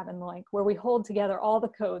that we have in LOINC, where we hold together all the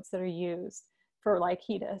codes that are used for like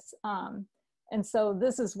HEDIS. And so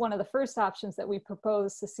this is one of the first options that we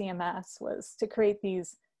proposed to CMS, was to create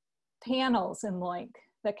these panels in LOINC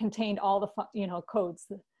that contained all the codes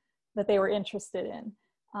that they were interested in.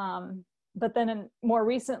 But then more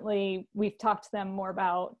recently, we've talked to them more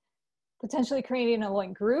about potentially creating a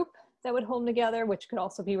LOINC group that would hold them together, which could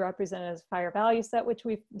also be represented as a FHIR value set, which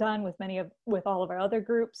we've done with all of our other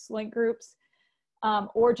groups, LOINC groups,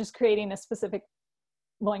 or just creating a specific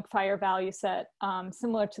LOINC FHIR value set,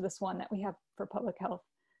 similar to this one that we have for public health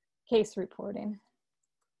case reporting.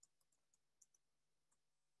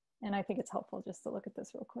 And I think it's helpful just to look at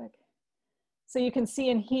this real quick. So you can see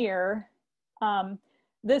in here,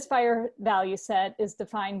 this FHIR value set is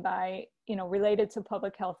defined by, related to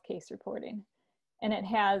public health case reporting. And it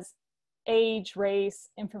has age, race,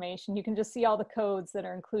 information. You can just see all the codes that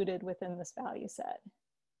are included within this value set.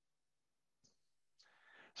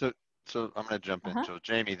 So I'm going to jump in. So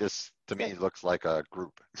Jamie, this to me looks like a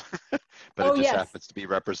group, but it just happens to be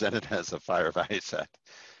represented as a FHIR value set.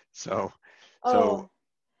 So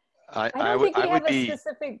I don't think we have a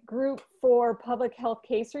specific group for public health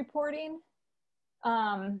case reporting.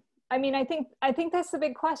 I mean, I think that's the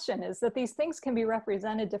big question, is that these things can be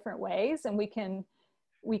represented different ways, and we can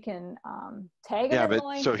tag it. Yeah,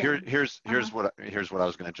 but so here's what I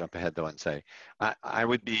was going to jump ahead though and say. I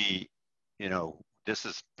would be, this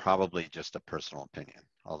is probably just a personal opinion,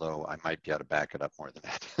 although I might be able to back it up more than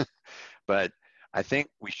that. But I think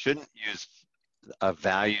we shouldn't use a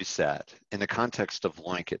value set in the context of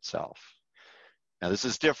LOINC itself. Now, this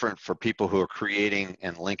is different for people who are creating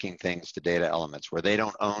and linking things to data elements where they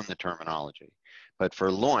don't own the terminology. But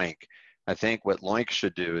for LOINC, I think what LOINC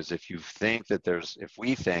should do is if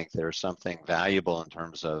we think there's something valuable in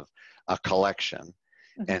terms of a collection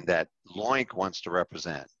and that LOINC wants to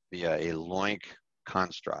represent via a LOINC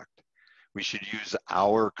construct, we should use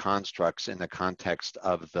our constructs in the context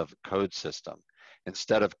of the code system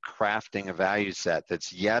instead of crafting a value set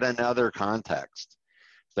that's yet another context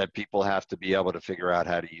that people have to be able to figure out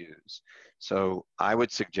how to use. So I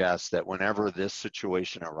would suggest that whenever this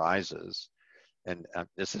situation arises, and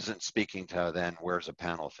this isn't speaking to then where's a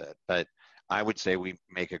panel fit, but I would say we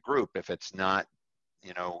make a group if it's not,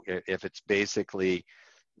 if it's basically,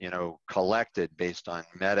 collected based on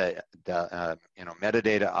metadata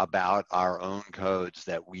about our own codes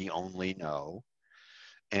that we only know.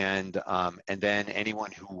 And then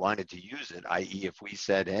anyone who wanted to use it, i.e. if we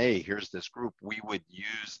said, hey, here's this group, we would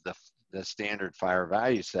use the standard FHIR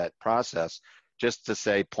value set process just to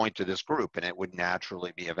say, point to this group, and it would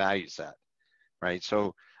naturally be a value set, right?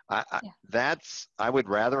 So I would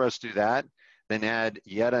rather us do that than add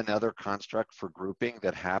yet another construct for grouping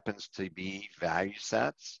that happens to be value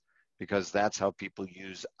sets, because that's how people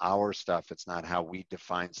use our stuff. It's not how we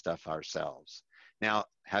define stuff ourselves. Now,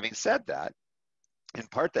 having said that, in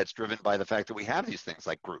part, that's driven by the fact that we have these things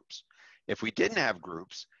like groups. If we didn't have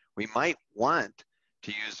groups, we might want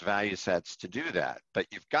to use value sets to do that, but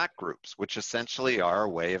you've got groups, which essentially are a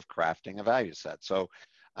way of crafting a value set. So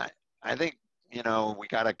I think, we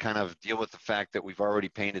got to kind of deal with the fact that we've already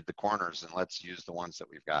painted the corners, and let's use the ones that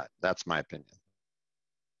we've got. That's my opinion.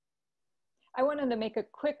 I wanted to make a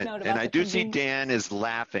quick note about and I do see Dan is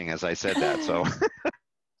laughing as I said that, so.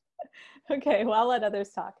 Okay, well, I'll let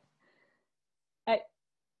others talk.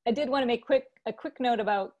 I did want to make a quick note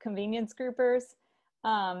about convenience groupers.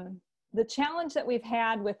 The challenge that we've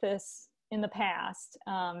had with this in the past,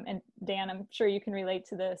 and Dan, I'm sure you can relate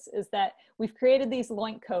to this, is that we've created these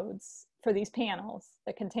LOINC codes for these panels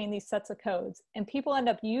that contain these sets of codes, and people end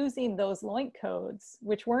up using those LOINC codes,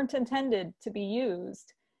 which weren't intended to be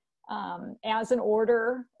used as an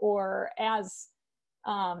order or as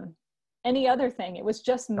any other thing. It was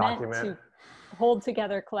just meant to hold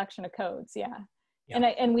together a collection of codes. Yeah.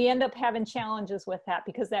 And we end up having challenges with that,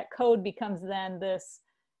 because that code becomes then this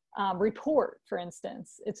report, for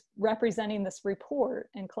instance. It's representing this report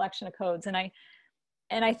and collection of codes. And I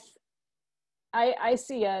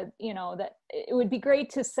see that it would be great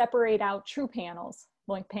to separate out true panels,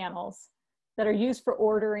 LOINC panels, that are used for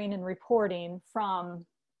ordering and reporting from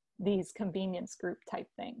these convenience group type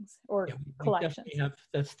things or collections.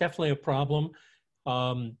 That's definitely a problem.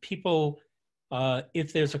 People,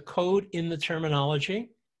 if there's a code in the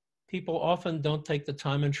terminology, people often don't take the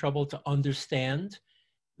time and trouble to understand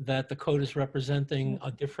that the code is representing a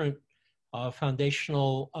different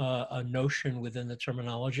foundational notion within the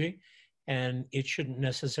terminology, and it shouldn't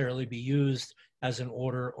necessarily be used as an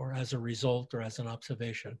order or as a result or as an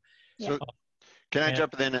observation. So can I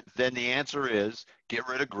jump in? Then the answer is get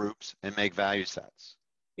rid of groups and make value sets.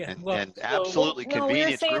 Yeah, and absolutely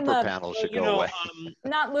convenience grouper panels should go away.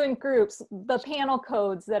 Not LOINC groups, the panel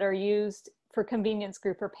codes that are used for convenience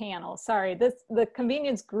grouper panels. Sorry, the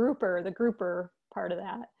convenience grouper, the grouper part of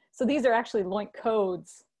that. So these are actually LOINC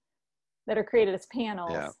codes that are created as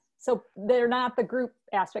panels. Yeah. So they're not the group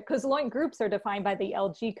aspect, because LOINC groups are defined by the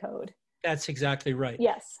LG code. That's exactly right.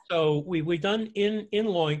 Yes. So we've done in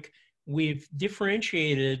LOINC, we've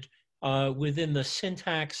differentiated within the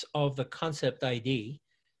syntax of the concept ID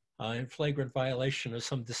in flagrant violation of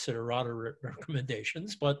some desiderata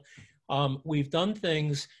recommendations, but we've done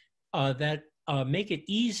things that make it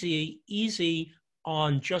easy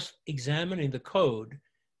on just examining the code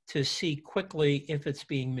to see quickly if it's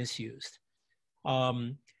being misused.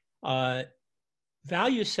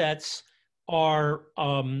 Value sets are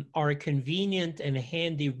a convenient and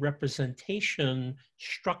handy representation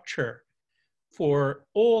structure for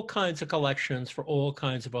all kinds of collections, for all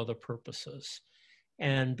kinds of other purposes.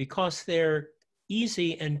 And because they're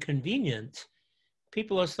easy and convenient,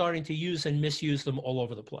 people are starting to use and misuse them all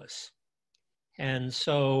over the place. And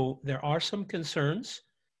so there are some concerns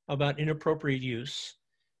about inappropriate use.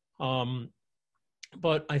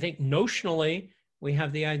 But I think notionally, we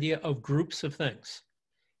have the idea of groups of things.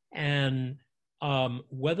 And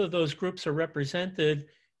whether those groups are represented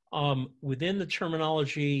within the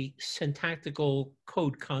terminology syntactical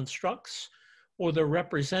code constructs, or they're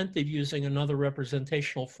represented using another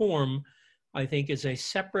representational form, I think is a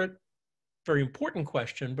separate, very important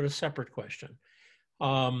question, but a separate question.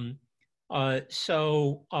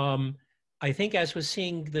 I think as we're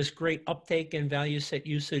seeing this great uptake in value set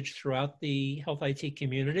usage throughout the health IT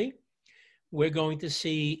community, we're going to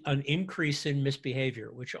see an increase in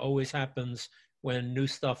misbehavior, which always happens when new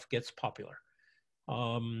stuff gets popular.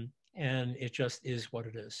 And it just is what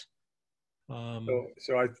it is. So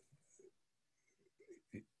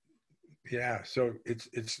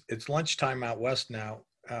it's lunchtime out west now.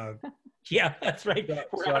 Yeah, that's right.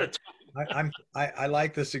 We're out of time. I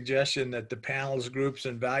like the suggestion that the panels, groups,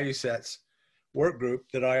 and value sets work group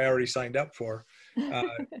that I already signed up for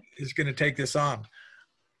is going to take this on.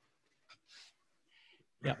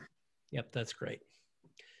 Yep, that's great.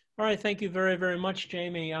 All right, thank you very, very much,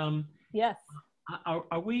 Jamie. Yes.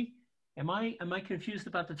 Am I confused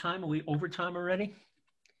about the time? Are we over time already?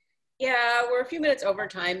 Yeah, we're a few minutes over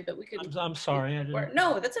time, but we could. I'm sorry.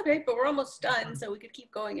 No, that's okay. But we're almost done, so we could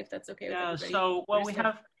keep going if that's okay with everybody. So we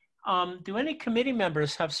have. Do any committee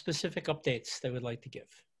members have specific updates they would like to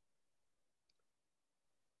give?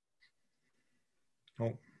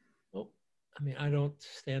 Oh. I mean, I don't.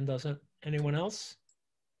 Stan doesn't. Anyone else?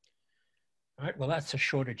 All right. Well, that's a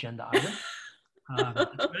short agenda item.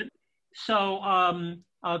 That's good. So,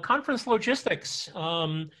 conference logistics.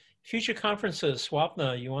 Future conferences,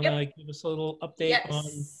 Swapna, you want to give us a little update on?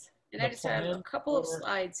 And I just have a couple of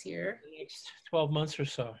slides here. The next 12 months or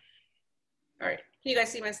so. All right. Can you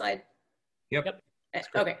guys see my slide? Yep.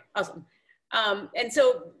 Okay, awesome. And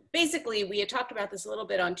so basically, we had talked about this a little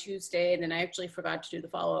bit on Tuesday, and then I actually forgot to do the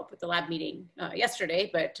follow-up with the lab meeting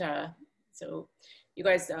yesterday. But so you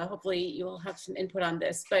guys, hopefully you'll have some input on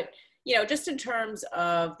this. But you know, just in terms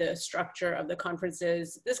of the structure of the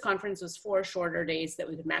conferences, this conference was 4 shorter days that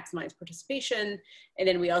we could maximize participation. And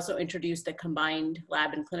then we also introduced a combined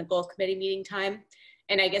lab and clinical committee meeting time.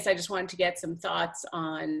 And I guess I just wanted to get some thoughts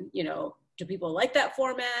on, you know, do people like that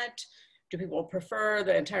format? Do people prefer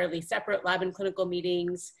the entirely separate lab and clinical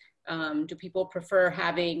meetings? Do people prefer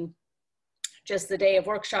having just the day of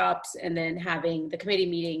workshops and then having the committee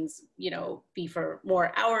meetings, you know, be for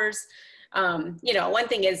more hours? You know, one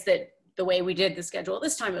thing is that the way we did the schedule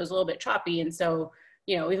this time, it was a little bit choppy. And so,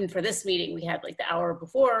 you know, even for this meeting, we had like the hour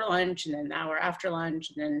before lunch and then the hour after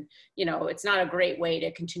lunch. And then, you know, it's not a great way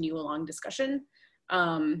to continue a long discussion.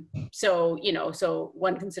 So, you know, so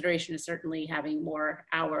one consideration is certainly having more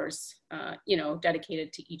hours, you know,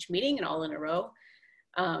 dedicated to each meeting and all in a row.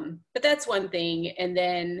 But that's one thing. And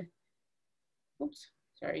then, oops,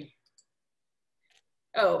 sorry.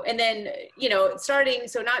 Oh, and then, you know, starting,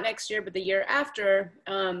 so not next year, but the year after,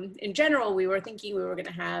 in general, we were thinking we were going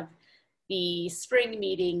to have the spring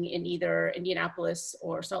meeting in either Indianapolis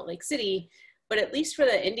or Salt Lake City. But at least for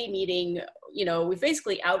the Indy meeting, you know, we've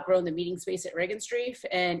basically outgrown the meeting space at Regenstrief.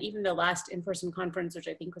 And even the last in-person conference, which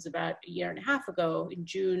I think was about 1.5 years ago in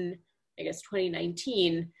June, I guess,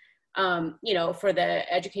 2019, you know, for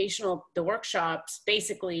the workshops,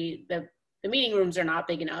 basically the meeting rooms are not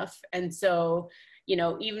big enough. And so, you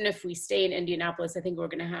know, even if we stay in Indianapolis, I think we're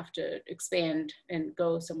going to have to expand and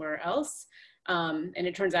go somewhere else. And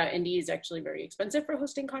it turns out Indy is actually very expensive for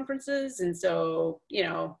hosting conferences. And so, you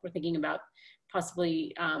know, we're thinking about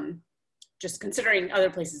possibly just considering other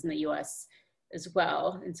places in the US as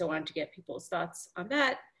well. And so I wanted to get people's thoughts on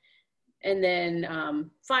that. And then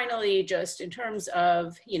finally, just in terms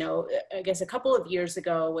of, you know, I guess a couple of years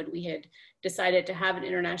ago when we had decided to have an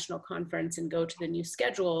international conference and go to the new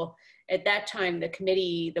schedule, at that time, the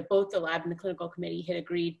committee, both the lab and the clinical committee had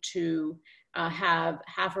agreed to have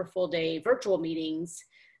half or full day virtual meetings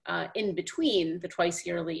in between the twice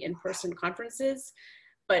yearly in-person conferences.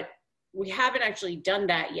 But we haven't actually done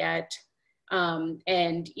that yet.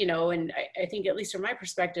 And, you know, and I think at least from my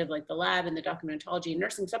perspective, like the lab and the documentology and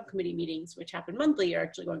nursing subcommittee meetings, which happen monthly, are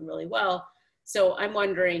actually going really well. So I'm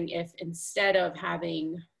wondering if instead of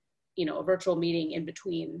having, you know, a virtual meeting in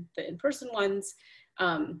between the in-person ones,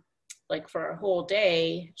 like for a whole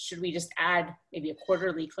day, should we just add maybe a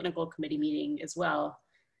quarterly clinical committee meeting as well,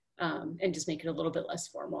 and just make it a little bit less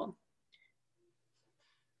formal?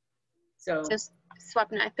 So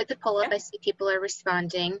Swapna, I put the poll up. I see people are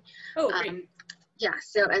responding. Oh, great. Yeah,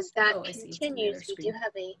 so as that continues, we do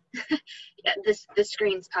have a, yeah, the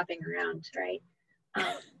screen's popping around, right?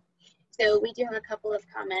 So we do have a couple of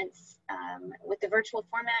comments. With the virtual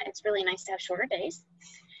format, it's really nice to have shorter days.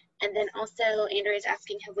 And then also Andrea is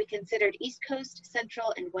asking, have we considered East Coast,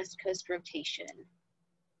 Central, and West Coast rotation?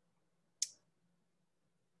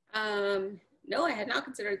 No, I had not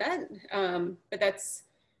considered that, but that's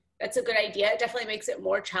a good idea. It definitely makes it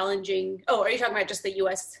more challenging. Oh, are you talking about just the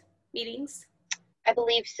US meetings? I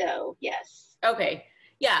believe so, yes. Okay,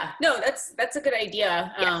 yeah, no, that's a good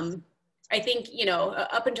idea. Yes. I think, you know,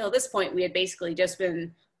 up until this point, we had basically just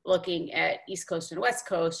been looking at East Coast and West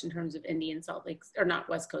Coast in terms of Indy and Salt Lake, or not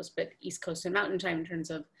West Coast, but East Coast and Mountain Time in terms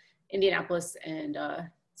of Indianapolis and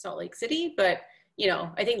Salt Lake City. But, you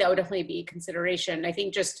know, I think that would definitely be a consideration. I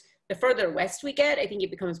think just the further west we get, I think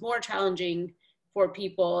it becomes more challenging for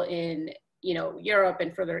people in, you know, Europe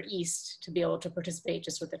and further east to be able to participate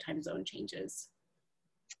just with the time zone changes.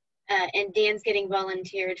 And Dan's getting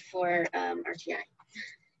volunteered for RTI.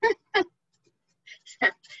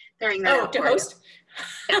 Throwing that out to host?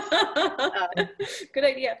 Good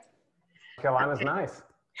idea. Carolina's nice.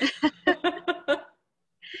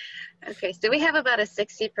 Okay, so we have about a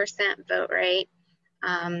 60% vote rate.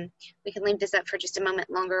 We can leave this up for just a moment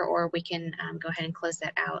longer, or we can go ahead and close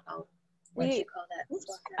that out. I'll let you call that.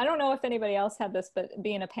 I don't know if anybody else had this, but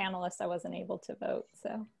being a panelist, I wasn't able to vote,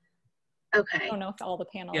 so. Okay. I don't know if all the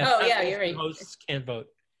panelists. Yeah, oh yeah, you're right. Hosts can't vote.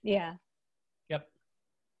 Yeah. Yep.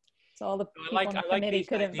 So all the people on the committee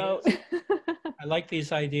couldn't vote. I like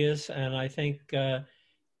these ideas, and I think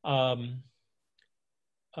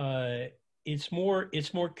it's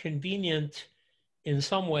more convenient in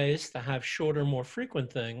some ways to have shorter, more frequent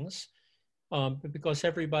things, but because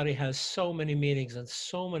everybody has so many meetings and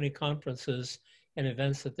so many conferences and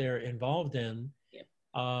events that they're involved in. Yep.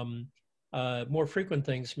 More frequent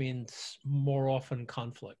things means more often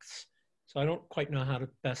conflicts. So I don't quite know how to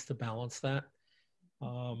best to balance that.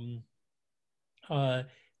 The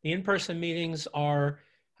in-person meetings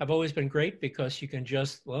have always been great because you can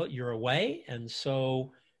just, well, you're away, and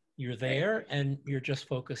so you're there and you're just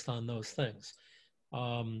focused on those things.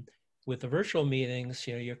 With the virtual meetings,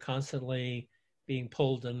 you know, you're constantly being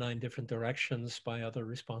pulled in 9 different directions by other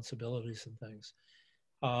responsibilities and things.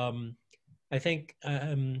 I think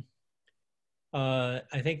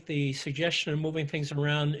the suggestion of moving things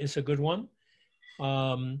around is a good one,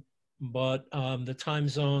 but the time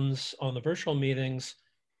zones on the virtual meetings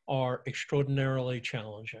are extraordinarily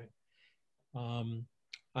challenging. I'm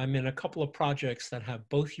in a couple of projects that have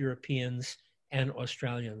both Europeans and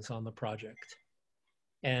Australians on the project.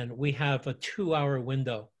 And we have a 2-hour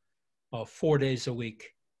window of 4 days a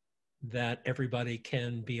week that everybody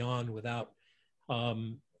can be on without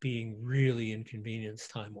being really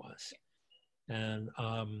inconvenienced time-wise. And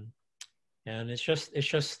it's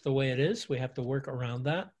just the way it is. We have to work around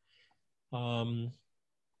that.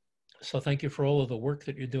 So thank you for all of the work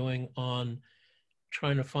that you're doing on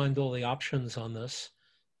trying to find all the options on this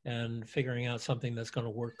and figuring out something that's going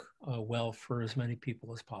to work well for as many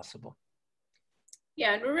people as possible.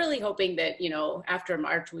 Yeah, and we're really hoping that, you know, after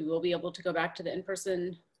March, we will be able to go back to the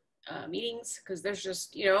in-person meetings, because there's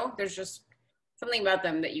just, you know, there's just something about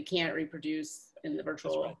them that you can't reproduce in the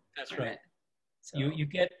virtual. That's right. So. You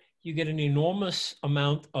get an enormous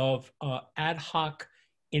amount of ad hoc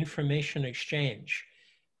information exchange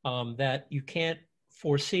that you can't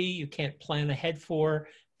foresee, you can't plan ahead for,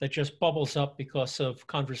 that just bubbles up because of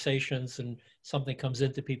conversations and something comes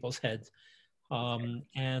into people's heads.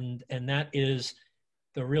 And that is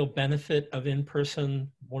the real benefit of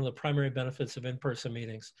in-person, one of the primary benefits of in-person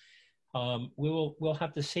meetings. We'll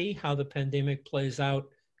have to see how the pandemic plays out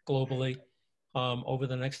globally over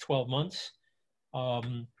the next 12 months.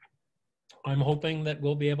 I'm hoping that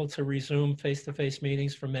we'll be able to resume face-to-face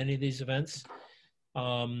meetings for many of these events.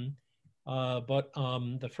 But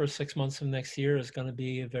the first 6 months of next year is going to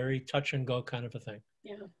be a very touch and go kind of a thing.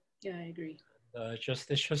 Yeah, I agree. It's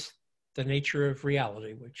just the nature of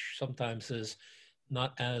reality, which sometimes is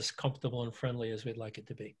not as comfortable and friendly as we'd like it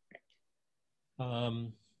to be.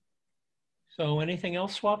 So anything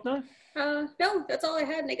else, Swapna? No, that's all I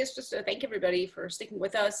had. And I guess just to thank everybody for sticking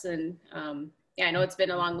with us. And yeah, I know it's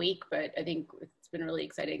been a long week, but I think it's been really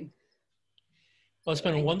exciting. Well, it's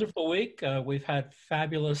been a wonderful week. We've had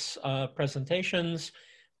fabulous presentations,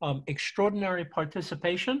 extraordinary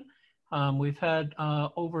participation. We've had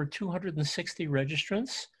over 260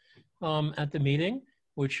 registrants at the meeting,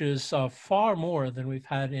 which is far more than we've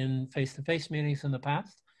had in face-to-face meetings in the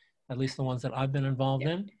past, at least the ones that I've been involved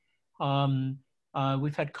in.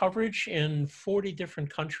 We've had coverage in 40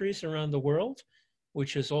 different countries around the world,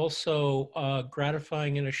 which is also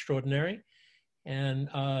gratifying and extraordinary. And,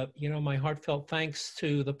 you know, my heartfelt thanks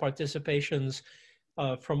to the participations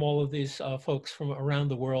from all of these folks from around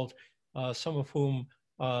the world, some of whom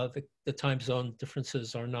the time zone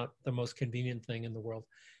differences are not the most convenient thing in the world.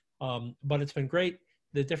 But it's been great.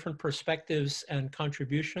 The different perspectives and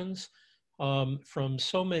contributions from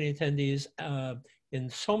so many attendees in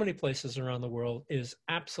so many places around the world is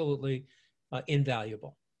absolutely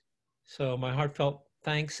invaluable. So my heartfelt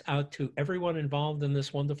thanks out to everyone involved in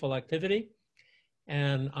this wonderful activity.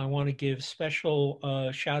 And I want to give special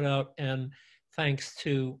shout out and thanks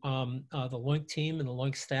to the LOINC team and the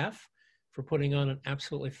LOINC staff for putting on an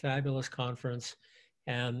absolutely fabulous conference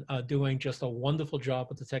and doing just a wonderful job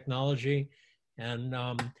with the technology. And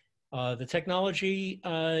the technology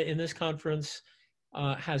in this conference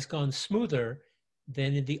has gone smoother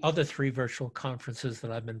than in the other 3 virtual conferences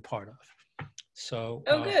that I've been part of. So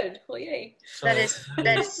good. Well, yay. So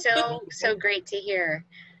that is so great to hear.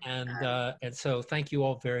 And so thank you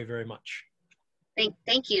all very, very much.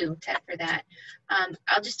 Thank you, Ted, for that.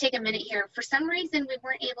 I'll just take a minute here. For some reason, we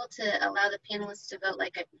weren't able to allow the panelists to vote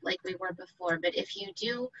like we were before, but if you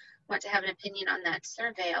do want to have an opinion on that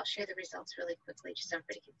survey, I'll share the results really quickly just so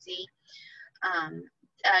everybody can see.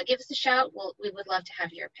 Give us a shout. We would love to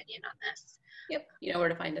have your opinion on this. Yep, you know where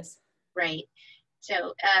to find us. Right.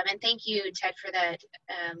 So, and thank you, Ted, for that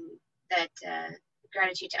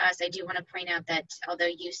gratitude to us. I do want to point out that although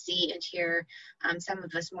you see and hear some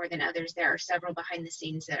of us more than others, there are several behind the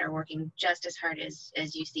scenes that are working just as hard as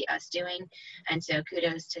you see us doing. And so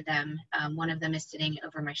kudos to them. One of them is sitting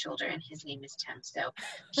over my shoulder and his name is Tim. So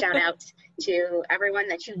shout out to everyone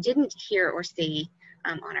that you didn't hear or see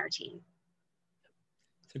on our team.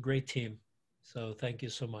 It's a great team. So thank you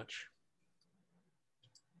so much.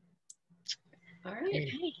 All right.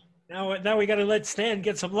 Okay. Now we got to let Stan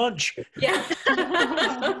get some lunch. Yeah.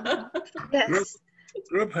 Yes.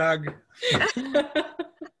 Group hug.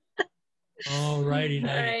 All righty.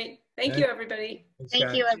 All right. Thank you, everybody.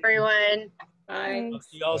 Thank you, everyone. Bye. I'll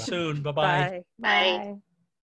see you all soon. Bye-bye. Bye.